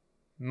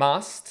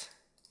must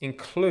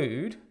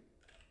include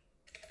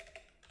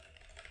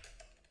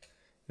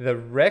the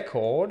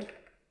record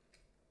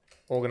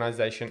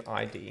organization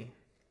ID.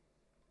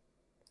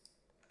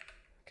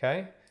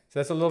 Okay, so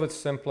that's a little bit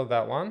simpler,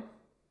 that one.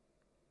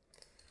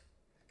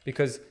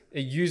 Because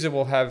a user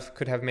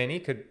could have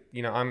many,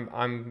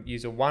 I'm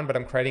user one, but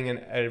I'm creating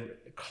a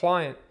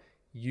client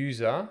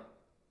user.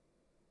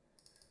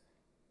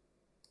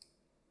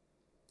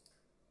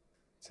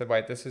 So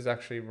wait, this is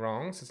actually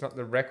wrong. So it's not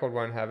the record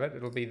won't have it.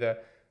 It'll be the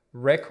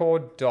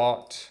record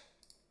dot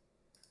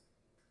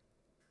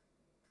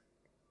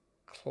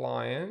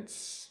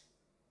clients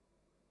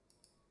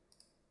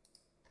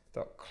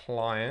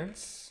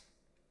client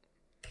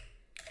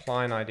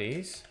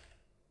IDs.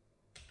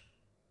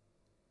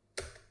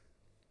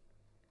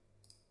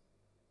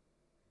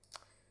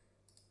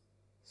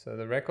 So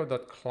the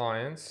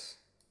record.clients.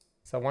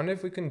 So I wonder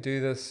if we can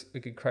do this, we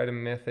could create a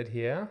method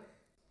here.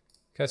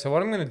 Okay, so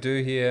what I'm going to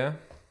do here,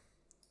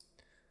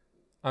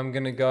 I'm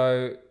going to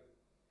go,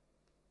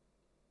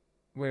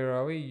 where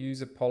are we?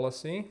 User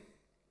policy.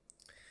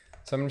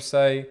 So I'm going to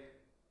say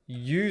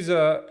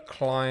user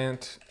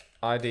client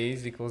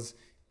IDs equals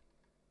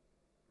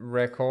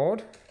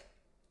record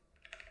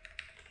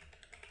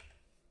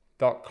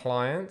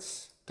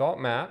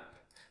user.clients.map,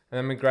 and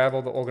then we grab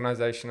all the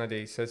organization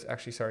IDs. So it's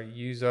actually, sorry,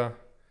 user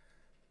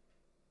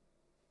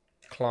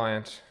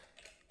client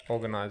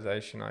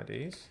organization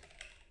IDs.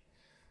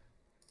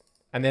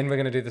 And then we're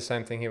going to do the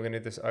same thing here. We're going to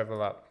do this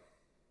overlap,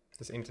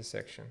 this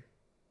intersection.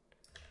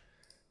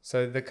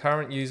 So the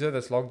current user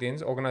that's logged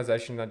in's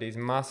organization IDs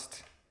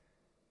must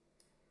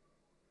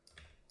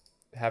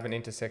have an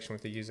intersection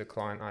with the user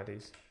client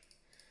IDs.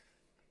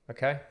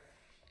 Okay?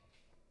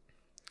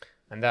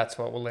 And that's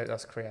what will let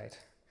us create.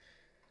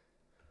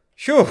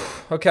 Phew,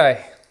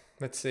 okay,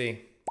 let's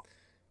see.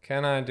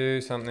 Can I do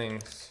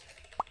something?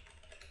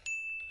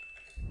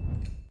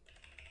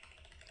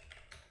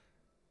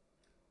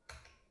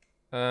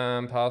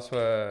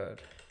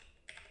 Password.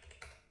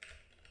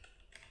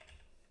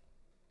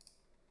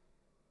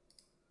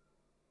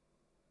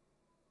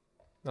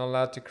 Not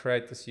allowed to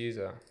create this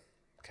user.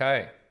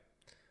 Okay,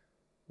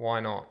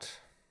 why not?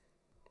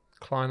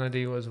 Client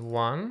ID was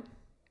 1.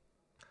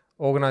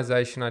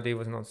 Organization ID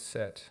was not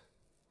set.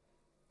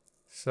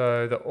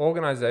 So the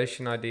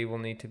organization ID will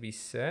need to be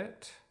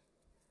set.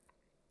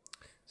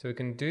 So we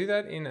can do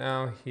that in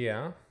our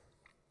here.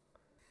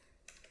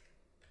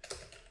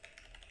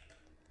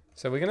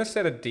 So we're going to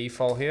set a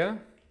default here.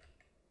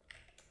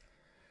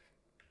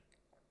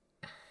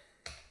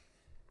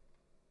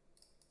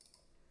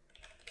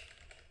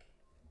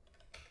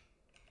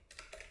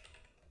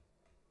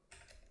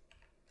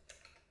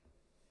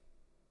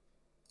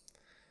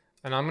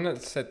 And I'm going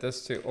to set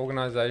this to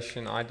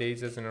organization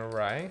IDs as an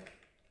array.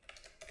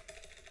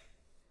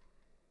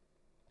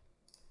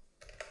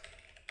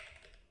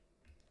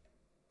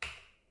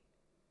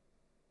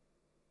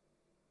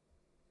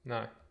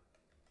 No.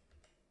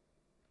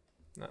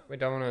 No, we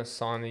don't want to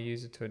assign the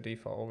user to a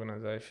default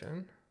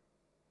organization.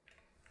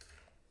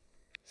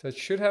 So it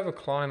should have a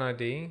client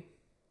ID.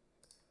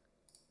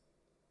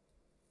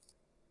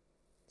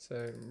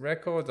 So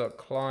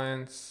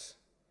record.clients.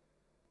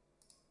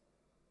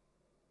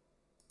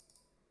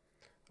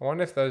 I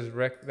wonder if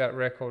that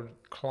record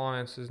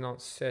clients is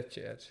not set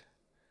yet.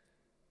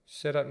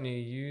 Set up new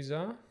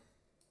user.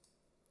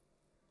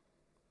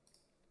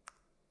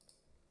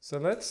 So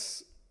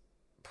let's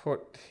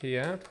put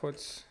here,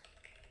 puts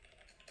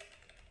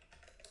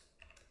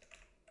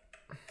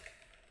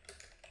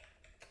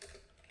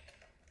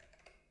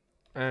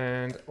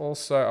and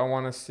also I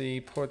want to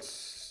see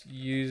puts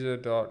user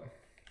dot.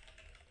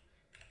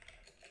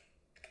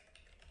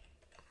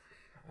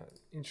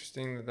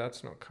 Interesting that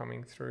that's not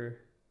coming through,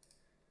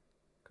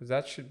 because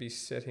that should be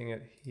setting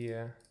it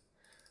here.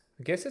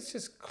 I guess it's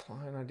just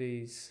client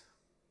IDs.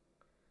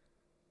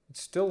 It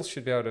still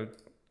should be able to,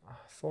 I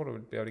thought it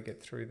would be able to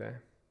get through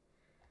there.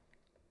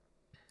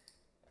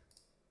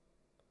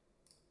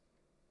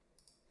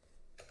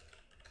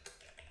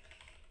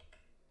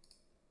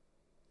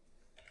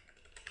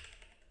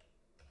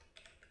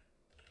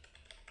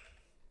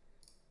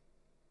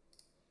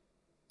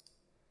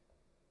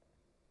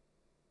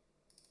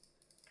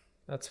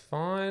 That's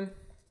fine.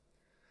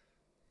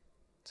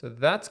 So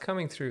that's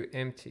coming through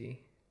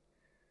empty.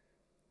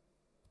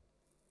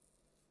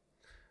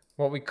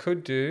 What we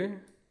could do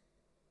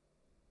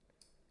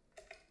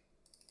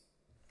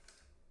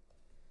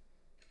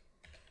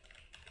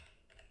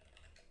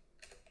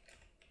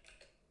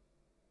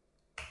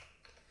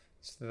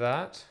is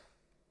that.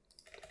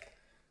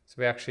 So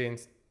we actually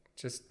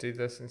just do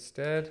this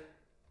instead.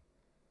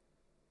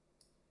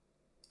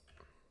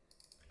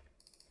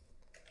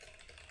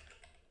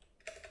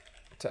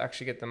 To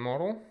actually get the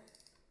model,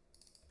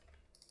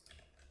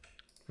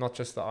 not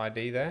just the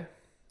ID there.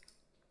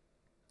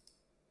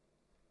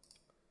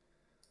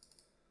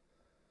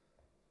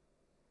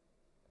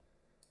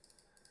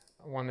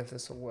 I wonder if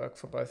this will work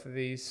for both of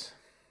these,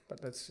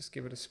 but let's just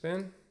give it a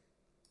spin.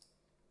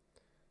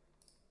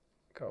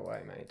 Go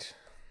away, mate.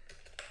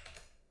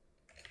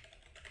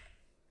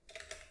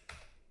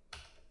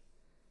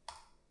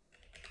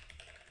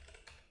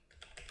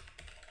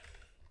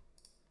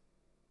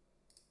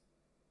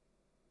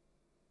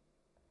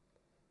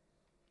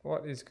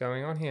 What is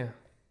going on here?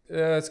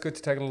 It's good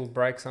to take a little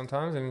break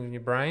sometimes in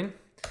your brain.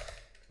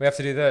 We have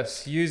to do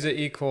this. User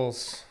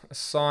equals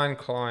assign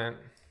client.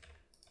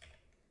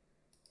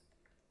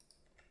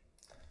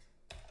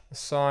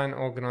 Assign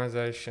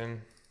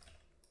organization.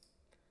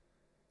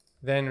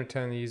 Then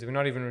return the user.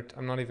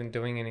 I'm not even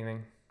doing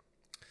anything.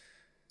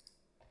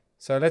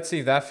 So let's see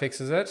if that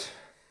fixes it.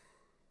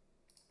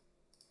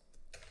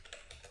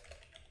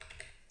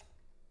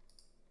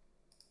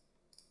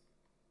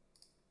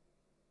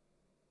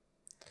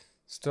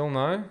 Still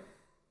no.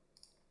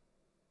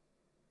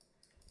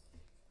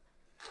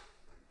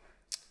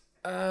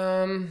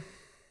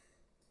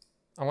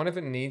 I wonder if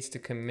it needs to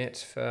commit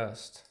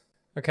first.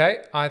 Okay,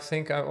 I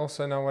think I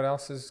also know what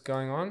else is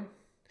going on.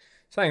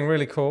 Something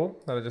really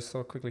cool that I just thought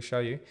I'd quickly show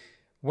you.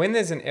 When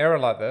there's an error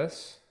like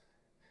this,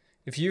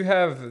 if you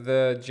have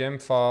the gem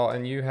file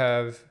and you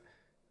have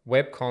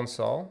web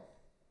console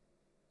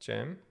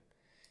gem,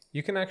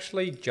 you can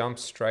actually jump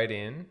straight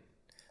in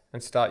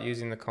and start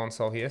using the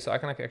console here. So I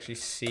can actually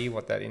see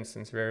what that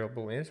instance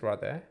variable is right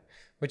there,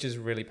 which is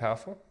really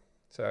powerful.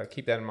 So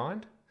keep that in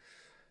mind.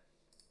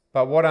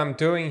 But what I'm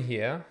doing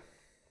here,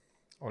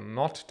 or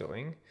not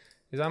doing,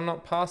 is I'm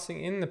not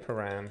passing in the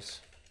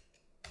params.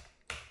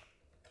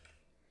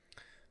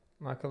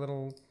 Like a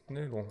little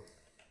noodle.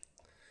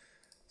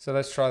 So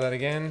let's try that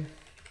again.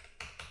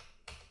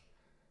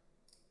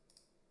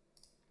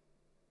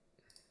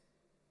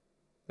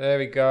 There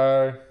we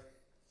go.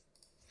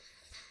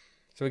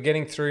 So we're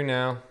getting through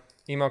now.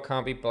 Email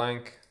can't be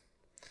blank.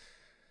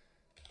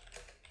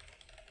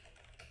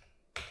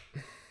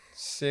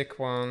 Sick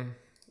one.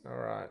 All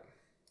right.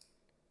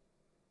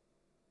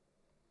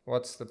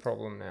 What's the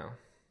problem now?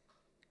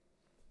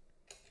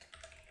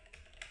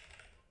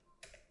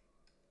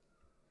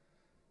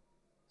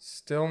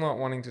 Still not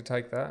wanting to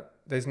take that.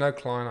 There's no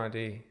client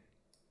ID.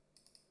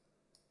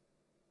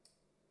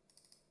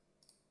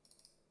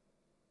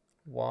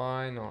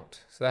 Why not?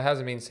 So that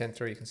hasn't been sent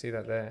through. You can see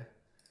that there.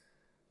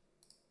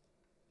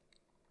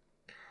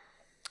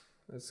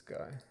 Let's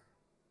go.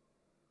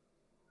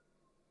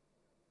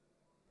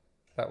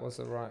 That was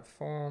the right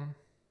form.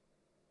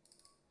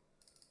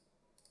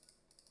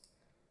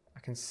 I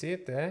can see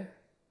it there.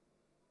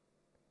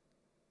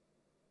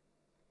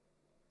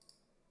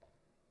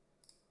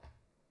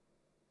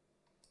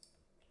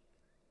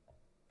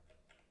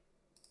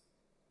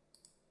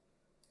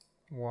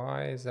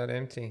 Why is that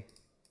empty?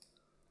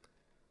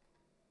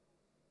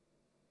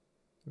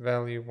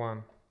 Value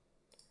 1.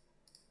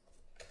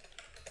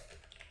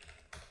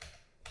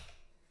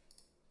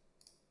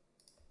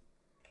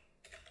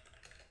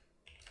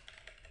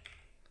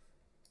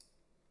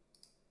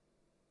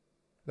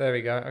 There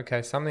we go.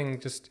 Okay, something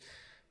just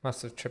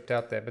must have tripped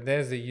out there, but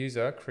there's the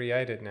user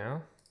created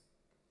now.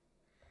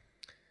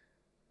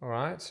 All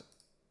right.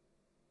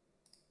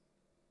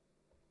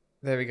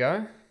 There we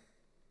go.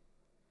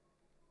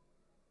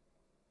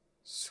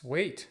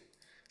 Sweet.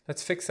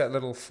 Let's fix that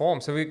little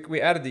form. So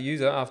we added the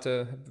user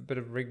after a bit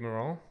of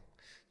rigmarole,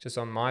 just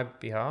on my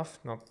behalf,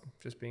 not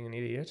just being an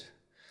idiot.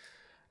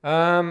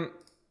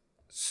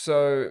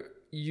 So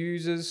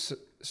users,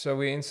 so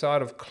we're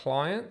inside of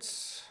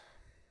clients,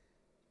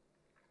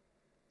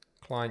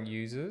 client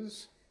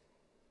users.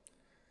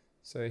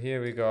 So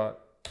here we got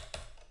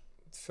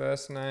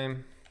first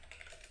name,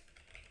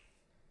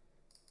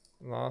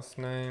 last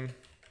name,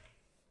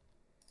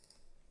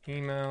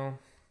 email.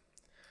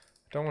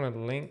 Don't want to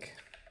link.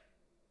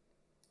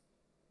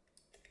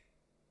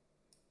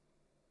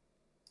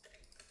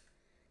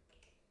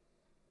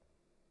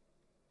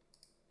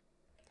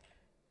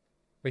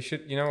 We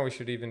should, you know what we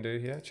should even do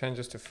here? Change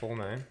this to full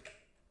name.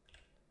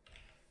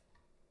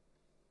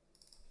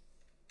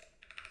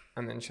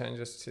 And then change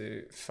this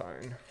to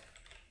phone.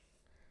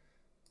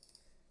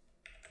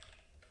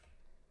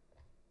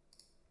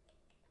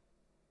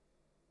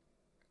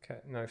 Okay,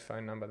 no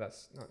phone number,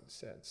 that's not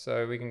set.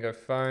 So we can go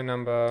phone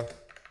number.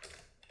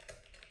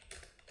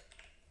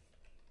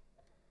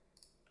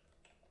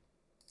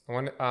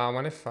 I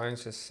wonder if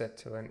phone's just set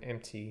to an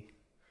empty,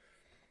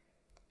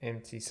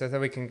 so that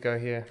we can go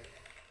here.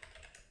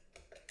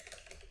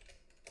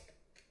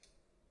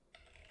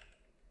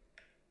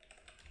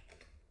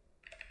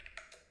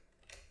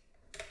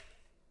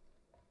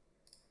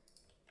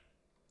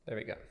 There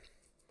we go.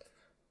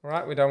 All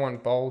right, we don't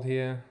want bold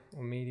here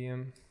or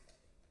medium.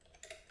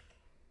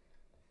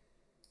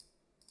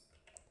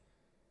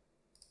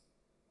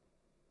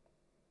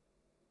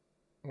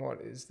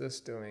 What is this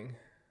doing?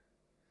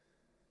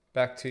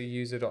 Back to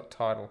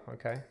user.title,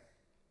 okay.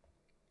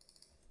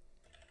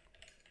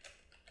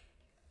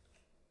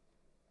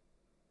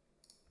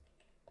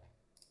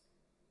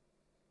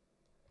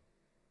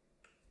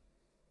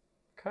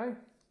 Okay.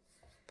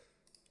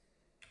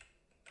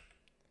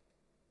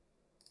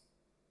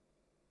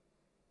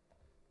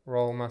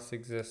 Role must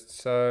exist.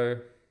 So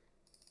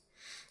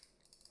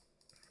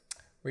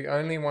we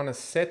only want to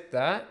set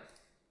that.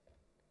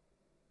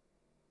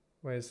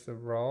 Where's the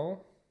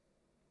role?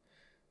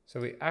 So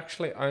we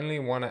actually only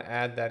want to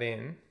add that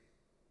in.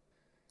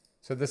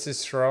 So this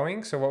is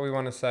throwing. So what we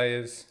want to say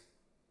is,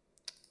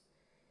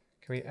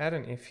 can we add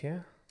an if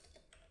here?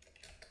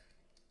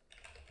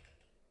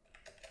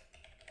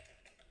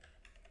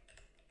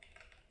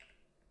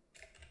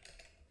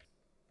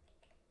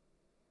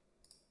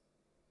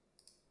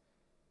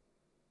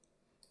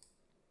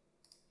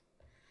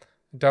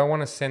 Don't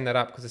want to send that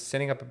up because it's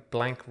setting up a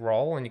blank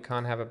role and you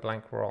can't have a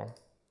blank role.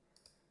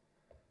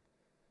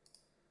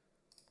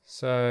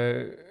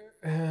 So,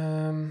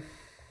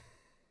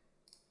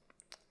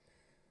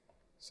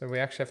 so we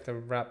actually have to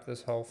wrap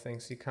this whole thing.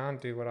 So you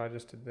can't do what I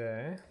just did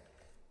there.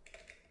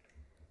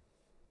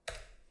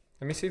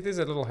 Let me see if there's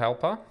a little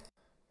helper.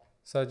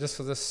 So just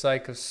for the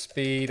sake of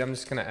speed, I'm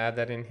just going to add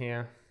that in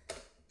here.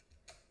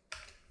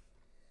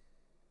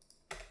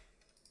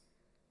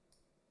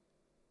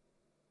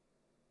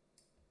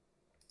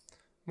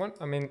 What?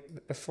 I mean,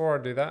 before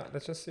I do that,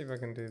 let's just see if I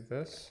can do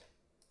this.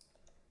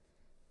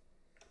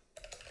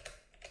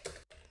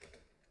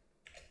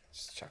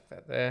 Just chuck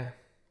that there.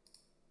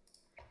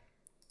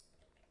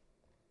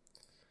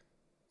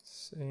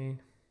 Let's see.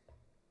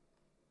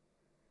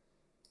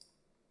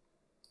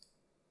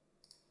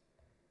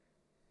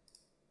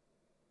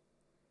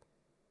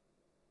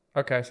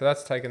 Okay, so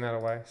that's taken that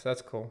away. So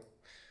that's cool.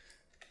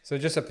 So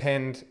just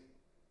append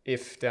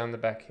if down the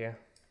back here.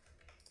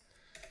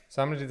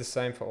 So I'm going to do the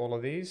same for all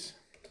of these.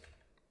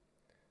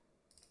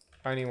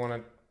 I only want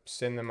to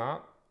send them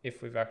up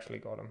if we've actually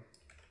got them.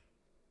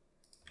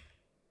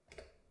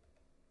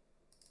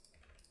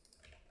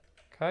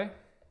 Okay.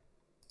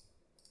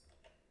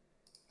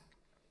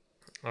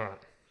 All right.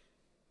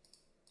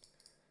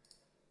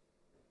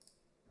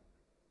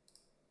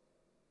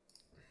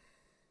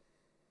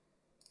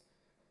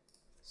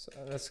 So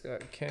let's go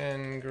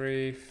can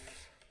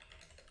grief.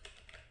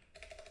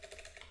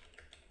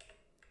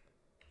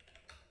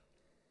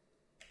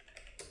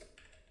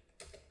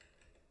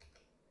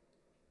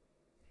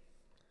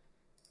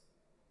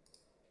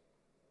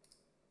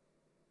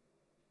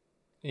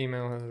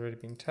 Email has already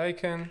been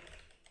taken.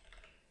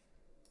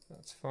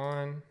 That's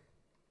fine.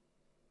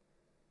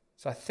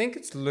 So I think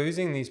it's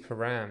losing these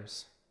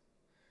params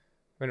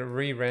when it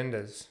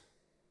re-renders.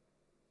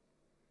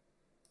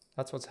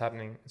 That's what's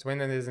happening. It's when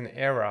there's an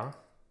error,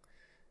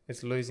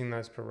 it's losing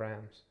those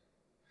params.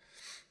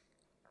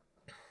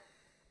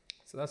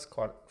 So that's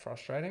quite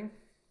frustrating.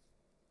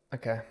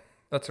 Okay,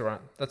 that's all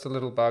right. That's a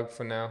little bug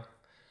for now.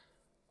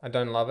 I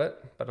don't love it,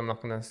 but I'm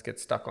not going to get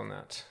stuck on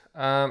that.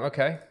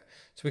 Okay,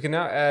 so we can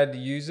now add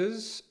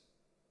users.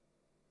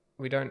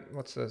 We don't,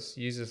 what's this?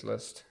 Users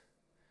list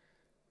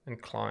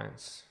and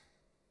clients.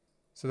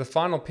 So the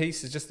final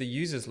piece is just the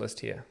users list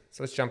here.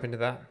 So let's jump into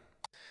that.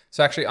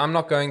 So actually, I'm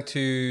not going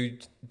to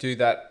do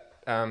that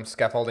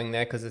scaffolding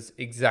there because it's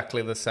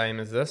exactly the same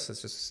as this.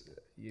 It's just,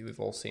 you've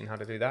all seen how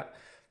to do that.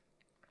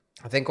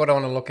 I think what I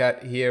want to look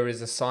at here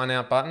is a sign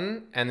out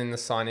button and then the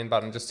sign in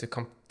button just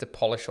to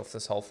polish off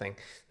this whole thing.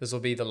 This will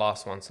be the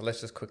last one. So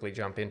let's just quickly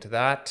jump into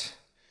that.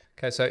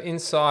 Okay, so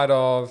inside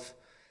of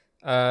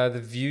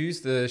the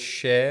views, the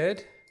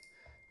shared,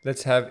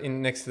 let's have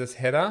in next to this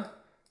header,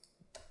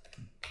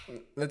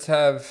 let's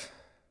have,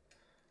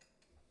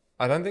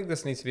 I don't think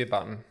this needs to be a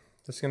button.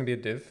 This is going to be a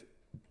div.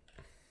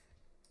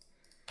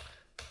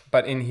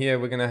 But in here,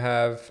 we're going to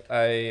have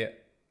a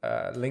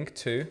link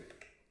to,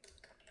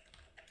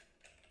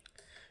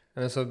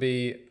 and this will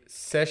be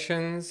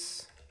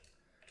sessions.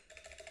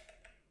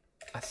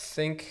 I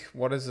think,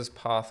 what is this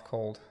path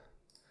called?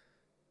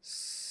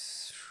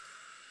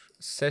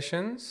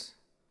 Sessions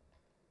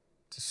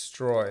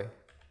destroy.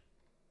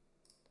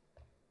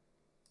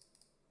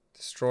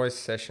 Destroy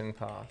session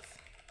path.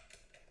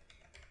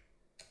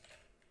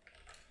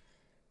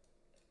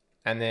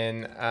 And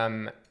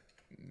then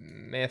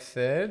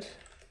method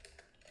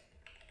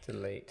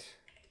delete.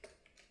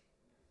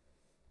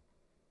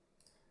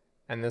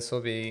 And this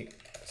will be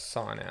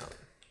sign out.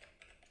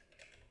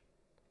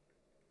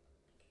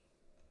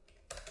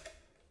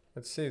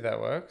 Let's see if that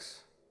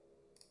works.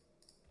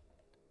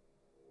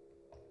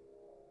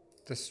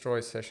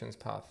 Destroy sessions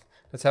path.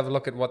 Let's have a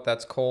look at what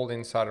that's called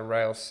inside of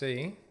Rails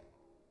C.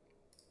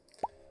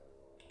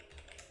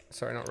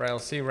 Sorry, not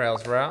Rails C,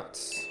 Rails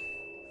routes.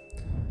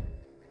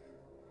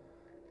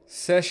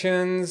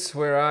 Sessions,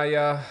 where are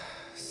ya?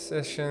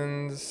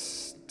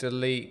 Sessions,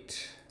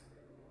 delete.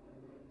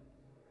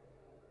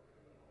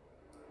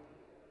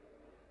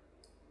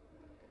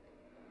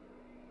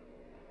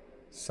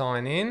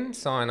 Sign in,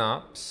 sign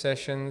up,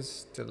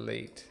 sessions,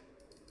 delete.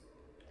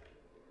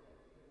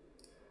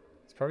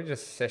 It's probably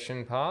just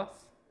session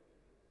path.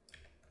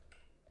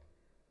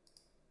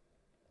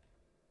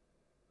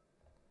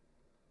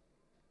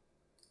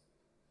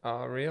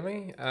 Oh,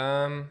 really?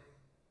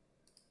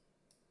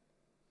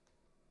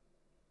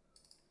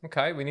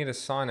 Okay, we need a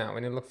sign out.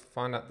 We need to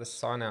find out the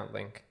sign out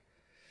link.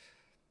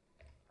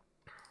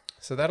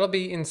 So that'll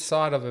be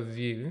inside of a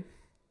view.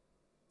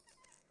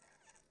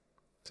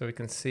 So we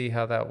can see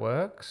how that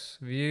works.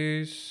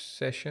 Views,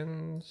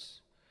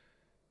 sessions,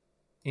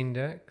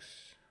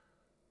 index,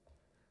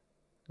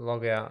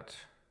 log out.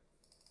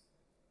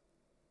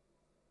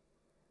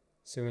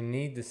 So we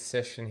need the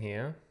session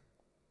here.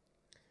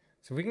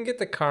 So we can get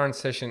the current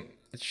session.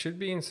 It should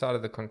be inside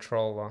of the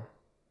controller.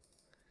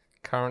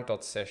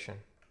 Current.session.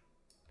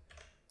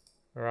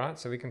 All right,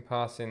 so we can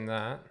pass in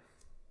that.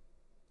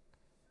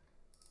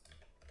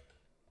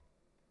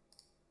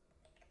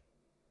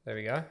 There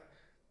we go.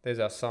 There's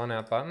our sign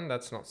out button.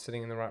 That's not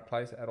sitting in the right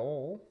place at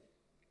all.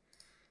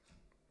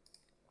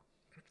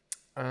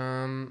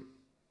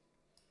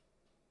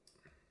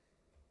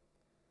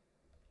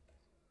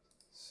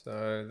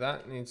 So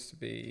that needs to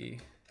be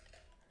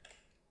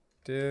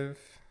div.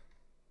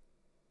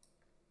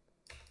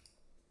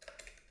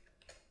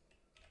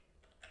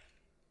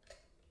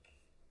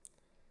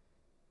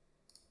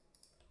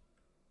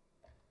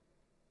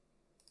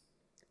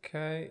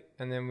 Okay,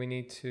 and then we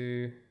need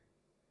to,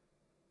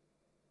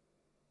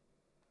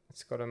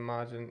 it's got a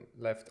margin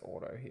left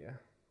auto here.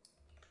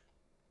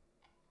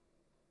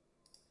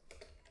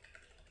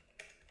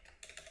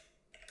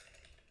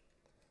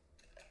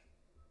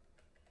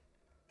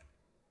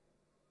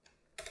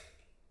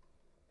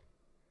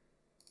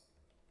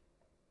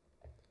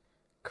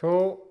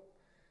 Cool.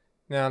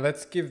 Now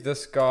let's give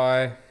this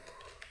guy,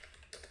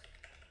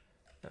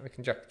 we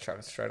can chuck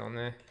it straight on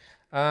there.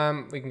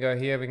 We can go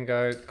here, we can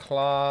go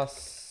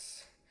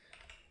class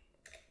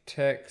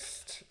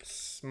text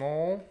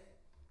small.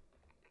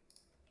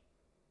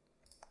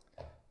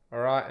 All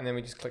right, and then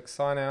we just click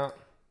sign out.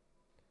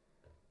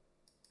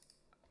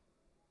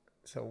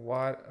 So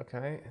what,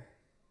 okay.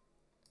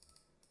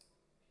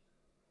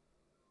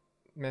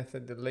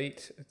 Method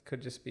delete, it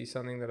could just be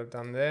something that I've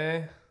done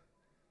there.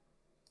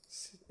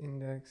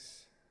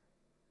 Index.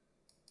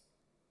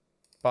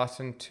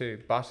 Button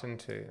 2, button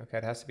 2. Okay,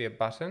 it has to be a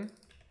button.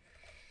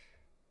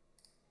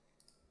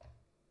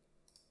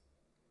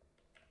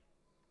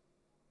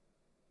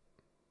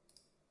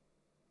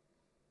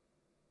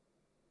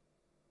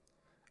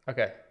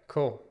 Okay,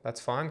 cool.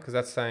 That's fine because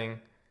that's saying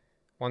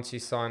once you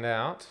signed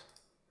out.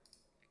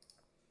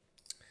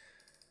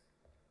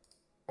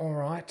 All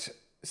right.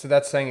 So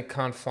that's saying it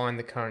can't find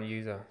the current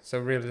user. So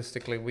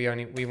realistically, we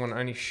want to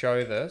only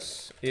show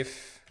this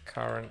if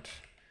current.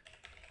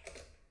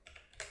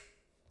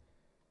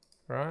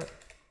 Right.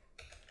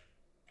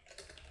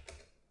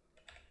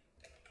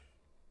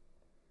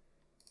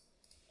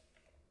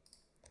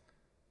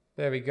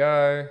 There we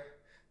go.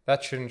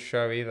 That shouldn't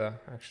show either,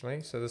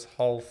 actually. So this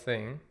whole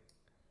thing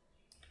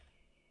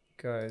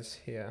goes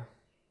here.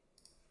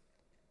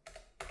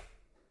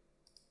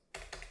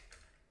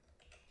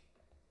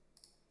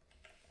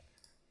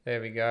 There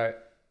we go.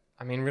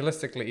 I mean,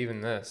 realistically,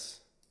 even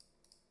this,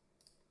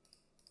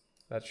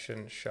 that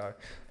shouldn't show.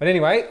 But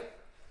anyway,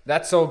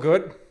 that's all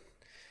good.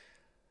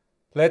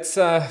 Let's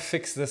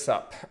fix this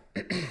up.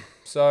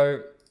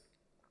 So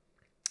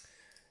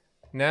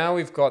now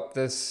we've got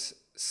this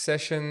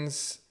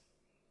sessions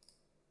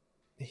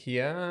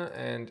here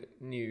and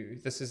new.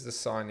 This is the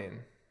sign in,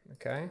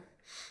 okay?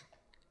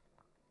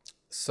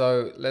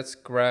 So let's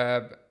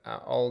grab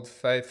our old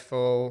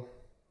faithful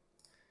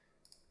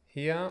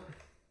here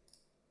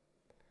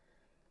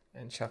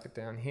and chuck it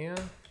down here.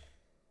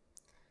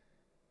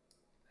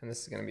 And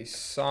this is going to be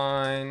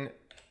sign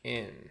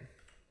in. And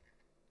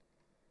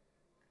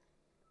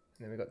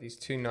then we've got these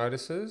two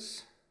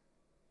notices.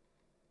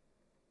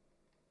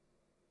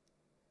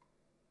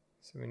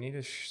 So we need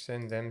to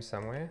send them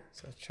somewhere.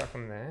 So chuck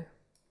them there.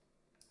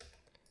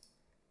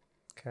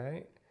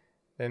 Okay.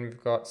 Then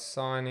we've got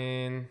sign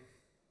in.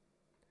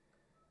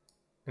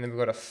 And then we've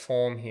got a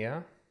form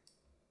here.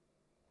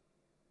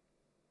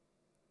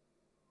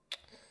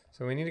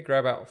 So we need to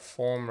grab our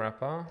form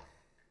wrapper,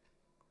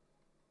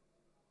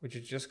 which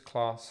is just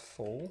class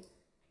full.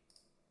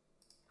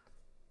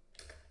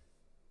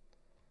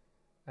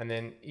 And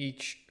then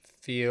each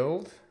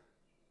field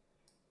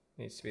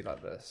needs to be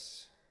like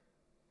this.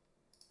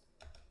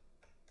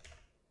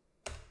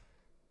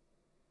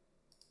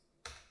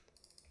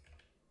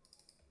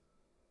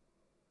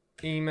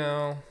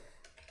 Email,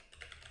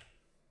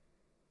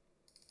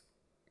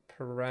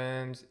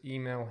 params,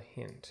 email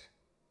hint.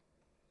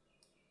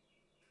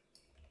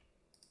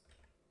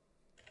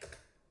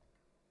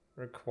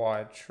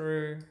 Required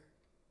true.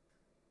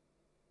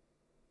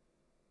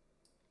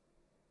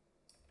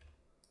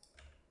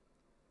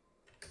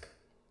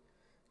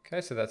 Okay,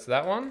 so that's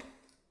that one.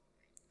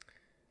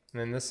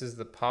 And then this is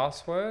the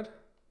password.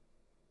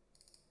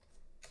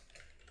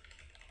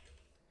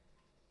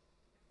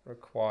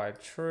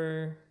 Required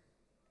true.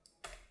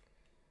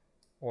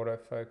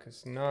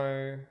 Autofocus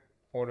no.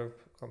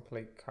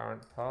 Autocomplete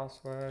current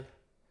password.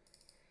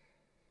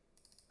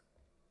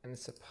 And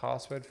it's a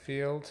password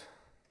field.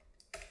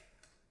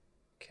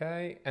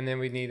 Okay, and then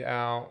we need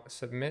our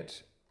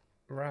submit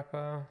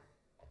wrapper.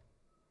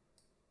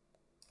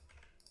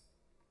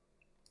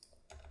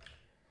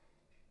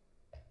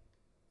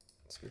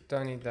 So we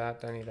don't need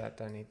that, don't need that,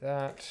 don't need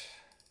that.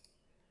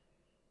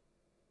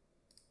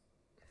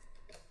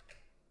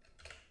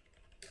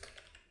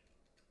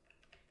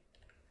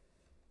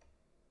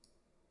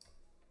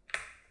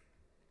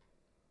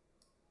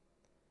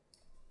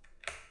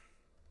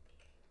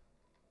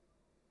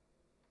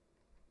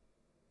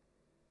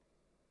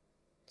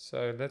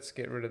 So let's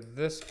get rid of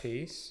this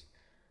piece.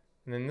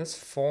 And then this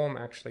form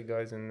actually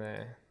goes in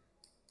there.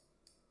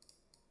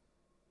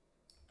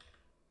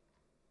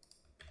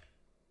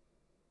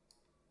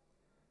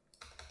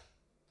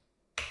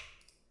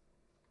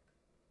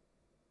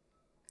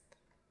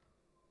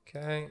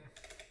 Okay.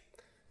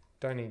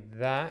 Don't need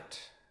that.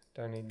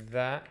 Don't need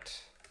that.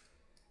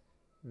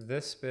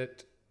 This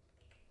bit,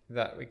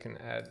 that we can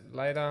add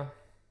later.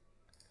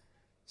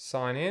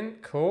 Sign in,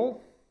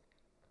 cool.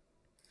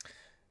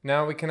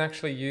 Now we can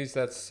actually use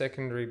that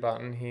secondary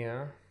button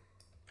here.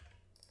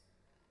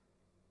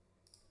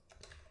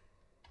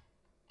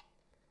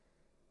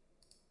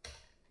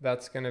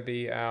 That's going to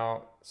be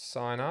our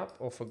sign up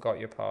or forgot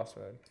your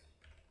password.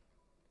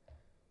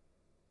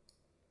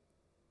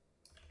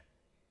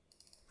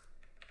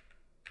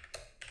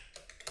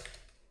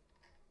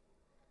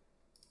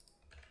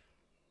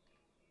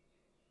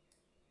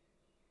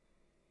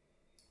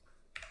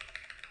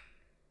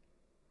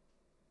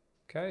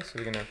 Okay, so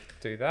we're going to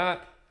do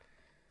that.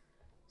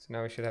 So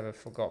now we should have a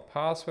forgot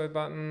password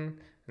button, and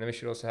then we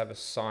should also have a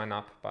sign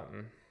up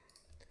button.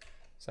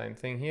 Same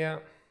thing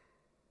here.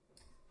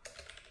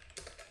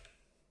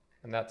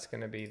 And that's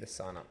going to be the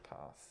sign up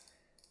path.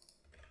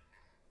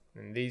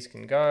 And these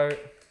can go.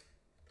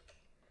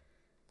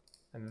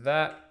 And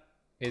that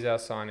is our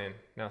sign in.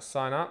 Now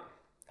sign up,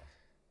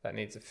 that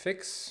needs a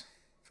fix.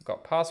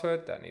 Forgot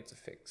password, that needs a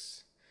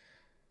fix.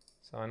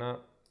 Sign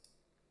up.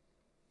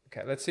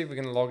 Okay, let's see if we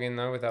can log in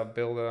though with our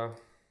builder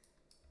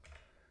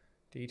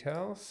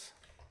details.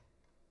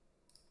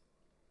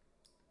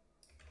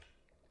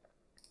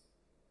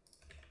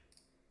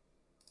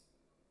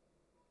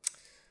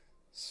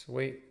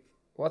 Sweet.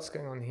 What's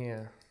going on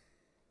here?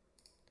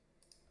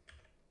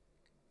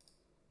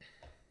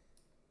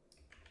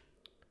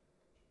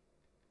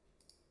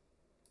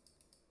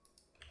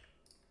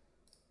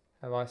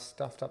 Have I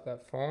stuffed up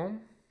that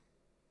form?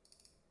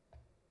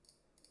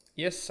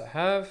 Yes, I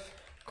have.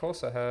 Of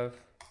course I have.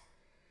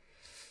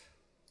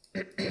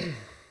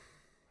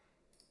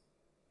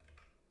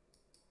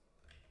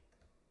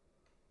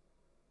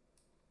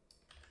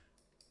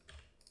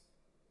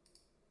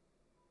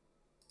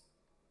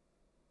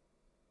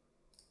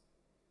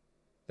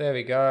 There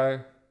we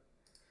go.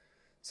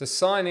 So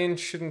sign in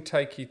shouldn't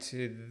take you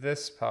to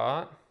this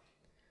part.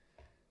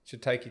 It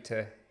should take you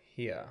to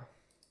here.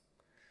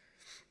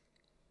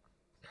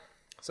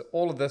 So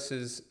all of this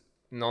is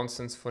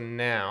nonsense for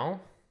now.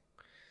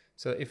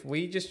 So if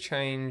we just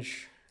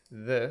change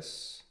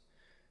this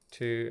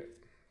to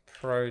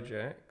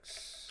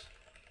projects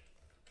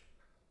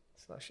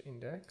 /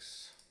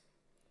 index,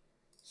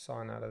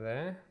 sign out of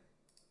there.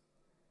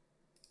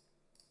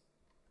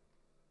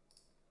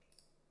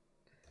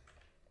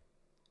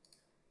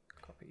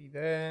 Copy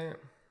there.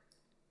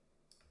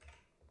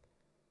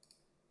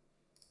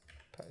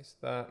 Paste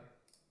that.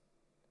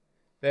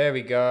 There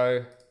we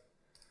go.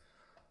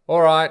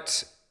 All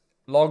right,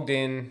 logged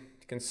in,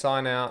 you can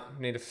sign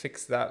out. Need to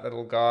fix that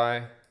little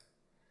guy.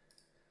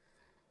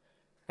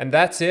 And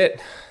that's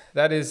it.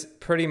 That is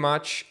pretty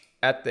much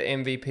at the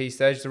MVP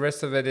stage. The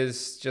rest of it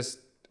is just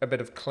a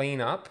bit of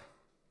cleanup.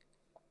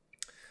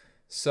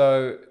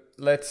 So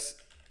let's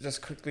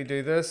just quickly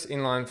do this.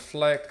 Inline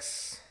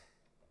flex.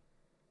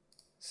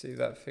 See if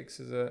that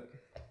fixes it.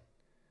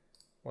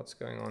 What's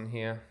going on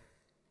here?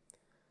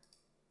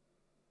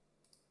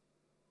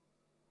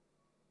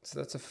 So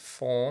that's a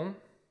form.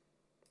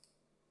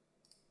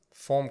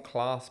 Form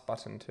class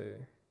button too.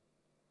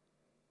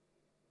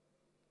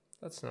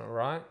 That's not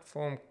right.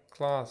 Form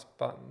class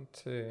button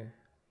too.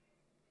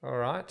 All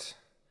right.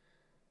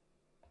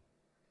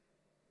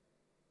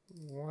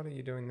 What are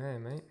you doing there,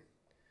 mate?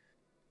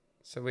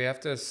 So we have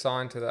to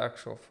assign to the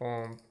actual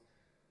form.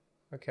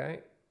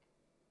 Okay.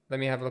 Let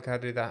me have a look how to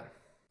do that.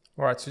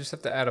 All right, so you just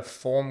have to add a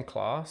form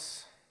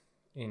class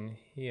in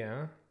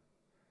here.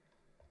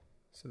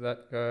 So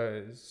that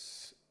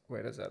goes,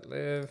 where does that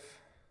live?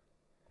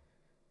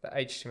 The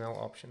HTML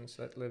options,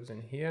 that lives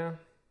in here.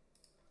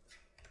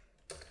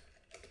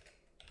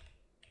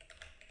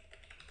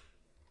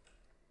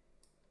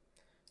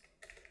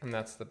 And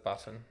that's the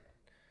button.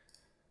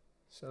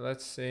 So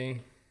let's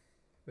see.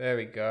 There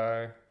we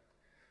go.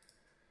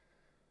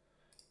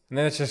 And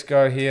then let's just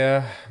go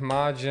here,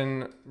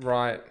 margin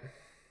right.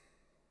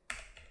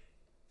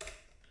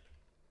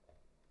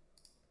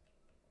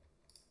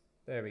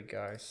 There we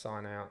go,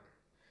 sign out.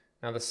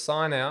 Now the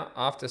sign out,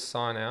 after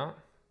sign out,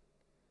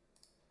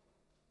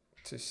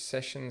 to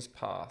sessions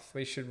path.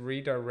 We should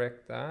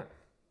redirect that.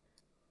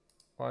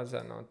 Why is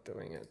that not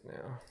doing it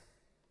now?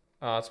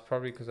 Oh, it's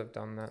probably because I've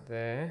done that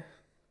there.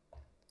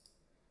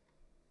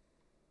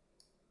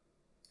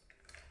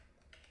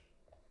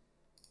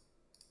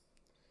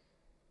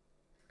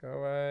 Go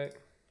away.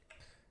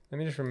 Let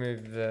me just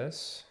remove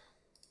this.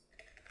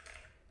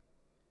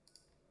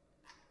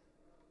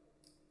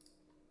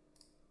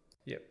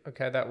 Yep,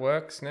 okay, that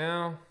works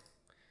now.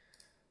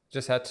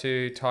 Just had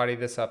to tidy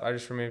this up. I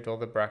just removed all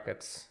the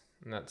brackets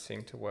and that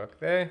seemed to work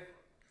there.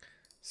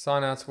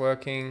 Sign out's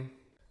working.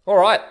 All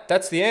right,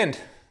 that's the end.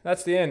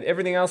 That's the end.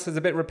 Everything else is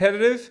a bit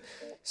repetitive.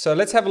 So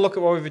let's have a look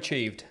at what we've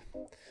achieved.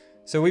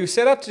 So we've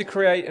set up to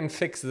create and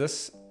fix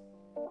this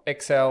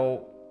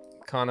Excel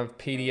kind of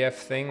PDF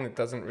thing that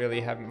doesn't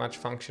really have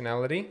much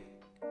functionality.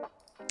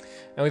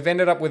 And we've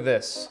ended up with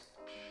this.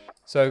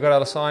 So we've got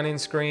our sign in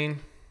screen,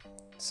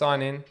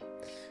 sign in.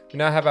 We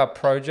now have our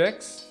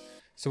projects.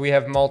 So we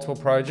have multiple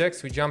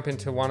projects. We jump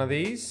into one of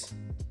these.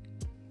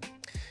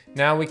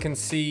 Now we can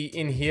see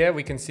in here,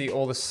 we can see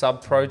all the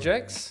sub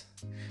projects.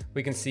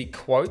 We can see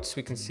quotes,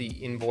 we can see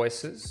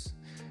invoices.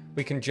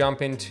 We can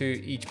jump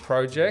into each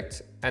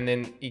project and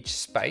then each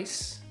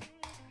space.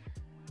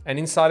 And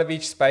inside of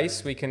each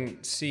space, we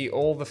can see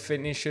all the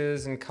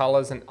finishes and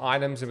colors and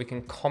items, and we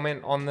can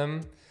comment on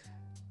them.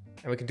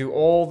 And we can do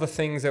all the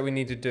things that we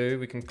need to do.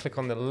 We can click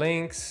on the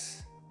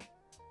links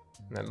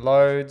and that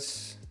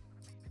loads.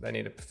 They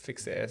need to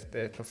fix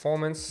their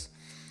performance.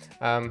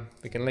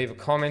 We can leave a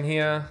comment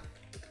here.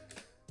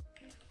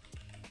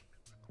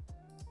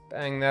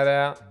 Bang that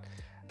out.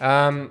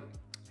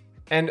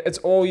 And it's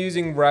all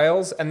using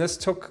Rails. And this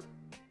took,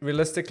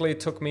 realistically, it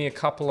took me a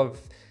couple of,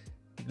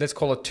 let's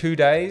call it 2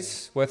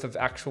 days worth of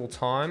actual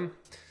time.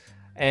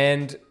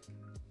 And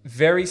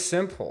very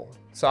simple.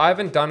 So I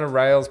haven't done a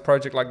Rails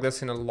project like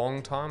this in a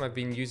long time. I've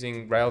been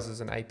using Rails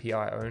as an API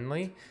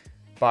only,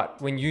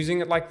 but when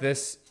using it like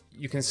this,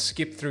 you can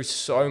skip through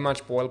so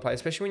much boilerplate,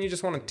 especially when you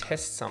just want to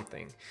test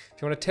something.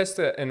 If you want to test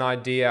an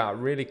idea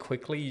really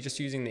quickly, you're just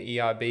using the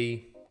ERB.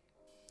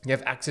 You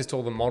have access to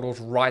all the models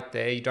right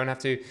there. You don't have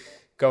to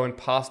go and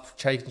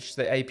change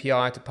the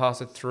API to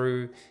pass it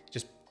through.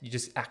 You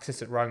just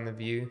access it right in the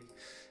view.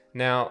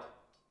 Now,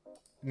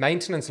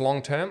 maintenance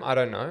long-term, I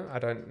don't know. I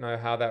don't know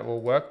how that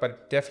will work,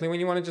 but definitely when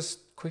you want to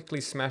just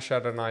quickly smash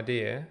out an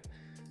idea,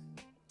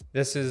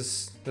 this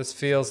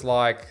feels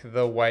like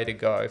the way to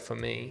go for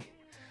me.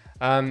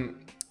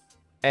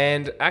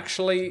 And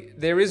actually,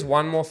 there is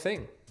one more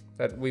thing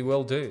that we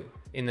will do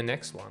in the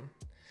next one,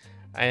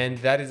 and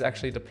that is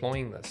actually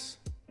deploying this.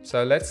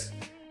 So let's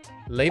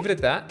leave it at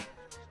that,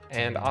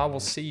 and I will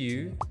see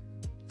you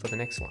for the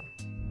next one.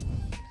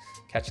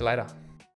 Catch you later.